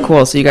 Okay,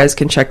 cool. So you guys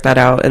can check that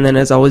out. And then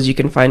as always, you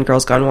can find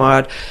Girls Gone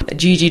WOD,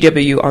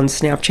 GGW on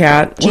Snapchat.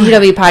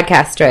 GGW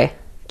Podcast, Joy.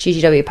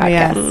 GGW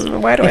Podcast. Yeah.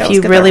 Why do if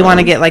you really want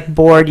to get like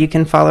bored, you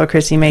can follow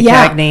Chrissy May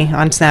Cagney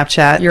on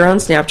Snapchat. You're on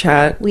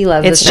Snapchat. We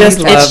love it's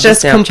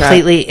just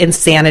completely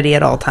insanity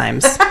at all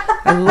times.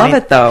 I love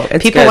it though.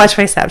 It's people good. Watch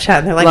my Snapchat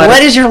and they're like,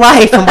 "What is your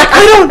life?" I'm like,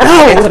 "I don't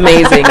know." It's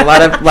amazing. A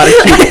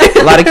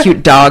lot of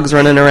cute dogs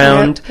running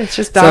around. Yep. It's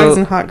just dogs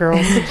and hot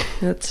girls.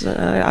 It's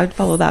I'd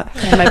follow that.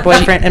 And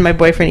my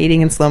boyfriend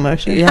eating in slow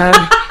motion.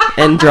 Yeah,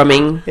 and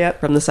drumming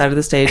from the side of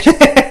the stage.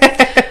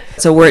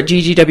 So we're at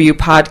GGW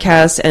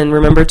Podcast, and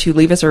remember to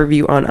leave us a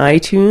review on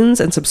iTunes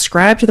and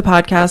subscribe to the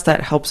podcast.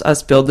 That helps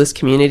us build this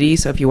community.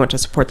 So if you want to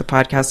support the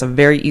podcast, a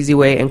very easy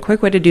way and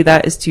quick way to do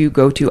that is to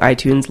go to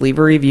iTunes, leave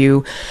a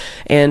review,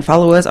 and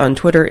follow us on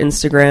Twitter,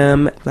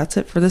 Instagram. That's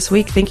it for this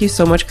week. Thank you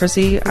so much,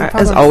 Chrissy.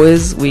 As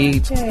always, we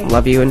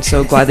love you, and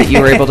so glad that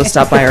you were able to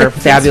stop by our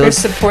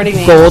fabulous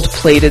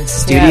gold-plated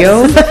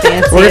studio.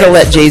 We're going to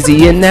let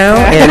Jay-Z in now,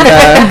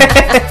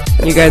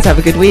 and you guys have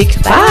a good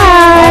week. Bye.